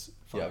 fridges.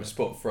 Yeah, I've just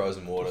bought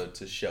frozen water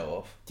to show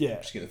off. Yeah.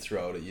 I'm just going to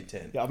throw it at your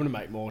tent. Yeah, I'm gonna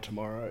make more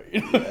tomorrow.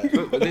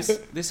 But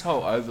this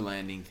whole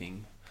overlanding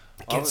thing,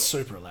 It gets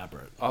super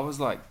elaborate. I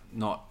was like,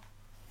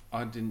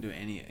 I didn't do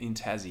any in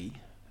Tassie,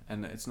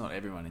 and it's not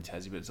everyone in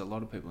Tassie, but it's a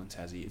lot of people in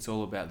Tassie. It's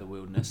all about the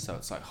wilderness, so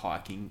it's like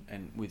hiking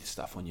and with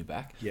stuff on your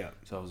back. Yeah.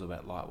 So it was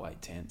about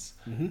lightweight tents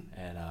and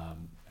a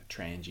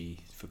Trangie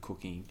for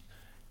cooking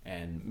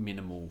and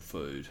minimal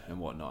food and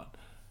whatnot.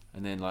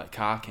 And then like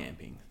car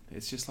camping.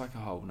 It's just like a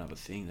whole other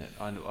thing that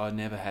I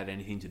never had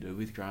anything to do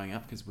with growing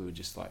up, because we were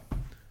just like,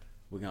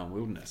 we're going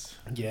wilderness.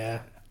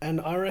 Yeah, and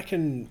I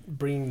reckon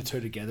bringing the two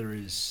together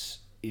is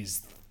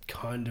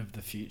kind of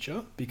the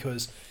future,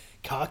 because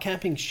car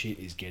camping shit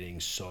is getting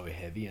so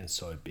heavy and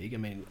so big. I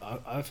mean,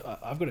 I've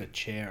got a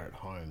chair at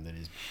home that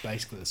is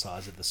basically the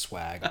size of the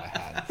swag I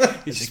had as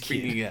a Just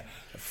kid. bringing a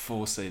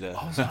 4-seater,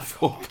 I was like,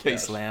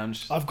 4-piece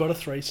lounge. I've got a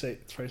three seat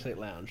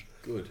lounge.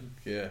 Good.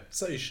 Yeah.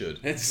 So you should.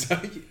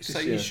 So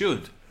you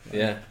should.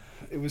 Yeah.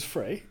 It was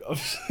free,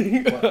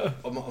 obviously. Well,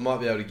 I might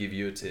be able to give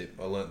you a tip.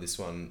 I learnt this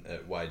one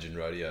at Wage and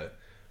Rodeo.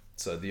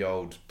 So the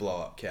old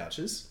blow-up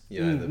couches,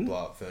 the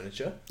blow-up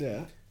furniture.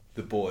 Yeah.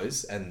 The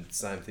boys, and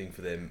same thing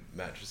for their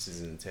mattresses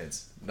and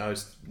tents. No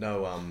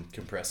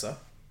compressor,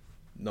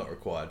 not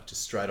required.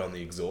 Just straight on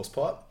the exhaust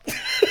pipe.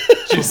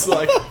 Just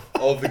like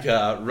of the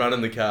car,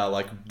 running the car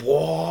like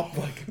whoop,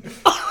 like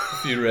a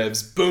few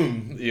revs,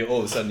 boom. All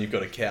of a sudden you've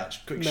got a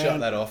couch. Quick, Man. shut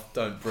that off.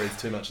 Don't breathe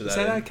too much of that. Is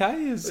that in.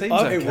 okay? It seems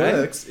I've- It okay.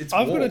 works. It's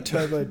I've warm. got a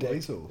turbo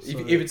diesel. If, so-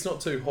 if it's not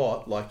too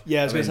hot, like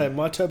yeah, I was mean, going to say,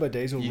 my turbo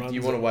diesel runs...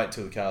 you want to wait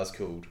till the car's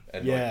cooled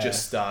and like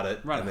just start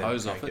it. Run and a then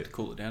hose off crank it to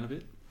cool it down a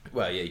bit.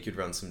 Well, yeah, you could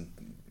run some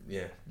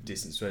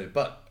distance from it,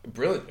 but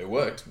brilliant. It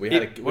worked. We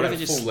had What if a it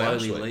just full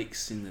lounge slowly suite.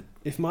 leaks in the...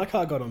 If my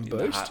car got on the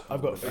boost, hut.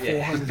 I've got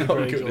Yeah. 400 Oh,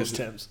 degree goodness. exhaust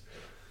temps.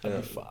 I'd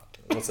be fucked.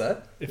 What's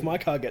that? If my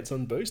car gets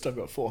on boost, I've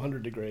got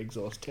 400 degree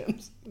exhaust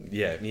temps.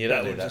 Yeah, you That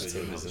don't would need that just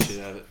sort of the business.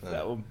 shit out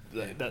of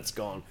it. That's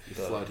gone.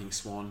 Your floating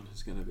swan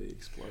is going to be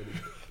exploded.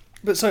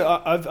 But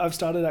so I've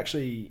started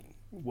actually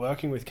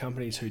working with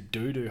companies who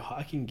do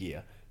hiking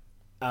gear.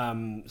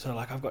 So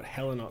like I've got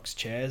Helinox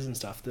chairs and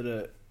stuff that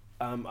are.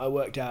 I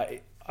worked out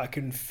I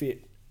can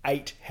fit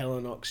 8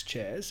 Helinox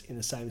chairs in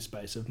the same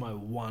space of my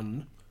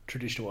one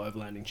traditional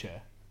overlanding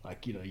chair.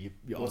 Like your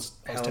What's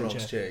Oz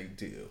Helinox chair?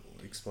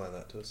 Explain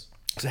that to us.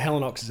 So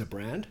Helinox is a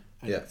brand.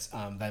 And Yeah. it's,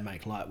 they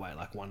make lightweight,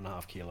 like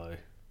 1.5 kilo.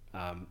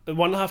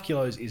 1.5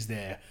 kilos is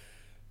their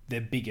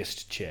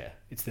biggest chair.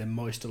 It's their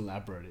most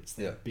elaborate. It's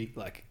their big,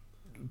 like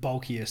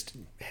bulkiest,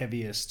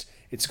 heaviest.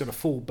 It's got a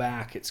full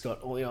back. It's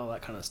got all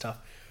that kind of stuff.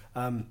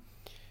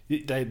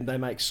 They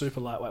make super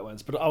lightweight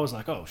ones. But I was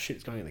like, oh shit,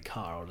 it's going in the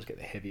car. I'll just get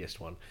the heaviest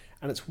one.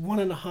 And it's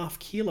 1.5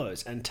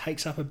 kilos and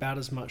takes up about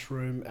as much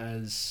room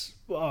as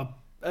a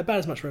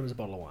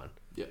bottle of wine.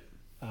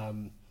 Yeah.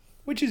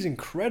 Which is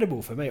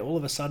incredible for me. All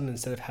of a sudden,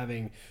 instead of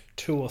having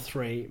 2 or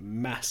 3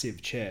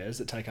 massive chairs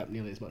that take up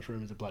nearly as much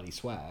room as a bloody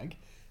swag,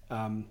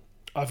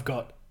 I've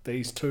got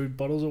these 2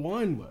 bottles of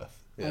wine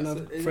worth. Yeah, and so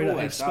I've It freed up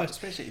always space. does,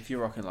 especially if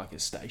you're rocking like a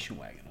station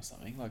wagon or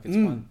something. Like it's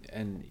one,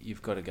 and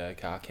you've got to go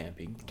car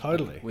camping.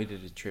 Totally. We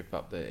did a trip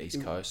up the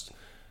east coast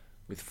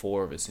with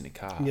 4 of us in a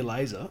car. And your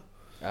laser.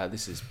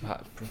 This is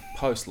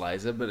post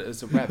laser, but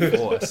it's a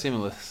RAV4,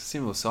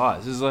 similar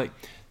size. It was like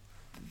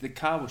the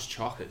car was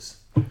chockers.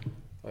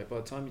 Like by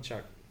the time you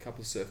chuck a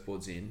couple of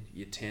surfboards in,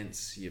 your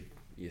tents,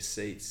 your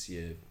seats,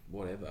 your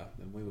whatever,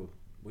 and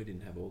we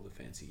didn't have all the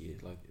fancy gear.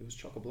 Like it was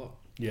chock a block.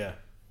 Yeah.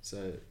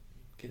 So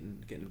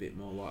getting a bit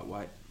more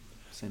lightweight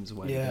seems the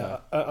way Yeah.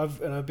 to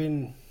go. I've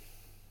been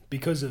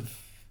because of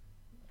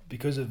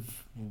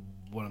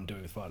what I'm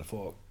doing with Fighter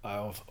Fork, I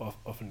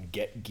often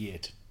get gear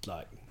to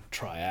like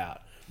try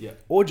out. Yeah.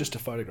 Or just to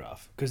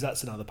photograph, because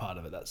that's another part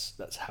of it.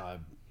 That's how I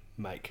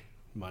make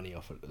money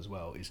off it as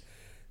well. Is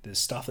there's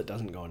stuff that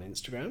doesn't go on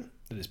Instagram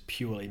that is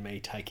purely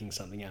me taking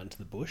something out into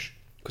the bush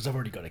because I've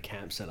already got a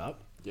camp set up.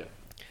 Yeah.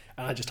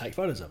 And I just take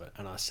photos of it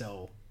and I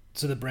sell.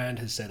 So the brand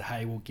has said,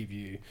 hey, we'll give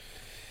you,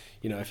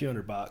 a few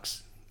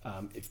 $100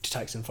 to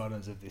take some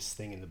photos of this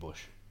thing in the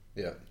bush.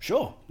 Yeah.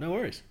 Sure, no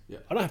worries. Yeah.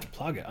 I don't have to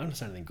plug it. I don't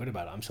say anything good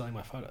about it. I'm selling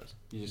my photos.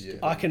 You just Yeah.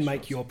 get I can those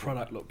make shots. your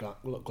product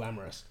look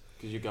glamorous.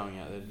 Because you're going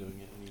out there doing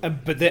it. Anyway.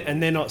 But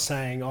they're not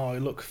saying, oh,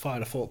 look,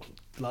 Fighter Fork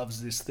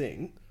loves this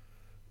thing.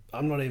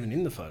 I'm not even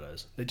in the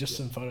photos. They're just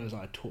some photos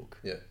I took.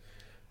 Yeah.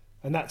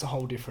 And that's a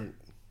whole different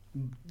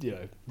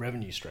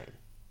revenue stream.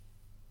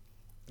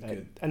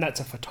 Good. And that's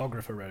a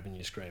photographer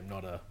revenue stream,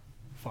 not a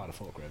fighter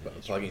fork revenue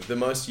stream. Plugging. The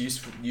most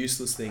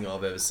useless thing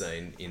I've ever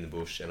seen in the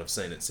bush, and I've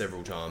seen it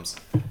several times,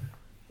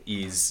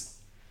 is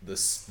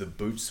the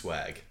boot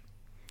swag.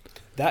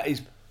 That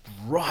is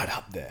right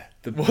up there.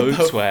 The What boot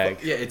the swag.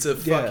 Yeah, it's a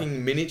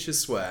fucking miniature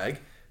swag.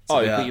 It's You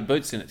about- put your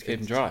boots in it to keep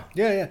them dry.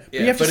 Yeah. But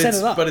you have to set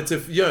it up. But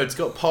it's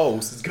got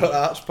poles. It's got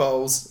arch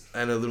poles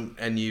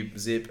and you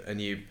zip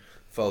and you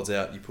folds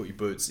out. You put your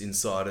boots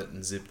inside it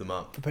and zip them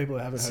up. For people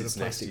who haven't heard of Sits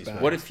next to plastic you.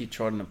 bags. What if you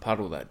trod in a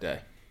puddle that day?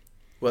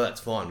 Well,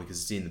 that's fine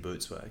because it's in the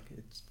boot swag.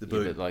 It's the Yeah,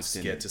 but, boots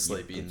like, get then to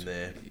sleep your in boots-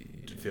 there,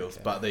 yeah, filth.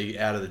 okay. But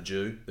they're out of the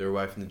dew. They're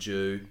away from the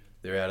dew.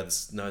 They're out of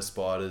no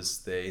spiders.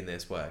 They're in their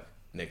swag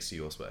next to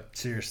your swag.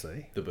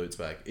 Seriously? The boot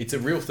swag. It's a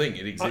real thing.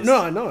 It exists. No,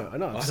 I know.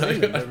 I've I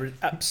seen know. them. They're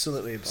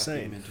absolutely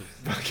obscene. Mental.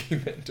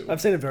 Fucking mental. I've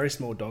seen a very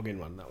small dog in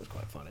one. That was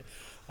quite funny.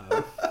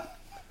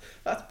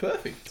 That's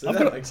perfect. So I've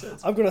that got makes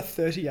sense. I've got a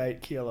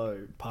 38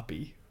 kilo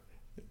puppy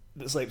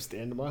that sleeps at the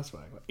end of my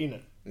swag, like, in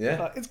it. Yeah.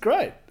 Like, it's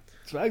great.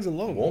 Swags are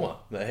long. Warmer.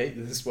 The heat.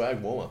 The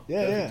swag warmer.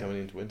 Yeah, Perfect yeah. coming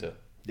into winter.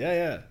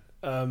 Yeah.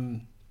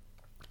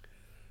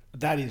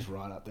 That is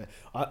right up there.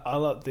 I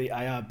love the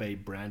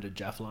ARB branded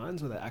Jaff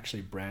lines where they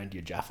actually brand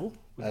your Jaffle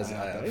with As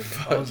ARB.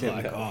 I was fucking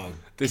like, hell. oh,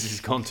 This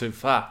has gone too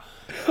far.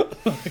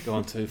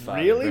 Gone too far.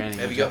 Really? Branding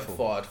Have the you got Jaffle.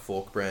 Fired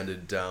Fork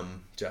branded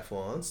Jaff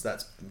lines?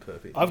 That's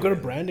perfect. I've got a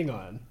Yeah. branding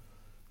iron,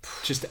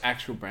 Just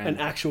actual brand. an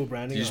actual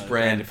branding You just iron.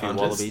 brand a few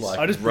punters, wallabies. like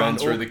I just run brand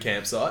through all- the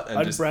campsite and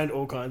I'd just brand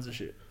all kinds of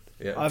shit.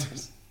 yeah, I've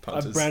just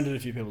punters. I've branded a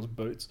few people's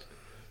boots.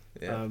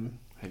 Yeah.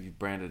 Have you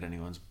branded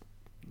anyone's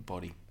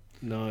body?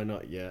 No,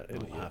 not yet.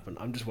 It'll yet. happen.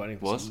 I'm just waiting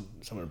for Was?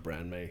 someone to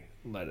brand me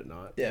late at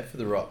night. Yeah, for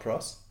the right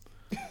price.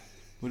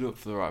 We'll do it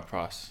for the right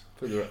price.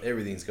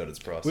 Everything's got its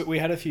price. We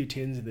had a few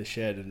tins in the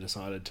shed and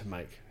decided to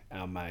make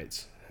our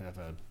mates have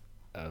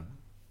a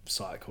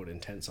site called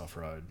Intense Off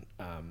Road,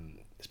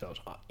 spelled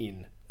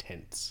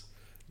Intense,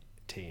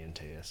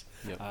 TNTS.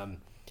 Yep.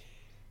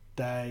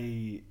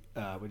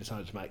 We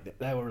decided to make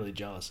they were really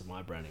jealous of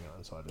my branding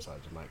iron, so I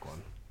decided to make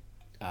one,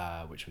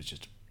 which was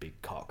just a big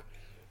cock.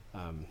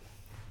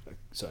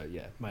 So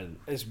yeah,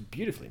 it's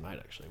beautifully made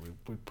actually.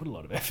 We put a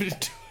lot of effort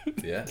into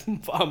it. Yeah.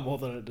 Far more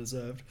than it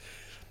deserved.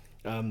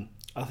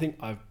 I think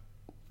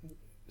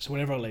so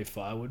whenever I leave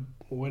firewood,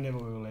 or whenever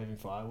we were leaving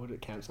firewood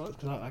at campsites,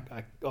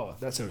 because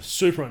that's a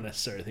super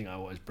unnecessary thing I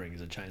always bring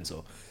is a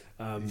chainsaw,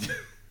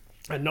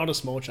 and not a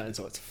small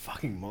chainsaw. It's a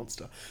fucking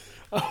monster.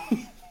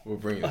 We'll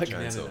bring you a I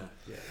chainsaw.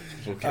 Yeah.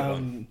 We'll get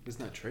one. There's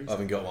no trees. I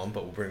haven't got one,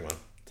 but we'll bring one.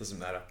 Doesn't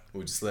matter.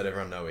 We'll just let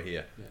everyone know we're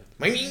here.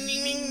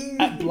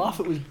 At Bluff,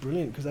 it was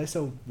brilliant because they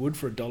sell wood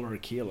for $1 a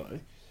kilo.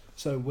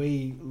 So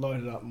we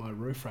loaded up my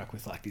roof rack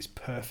with like this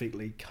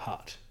perfectly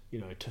cut,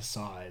 to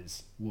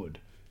size wood.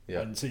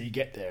 Yeah. And so you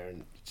get there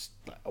and it's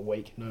like a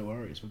week, no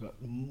worries. We've got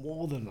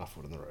more than enough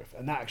wood on the roof.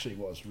 And that actually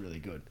was really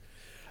good.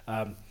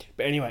 But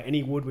anyway,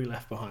 any wood we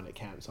left behind at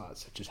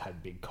campsites just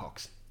had big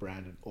cocks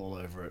branded all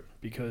over it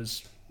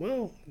because,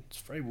 well, it's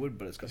free wood,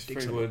 but it's got It's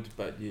dicks free on it. wood,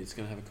 but yeah, it's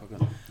going to have a cock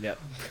on it. Yep.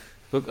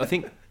 Look, I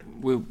think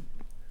we're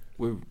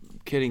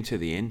getting to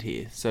the end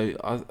here.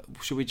 So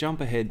should we jump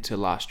ahead to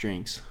last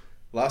drinks?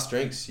 Last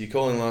drinks. You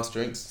calling last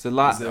drinks? So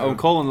Is there I'm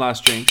calling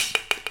last drinks.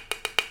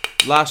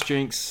 Last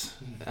drinks,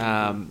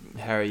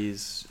 Harry,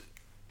 is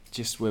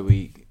just where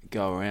we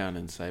go around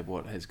and say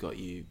what has got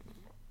you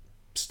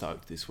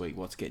stoked this week.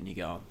 What's getting you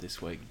going this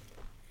week?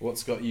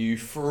 What's got you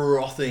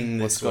frothing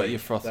this What's got week? you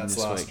frothing That's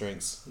this last week?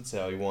 drinks. That's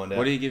how we wind out.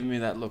 What are you giving me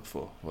that look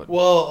for? What?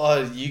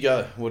 Well, you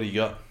go. What do you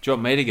got? Do you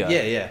want me to go?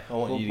 Yeah. I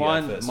want Well, you to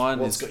mine- go first. mine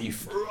What's is- got you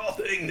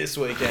frothing this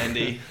week,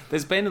 Andy?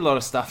 There's been a lot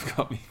of stuff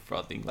got me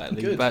frothing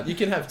lately, Good. but You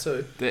can have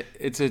two.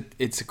 it's a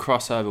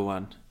crossover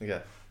one.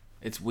 Okay.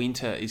 It's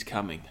winter is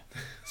coming.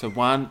 So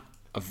one,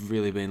 I've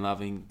really been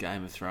loving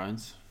Game of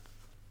Thrones.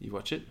 You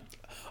watch it?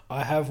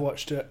 I have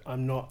watched it.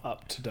 I'm not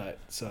up to date.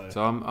 So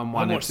I'm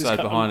one watched this episode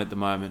cou- behind at the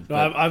moment. no,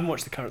 but I haven't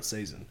watched the current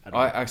season. At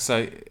all.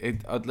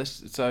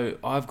 So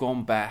I've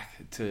gone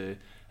back to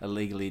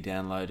illegally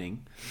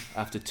downloading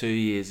after 2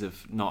 years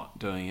of not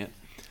doing it.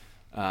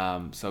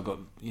 So I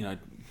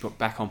got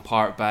back on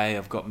Pirate Bay.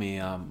 I've got me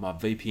my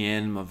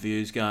VPN, my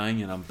views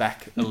going, and I'm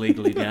back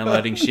illegally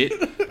downloading shit.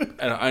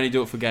 And I only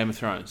do it for Game of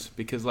Thrones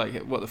because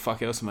what the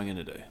fuck else am I going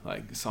to do?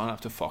 Like sign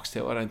up to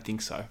Foxtel? I don't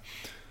think so.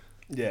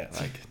 Yeah.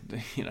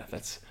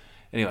 That's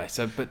anyway.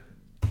 So but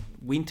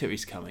winter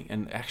is coming,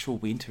 and actual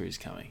winter is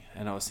coming.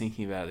 And I was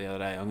thinking about it the other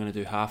day. I'm going to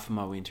do half of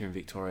my winter in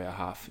Victoria,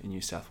 half in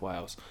New South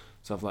Wales.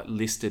 So I've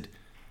listed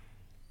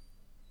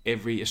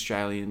every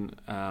Australian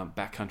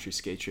backcountry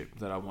ski trip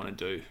that I want to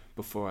do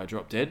before I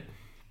drop dead.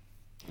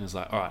 And it's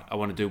like, all right, I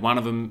want to do one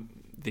of them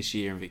this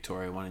year in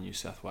Victoria, one in New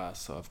South Wales.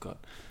 So I've got,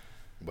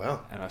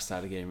 Wow. and I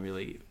started getting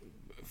really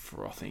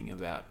frothing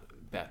about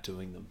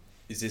doing them.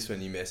 Is this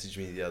when you messaged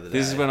me the other day?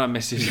 This is when I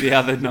messaged the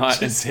other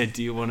night and said,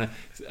 do you want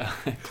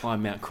to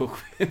climb Mount Cook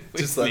with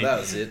Just like me? that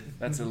was it.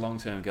 That's a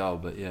long-term goal,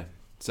 but yeah.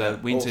 So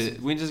Yeah,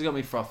 awesome. winter's got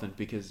me frothing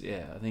because,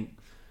 I think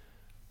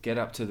get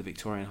up to the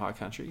Victorian high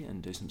country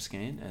and do some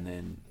skiing, and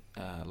then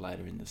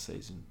later in the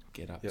season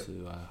get up Yep.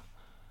 to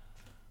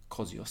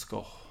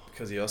Kosciuszko.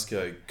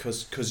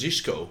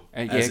 Kosciuszko,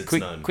 Yeah, as it's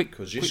quick known. quick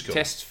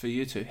test for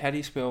you two. How do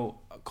you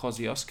spell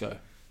Kosciuszko?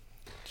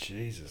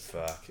 Jesus.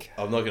 Fuck.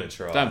 I'm not going to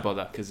try. Don't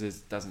bother because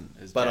there's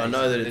doesn't. But I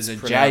know that there's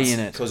it's a J in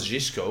it.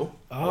 Kosciuszko.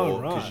 Oh,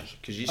 or right.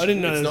 Kosciuszko. I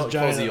didn't know it's there not was a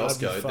J in it, I'd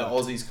be Kosciuszko. The fucked.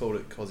 Aussies called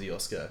it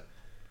Kosciuszko.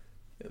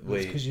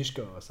 It's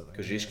Kosciuszko or something.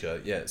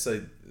 Kosciuszko, yeah.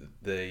 So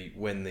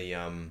when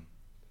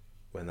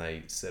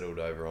they settled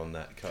over on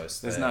that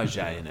coast, There's no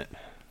J in it.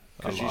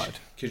 I lied.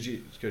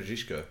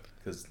 Kosciuszko,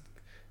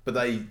 but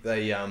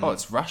they Oh,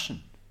 it's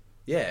Russian.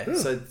 yeah.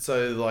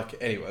 So like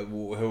anyway,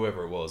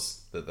 whoever it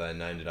was that they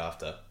named it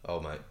after,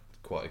 old mate,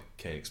 quite a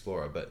keen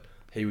explorer, but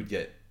he would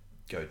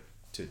go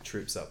to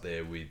trips up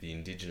there with the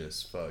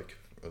indigenous folk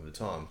of the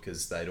time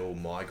because they'd all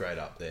migrate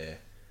up there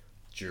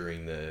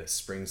during the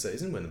spring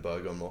season when the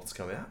bogon moths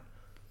come out,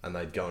 and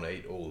they'd go and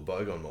eat all the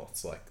bogon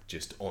moths like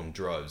just on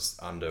droves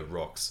under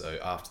rocks. So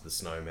after the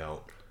snow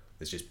melt,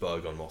 there's just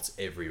bogon moths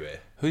everywhere.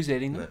 Who's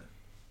eating them?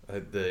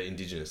 The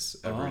indigenous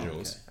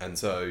Aboriginals, okay. and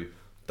so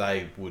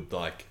they would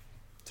like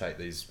take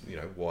these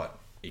white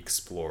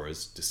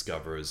explorers,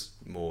 discoverers,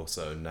 more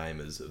so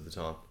namers of the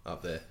time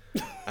up there,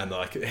 and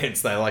like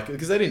hence they like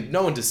because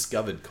no one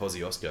discovered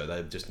Kosciuszko,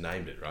 they just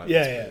named it, right?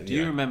 Yeah. Do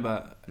you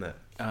remember No.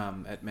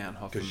 at Mount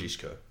Hotham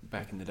Kosciuszko.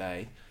 back in the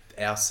day?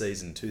 Our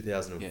season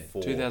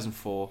 2004.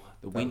 2004.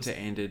 The winter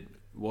ended.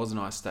 Woz and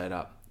I stayed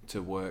up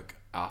to work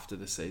after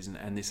the season,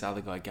 and this other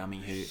guy, Gummy,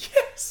 who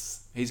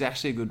he's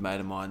actually a good mate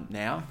of mine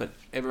now, but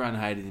everyone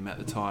hated him at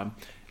the time.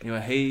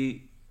 Anyway,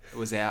 he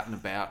was out and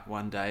about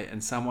one day,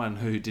 and someone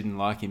who didn't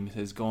like him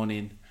has gone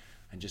in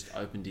and just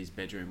opened his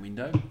bedroom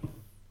window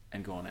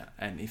and gone out.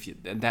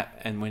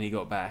 And when he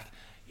got back,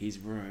 his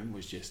room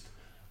was just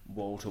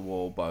wall to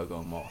wall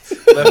bogon moths.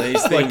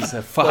 These things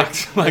are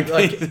fucked. Like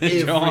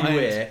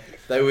everywhere.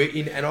 They were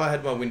in, and I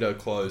had my window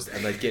closed,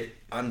 and they'd get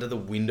under the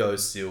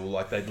windowsill,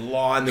 like they'd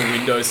line the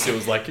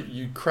windowsills, like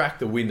you crack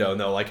the window, and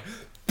they'll like,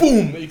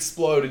 boom,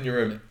 explode in your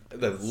room.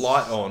 The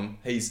light on,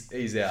 he's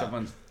out.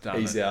 Someone's done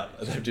He's it. out.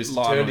 They've just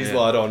Light turned on, his yeah.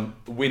 light on,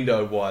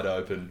 window wide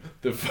open.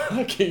 The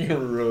fucking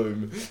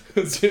room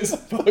was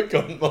just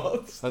bogon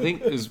moths. I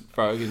think it was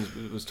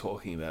Brogan was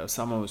talking about it.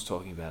 Someone was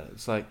talking about it.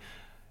 It's like,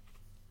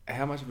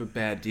 how much of a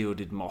bad deal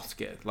did moths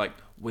get? Like,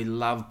 we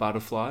love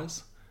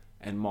butterflies,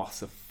 and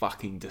moths are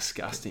fucking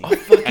disgusting.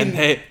 And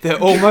they're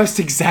almost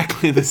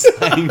exactly the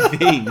same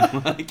thing.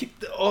 Like,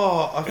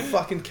 Oh, I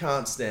fucking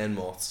can't stand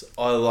moths.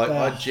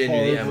 I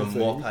genuinely am a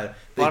horrible moth thing. hater.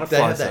 They have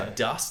Butterflies, that though.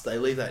 dust. They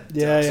leave that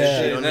Yeah, dust yeah.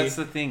 shit on that's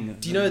you. the thing.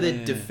 Do you know their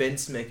Yeah.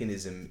 defense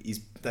mechanism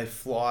is they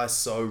fly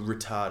so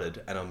retarded,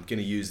 and I'm going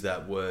to use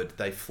that word.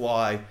 They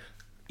fly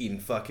in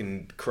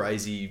fucking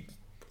crazy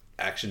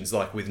actions,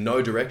 like with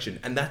no direction,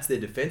 and that's their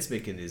defense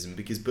mechanism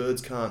because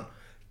birds can't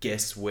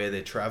guess where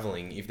they're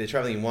traveling. If they're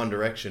traveling in one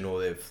direction or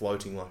they're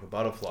floating like a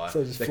butterfly, So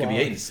they just they can fly be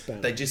like a eaten.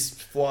 spanner. They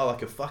just fly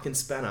like a fucking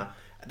spanner.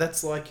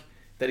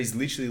 That is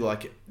literally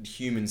like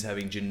humans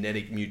having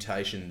genetic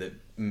mutation that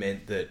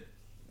meant that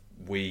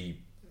we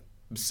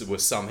were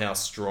somehow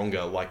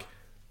stronger, like,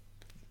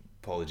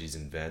 apologies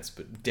in advance,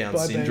 but Down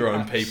By being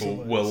syndrome people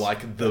absolute were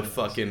like the badass.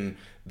 fucking,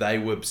 they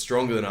were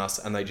stronger than us,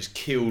 and they just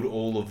killed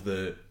all of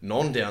the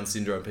non-Down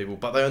syndrome people,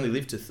 but they only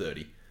lived to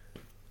 30.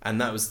 And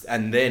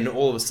then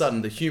all of a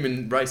sudden the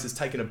human race has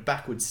taken a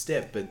backward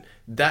step, but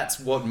that's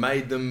what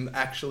made them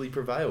actually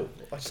prevail.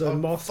 Like, So I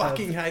moths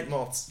fucking hate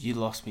moths. You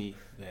lost me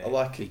there. I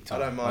like big it.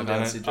 time. I don't mind Like,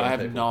 Down syndrome I have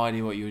people. no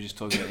idea what you were just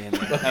talking about at the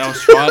end there. And I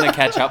was trying to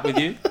catch up with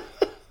you,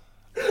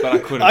 but I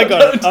couldn't. I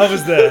got it. I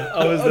was there.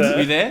 Were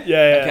you there?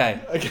 Yeah.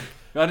 Okay.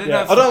 I didn't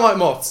Yeah. know. I don't like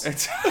moths.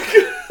 It's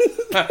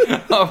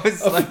I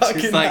was like,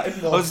 fucking I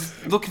hate was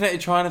looking at you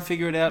trying to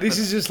figure it out. This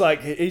but- is just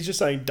like he's just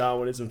saying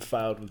Darwinism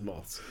failed with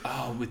moths.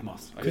 with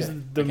moths. Because Okay.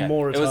 the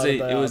more It was retarded a-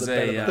 they it are, was the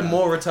better a, they The are.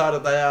 more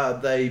retarded they are,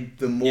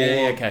 the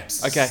more okay.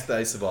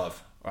 they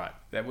survive. Right,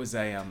 that was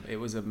a it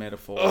was a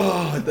metaphor.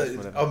 Oh,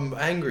 Whatever. I'm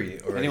angry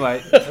already.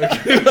 Anyway,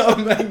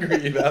 I'm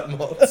angry about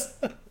moths.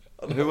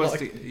 who wants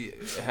to?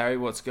 Harry,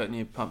 what's gotten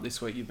you pumped this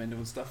week? You've been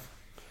doing stuff.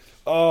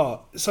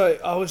 Oh, so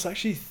I was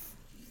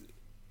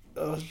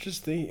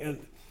just thinking,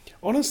 and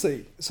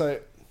honestly, so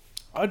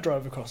I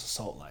drove across the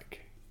Salt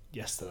Lake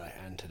yesterday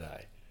and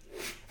today,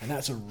 and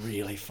that's a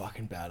really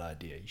fucking bad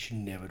idea. You should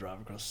never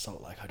drive across the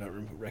Salt Lake. I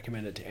don't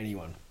recommend it to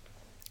anyone.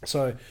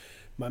 So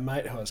my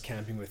mate who I was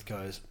camping with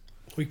goes,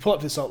 we pull up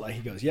to the Salt Lake,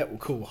 he goes, yeah, well,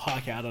 cool, we'll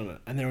hike out on it.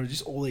 And there were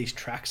just all these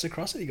tracks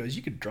across it. He goes,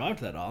 you could drive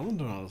to that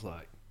island? And I was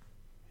like,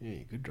 yeah,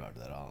 you could drive to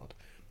that island.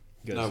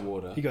 He goes, No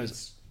water. He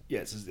goes, yeah,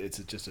 it's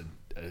just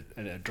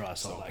a dry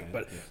salt lake.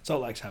 But yeah.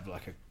 salt lakes have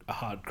like a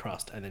hard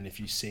crust, and then if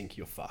you sink,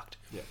 you're fucked.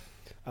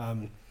 Yeah.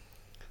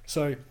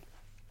 So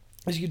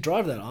as you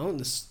drive that island,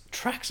 there's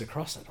tracks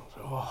across it. I was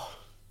like, oh.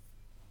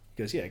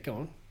 He goes, yeah, go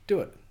on, do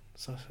it.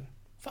 So I said,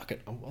 fuck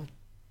it,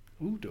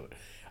 we'll do it.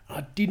 And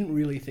I didn't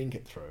really think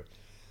it through,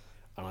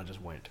 and I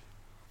just went.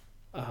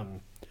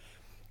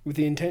 With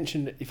the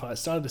intention that if I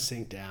started to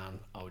sink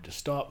down, I would just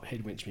stop,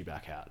 he'd winch me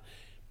back out.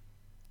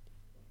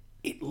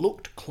 It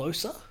looked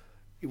closer.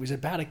 It was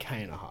about 1.5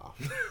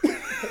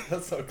 km.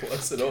 That's not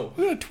close at all.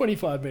 We got a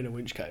 25-meter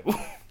winch cable.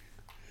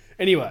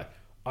 Anyway,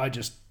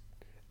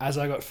 as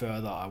I got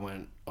further, I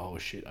went, oh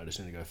shit, I just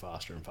need to go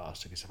faster and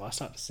faster, because if I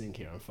start to sink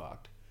here, I'm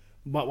fucked.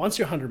 But once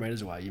you're 100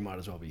 meters away, you might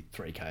as well be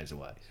 3Ks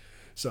away.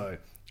 So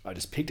I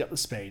just picked up the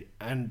speed,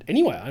 and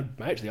anyway, I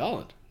made it to the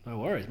island. No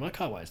worries. My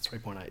car weighs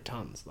 3.8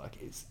 tons. Like,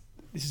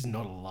 this is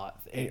not a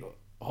lot.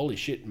 Holy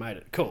shit, made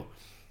it. Cool.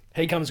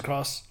 He comes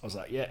across. I was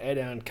like, yeah, air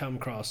down, come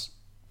across.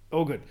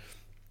 All good.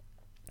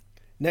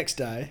 Next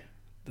day,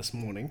 this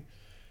morning,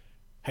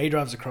 he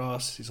drives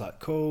across. He's like,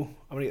 cool.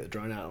 I'm going to get the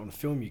drone out. I want to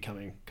film you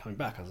coming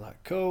back. I was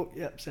like, cool.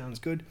 Yep, sounds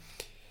good.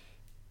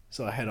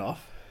 So I head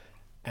off,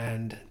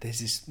 and there's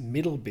this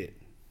middle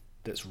bit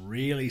that's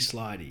really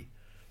slidey.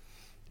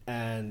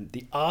 And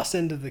the arse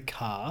end of the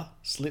car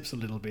slips a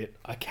little bit.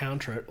 I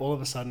counter it. All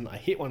of a sudden, I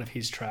hit one of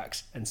his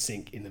tracks and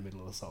sink in the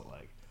middle of the Salt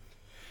Lake.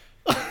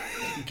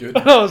 Good.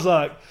 And I was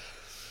like,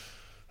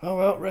 oh,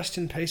 well, rest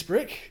in peace,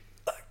 Brick.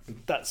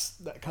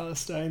 That car's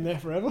staying there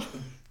forever.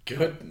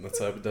 Good. Let's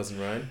hope it doesn't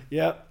rain.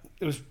 Yeah,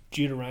 it was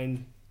due to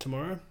rain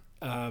tomorrow.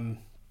 I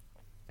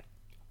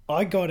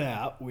got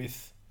out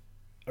with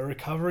a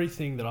recovery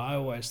thing that I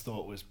always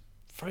thought was,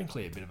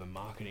 frankly, a bit of a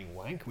marketing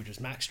wank, which is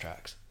Max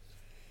Tracks.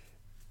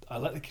 I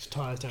let the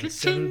tyres down at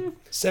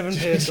 7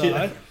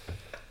 PSI.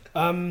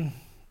 And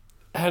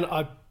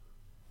I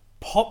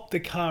popped the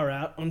car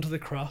out onto the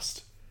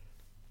crust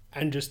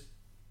and just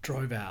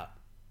drove out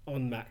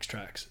on Max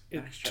Tracks.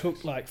 It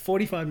took like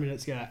 45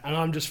 minutes to get out. And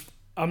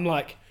I'm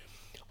like,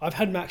 I've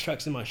had Max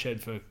Tracks in my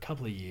shed for a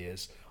couple of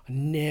years. I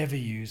never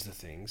use the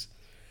things.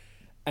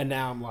 And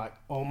now I'm like,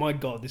 oh my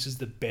God, this is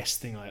the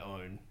best thing I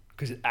own,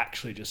 because it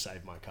actually just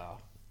saved my car.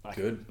 Like,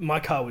 good. My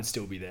car would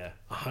still be there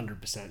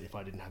 100% if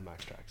I didn't have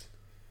Max Tracks.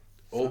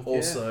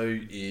 Also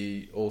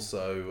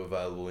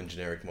available in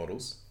generic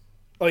models.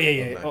 Oh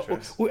yeah. Max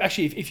Tracks. Well,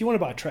 actually, if you want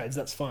to buy treads,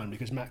 that's fine,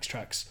 because Max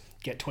Tracks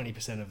get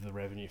 20% of the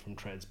revenue from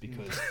treads,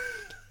 because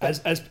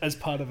as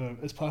part of a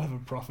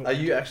profit. Are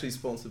you actually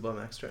sponsored by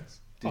Max Tracks?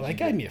 They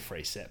gave me a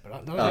free set, but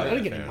I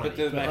don't get any money. But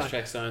the Max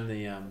Tracks own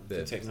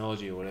the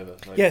technology or whatever.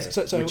 Like yes,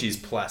 so which is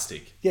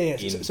plastic. Yeah.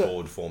 In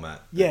board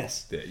format.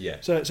 Yes. Yeah.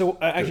 So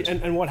actually,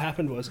 and what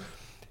happened was,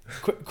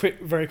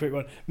 very quick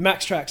one.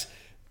 Max Tracks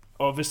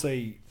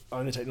obviously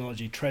own the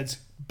technology. Treads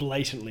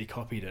blatantly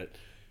copied it.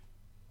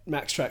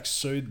 Max Tracks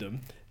sued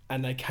them,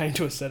 and they came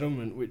to a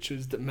settlement, which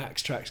was that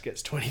Max Tracks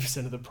gets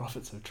 20% of the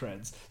profits of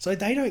Treads. So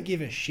they don't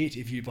give a shit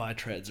if you buy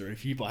Treads or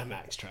if you buy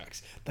Max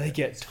Tracks. They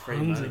get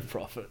tons of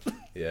profit.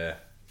 Yeah.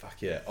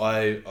 Fuck yeah.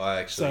 I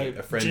actually,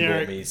 a friend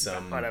bought me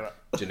some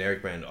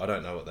generic brand. I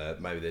don't know what they're,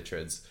 maybe they're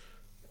Treads.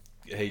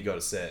 He got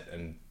a set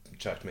and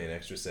chucked me an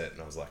extra set,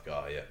 and I was like,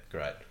 oh yeah,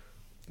 great.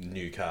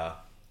 New car.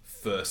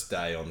 First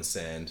day on the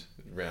sand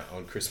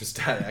on Christmas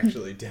Day,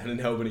 actually, down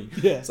in Albany.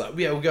 Yeah. It's like,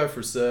 yeah, we'll go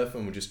for a surf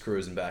and we're just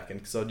cruising back. And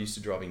because I'm used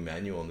to driving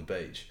manual on the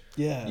beach.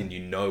 Yeah. And you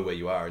know where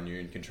you are and you're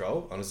in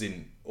control. I was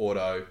in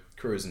auto,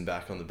 cruising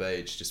back on the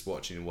beach, just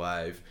watching a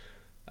wave.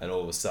 And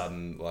all of a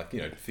sudden,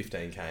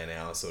 15k an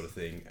hour sort of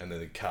thing. And then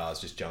the car's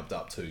just jumped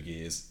up 2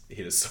 gears,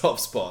 hit a soft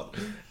spot.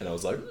 And I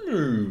was like,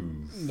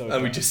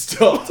 we just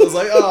stopped. I was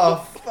like,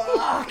 oh,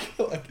 fuck.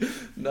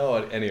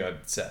 Anyway, I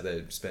sat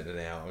there, spent an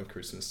hour on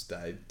Christmas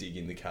Day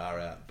digging the car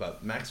out.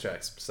 But Max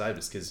Tracks saved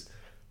us, because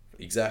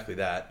exactly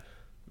that,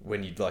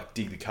 when you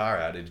dig the car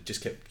out, it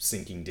just kept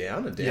sinking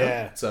down and down.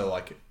 Yeah. So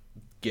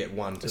get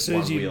one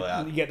wheel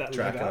out, you get that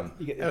track leg up,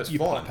 on. you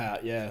pop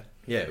out, yeah.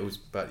 Yeah, it was,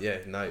 but yeah,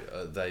 no,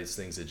 these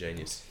things are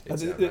genius.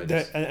 It's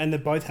and they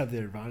both have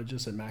their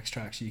advantages. At Max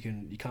Tracks, you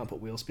can't put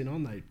wheel spin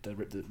on; they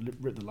rip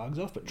the lugs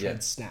off, but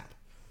Treads snap.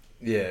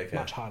 Yeah, okay.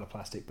 Much harder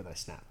plastic, but they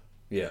snap.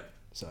 Yeah.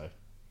 So,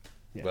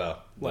 yeah.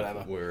 Well,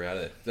 whatever. We're out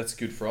of it. That's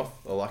good froth.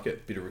 I like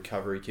it. Bit of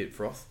recovery kit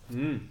froth.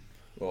 I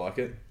like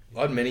it.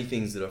 I had many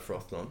things that I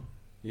frothed on.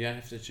 You don't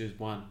have to choose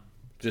one.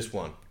 Just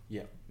one.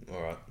 Yeah.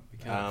 All right. We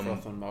can't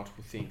froth on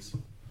multiple things.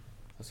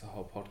 That's a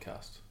whole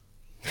podcast.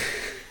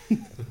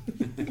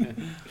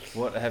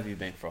 What have you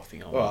been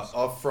frothing on? All right,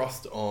 I've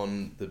frothed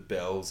on the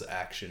Bells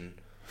action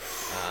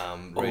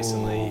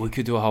recently. Oh, we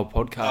could do a whole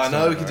podcast. I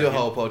know we could do a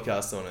whole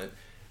podcast on it,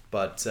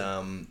 but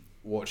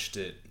watched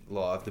it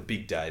live. The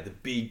big day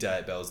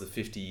at Bells, the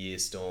 50-year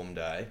storm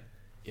day.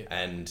 Yep.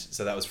 And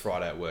so that was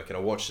Friday at work, and I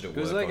watched it at work.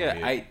 It was like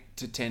an 8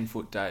 to 10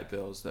 foot day at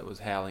Bells that was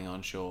howling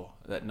on shore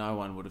that no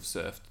one would have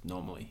surfed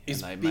normally.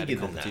 It's and they bigger made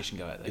a than competition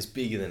that. go out there. It's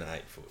bigger than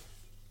 8 foot.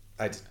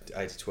 8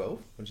 to 12,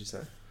 what did you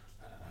say?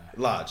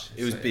 Large.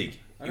 It was big.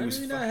 I don't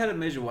really know how to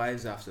measure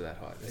waves after that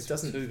height. It's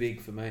too big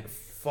for me.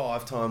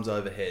 5 times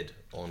overhead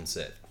on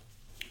set.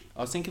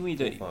 I was thinking we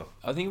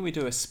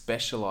do a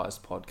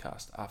specialised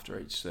podcast after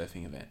each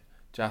surfing event,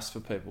 just for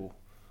people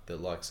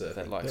that like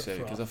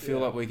surfing. Because I feel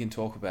like we can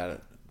talk about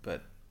it,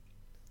 but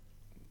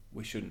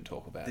we shouldn't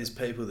talk about There's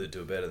people that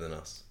do it better than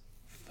us.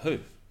 Who?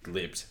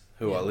 Lipped,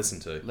 who I listen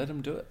to. Let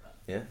them do it.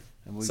 Yeah.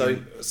 And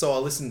so I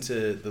listened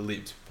to the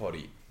Lipped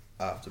potty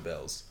after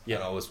Bells,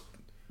 and I was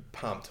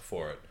pumped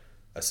for it.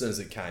 As soon as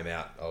it came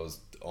out, I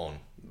was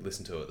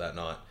listened to it that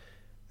night,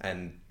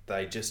 and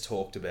they just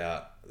talked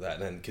about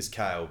that, and because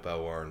Cale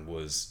Balwarren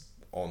was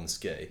on the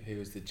ski. He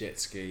was the jet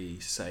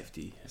ski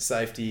safety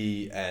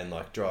and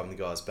driving the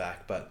guys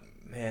back, but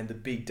man, the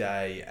big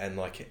day and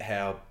like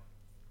how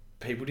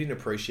people didn't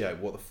appreciate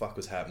what the fuck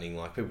was happening.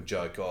 Like people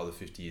joke, oh, the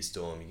 50-year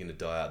storm, you're gonna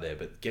die out there,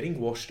 but getting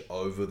washed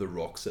over the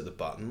rocks at the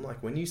Button,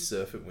 like when you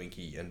surf at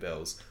Winky and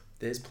Bells,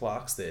 there's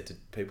plaques there to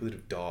people that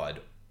have died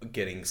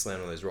getting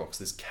slammed on those rocks.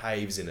 There's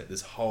caves in it,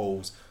 there's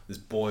holes, there's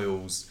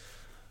boils.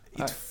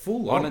 It's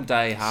full on on. a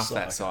day half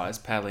that size,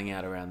 paddling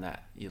out around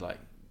that. You're like,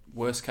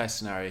 worst case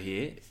scenario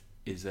here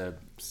is a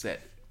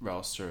set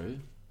rolls through,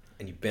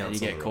 And you bounce.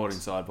 and you on get the caught rocks.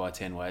 inside by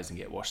 10 waves and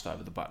get washed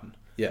over the Button.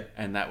 Yeah,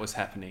 And that was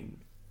happening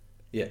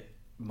yeah.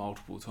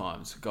 multiple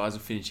times. Guys are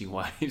finishing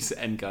waves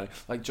and going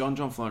like John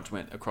Florence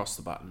went across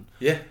the Button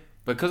Yeah.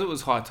 because it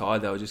was high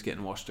tide. They were just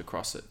getting washed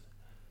across it.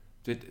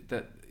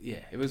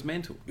 It was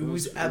mental. It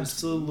was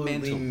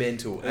absolutely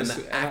mental. And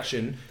the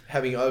action,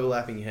 having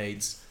overlapping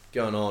heats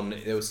going on,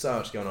 there was so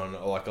much going on,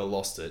 like I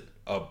lost it.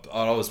 I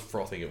was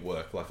frothing at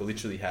work. Like I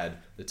literally had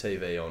the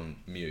TV on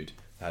mute.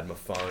 I had my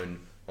phone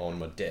on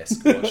my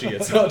desk watching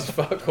it, so I'd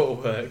fuck all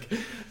work.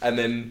 And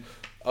then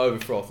over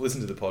froth,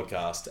 listened to the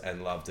podcast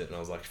and loved it. And I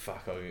was like,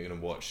 fuck, I'm going to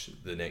watch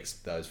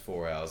those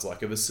 4 hours.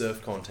 Like of a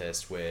surf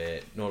contest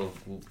where not a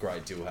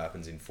great deal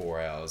happens in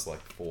 4 hours,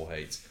 like 4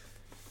 heats.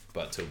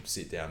 But to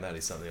sit down, that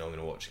is something I'm going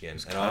to watch again.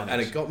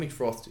 And it got me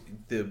frothed.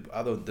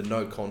 The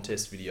no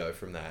contest video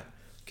from that,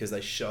 because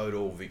they showed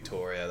all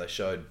Victoria, they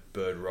showed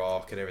Bird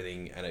Rock and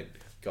everything, and it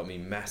got me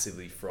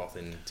massively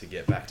frothing to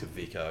get back to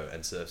Vico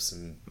and surf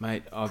some.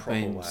 Mate, I've proper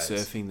been waves.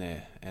 surfing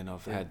there, and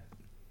I've had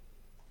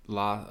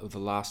the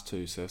last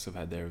 2 surfs I've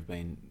had there have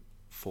been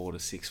 4 to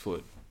 6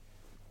 foot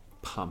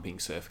pumping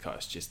surf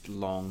coast, just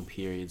long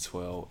period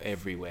swell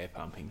everywhere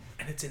pumping.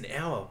 And it's an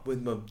hour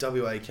with my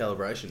WA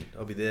calibration.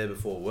 I'll be there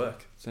before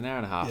work. It's an hour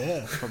and a half.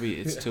 Yeah. Probably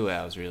it's 2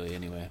 hours really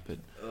anywhere,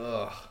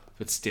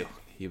 but still,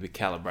 you'll be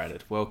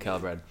calibrated, well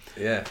calibrated.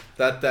 Yeah,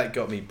 that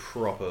got me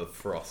proper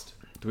frothed.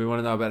 Do we want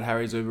to know about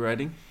Harry's Uber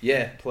rating?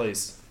 Yeah,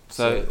 please.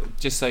 So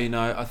just so you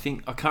know, I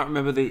can't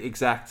remember the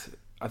exact.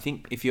 I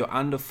think if you're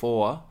under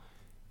 4,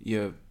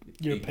 you're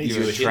You're a piece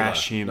you're of a shit.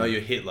 trash human. No,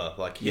 you're Hitler.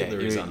 Like Hitler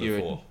is under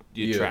 4.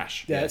 You're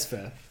trash. Yeah, that's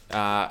fair.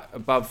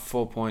 Above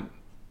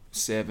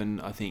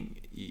 4.7, I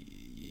think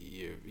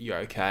you're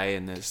okay,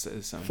 and there's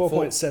some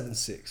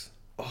 4.76.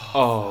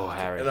 Oh,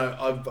 Harry. And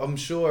I'm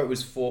sure it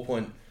was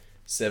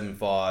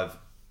 4.75.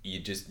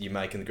 You're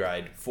making the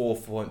grade.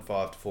 4.5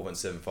 to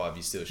 4.75.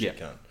 You're still a shit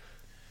cunt.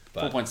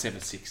 But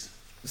 4.76.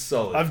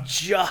 solid. I've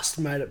just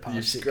made it past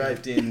You've shit.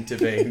 scraped into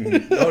being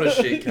not a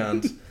shit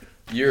cunt.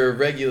 You're a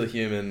regular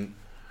human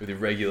with a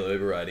regular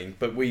Uber rating.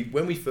 But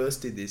when we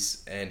first did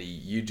this, Andy,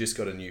 you just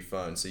got a new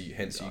phone, so you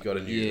got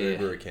a new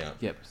Uber account.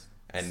 Yep.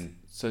 And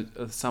so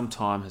some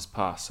time has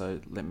passed. So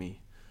let me.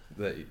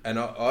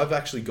 I've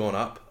actually gone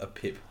up a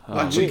pip. Oh,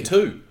 Actually, look.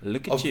 2.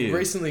 Look at I've you.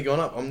 recently gone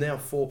up. I'm now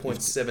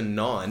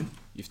 4.79.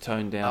 You've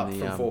toned down Up the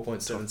from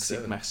 4.77.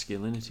 toxic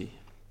masculinity.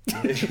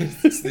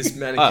 It's this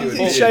manicured He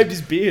beard. shaved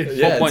his beard.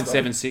 Yeah,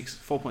 4.76.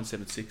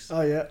 4.76.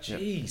 Oh, yeah.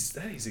 Jeez,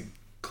 that is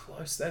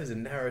that is a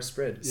narrow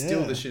spread. Yeah.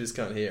 Still the shittest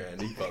cunt here,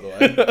 Andy, by the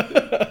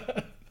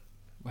way.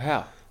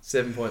 Wow.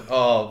 7 point...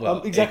 Oh,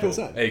 well, exactly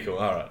equal. the same. Equal,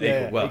 all right. Yeah,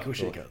 equal. Well, equal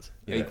shit cuts.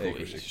 Yeah,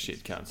 Equal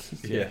shit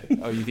cunts. Yeah.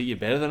 Oh, you think you're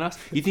better than us?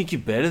 You think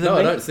you're better than No, me?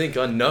 I don't think.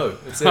 I know.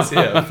 It says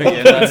here.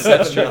 Yeah,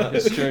 that's true.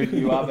 It's true.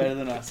 You are better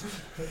than us.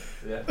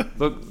 Yeah.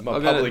 Look, My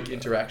I'm public gonna,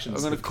 interactions.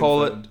 I'm going to have call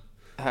confirmed.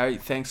 it. Harry,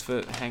 thanks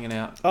for hanging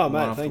out. Oh, on mate,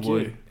 One Off the thank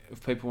Wood. you.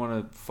 If people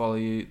want to follow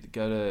you,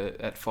 go to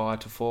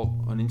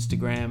 @Fire2Fork on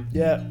Instagram.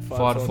 Yeah.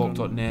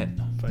 Fire2Fork.net.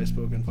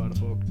 Facebook and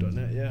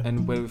Fire2Fork.net, yeah.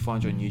 And where do we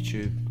find you on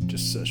YouTube?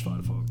 Just search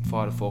Fire2Fork.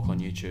 Fire2Fork on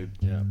YouTube.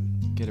 Yeah.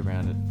 Get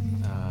around it.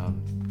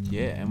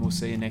 And we'll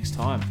see you next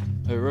time.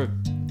 Hooroo.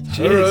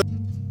 Cheers.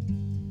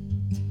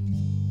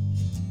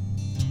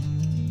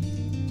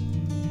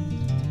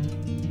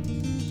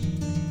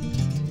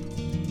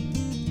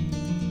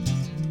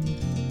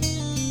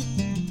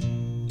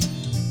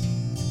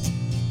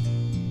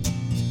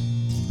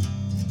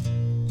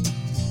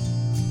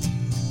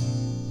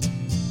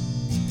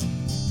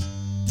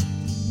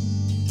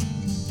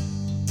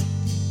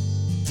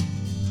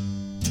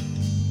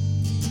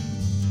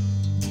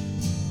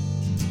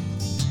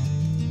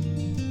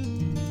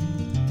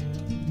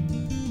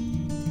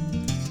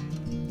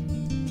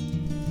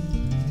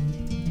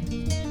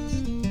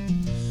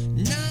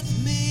 Not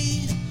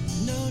me,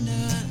 no,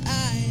 not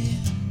I.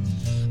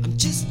 I'm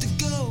just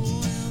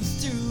going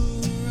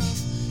through a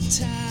rough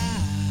time.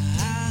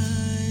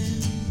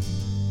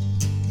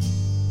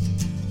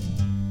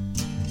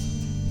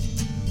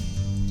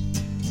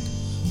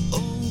 Oh,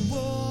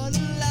 what a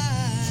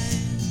lie.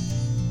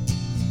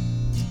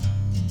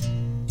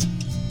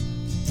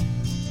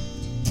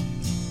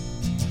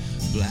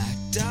 Black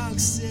dog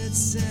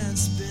sits and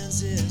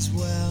spins his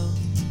well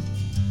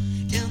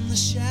in the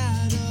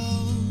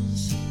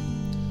shadows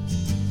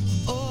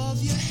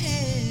of your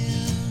hand.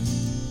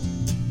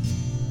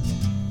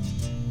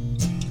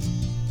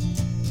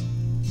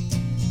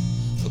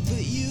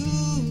 But you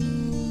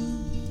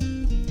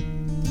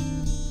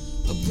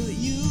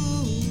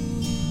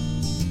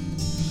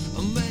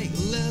make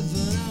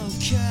living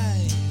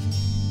okay.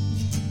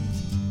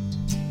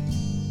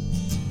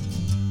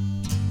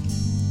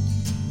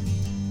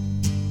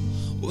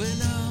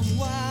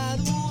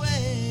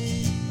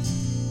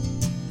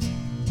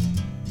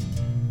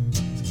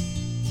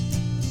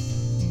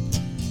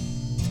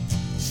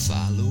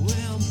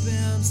 following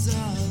bands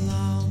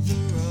along the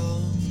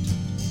road.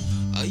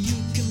 Or you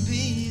can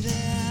be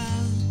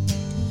there,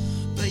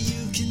 but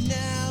you can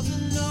never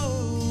know.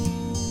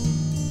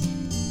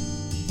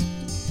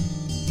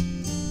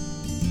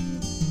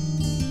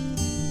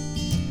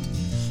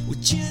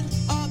 Chin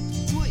up,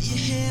 put your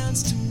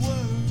hands to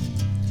work.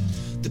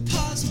 The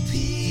puzzle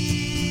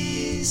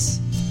piece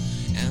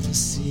and the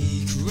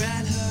secret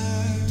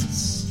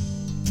hurts.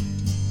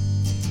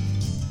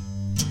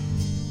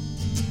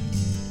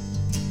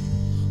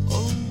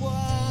 Oh,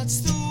 what's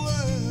the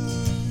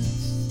worth?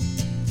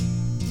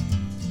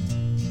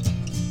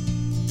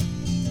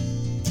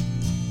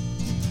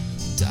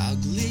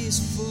 Dog leaves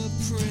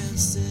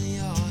footprints in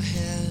your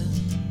head.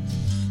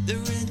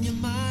 They're in your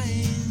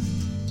mind.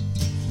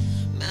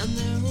 And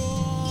they're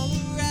all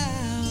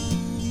around.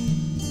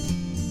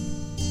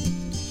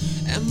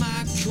 Am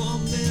I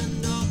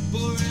coming up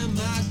or am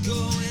I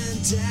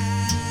going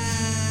down?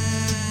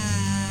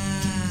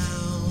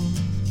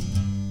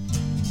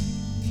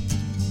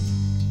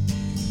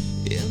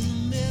 In the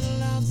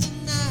middle of the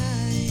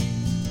night,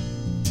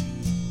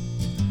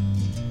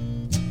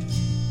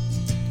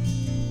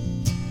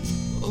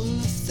 oh,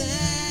 I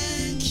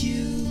thank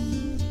you.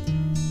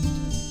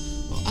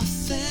 Oh, I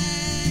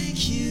thank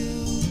you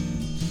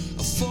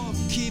for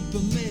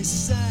keeping me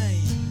safe.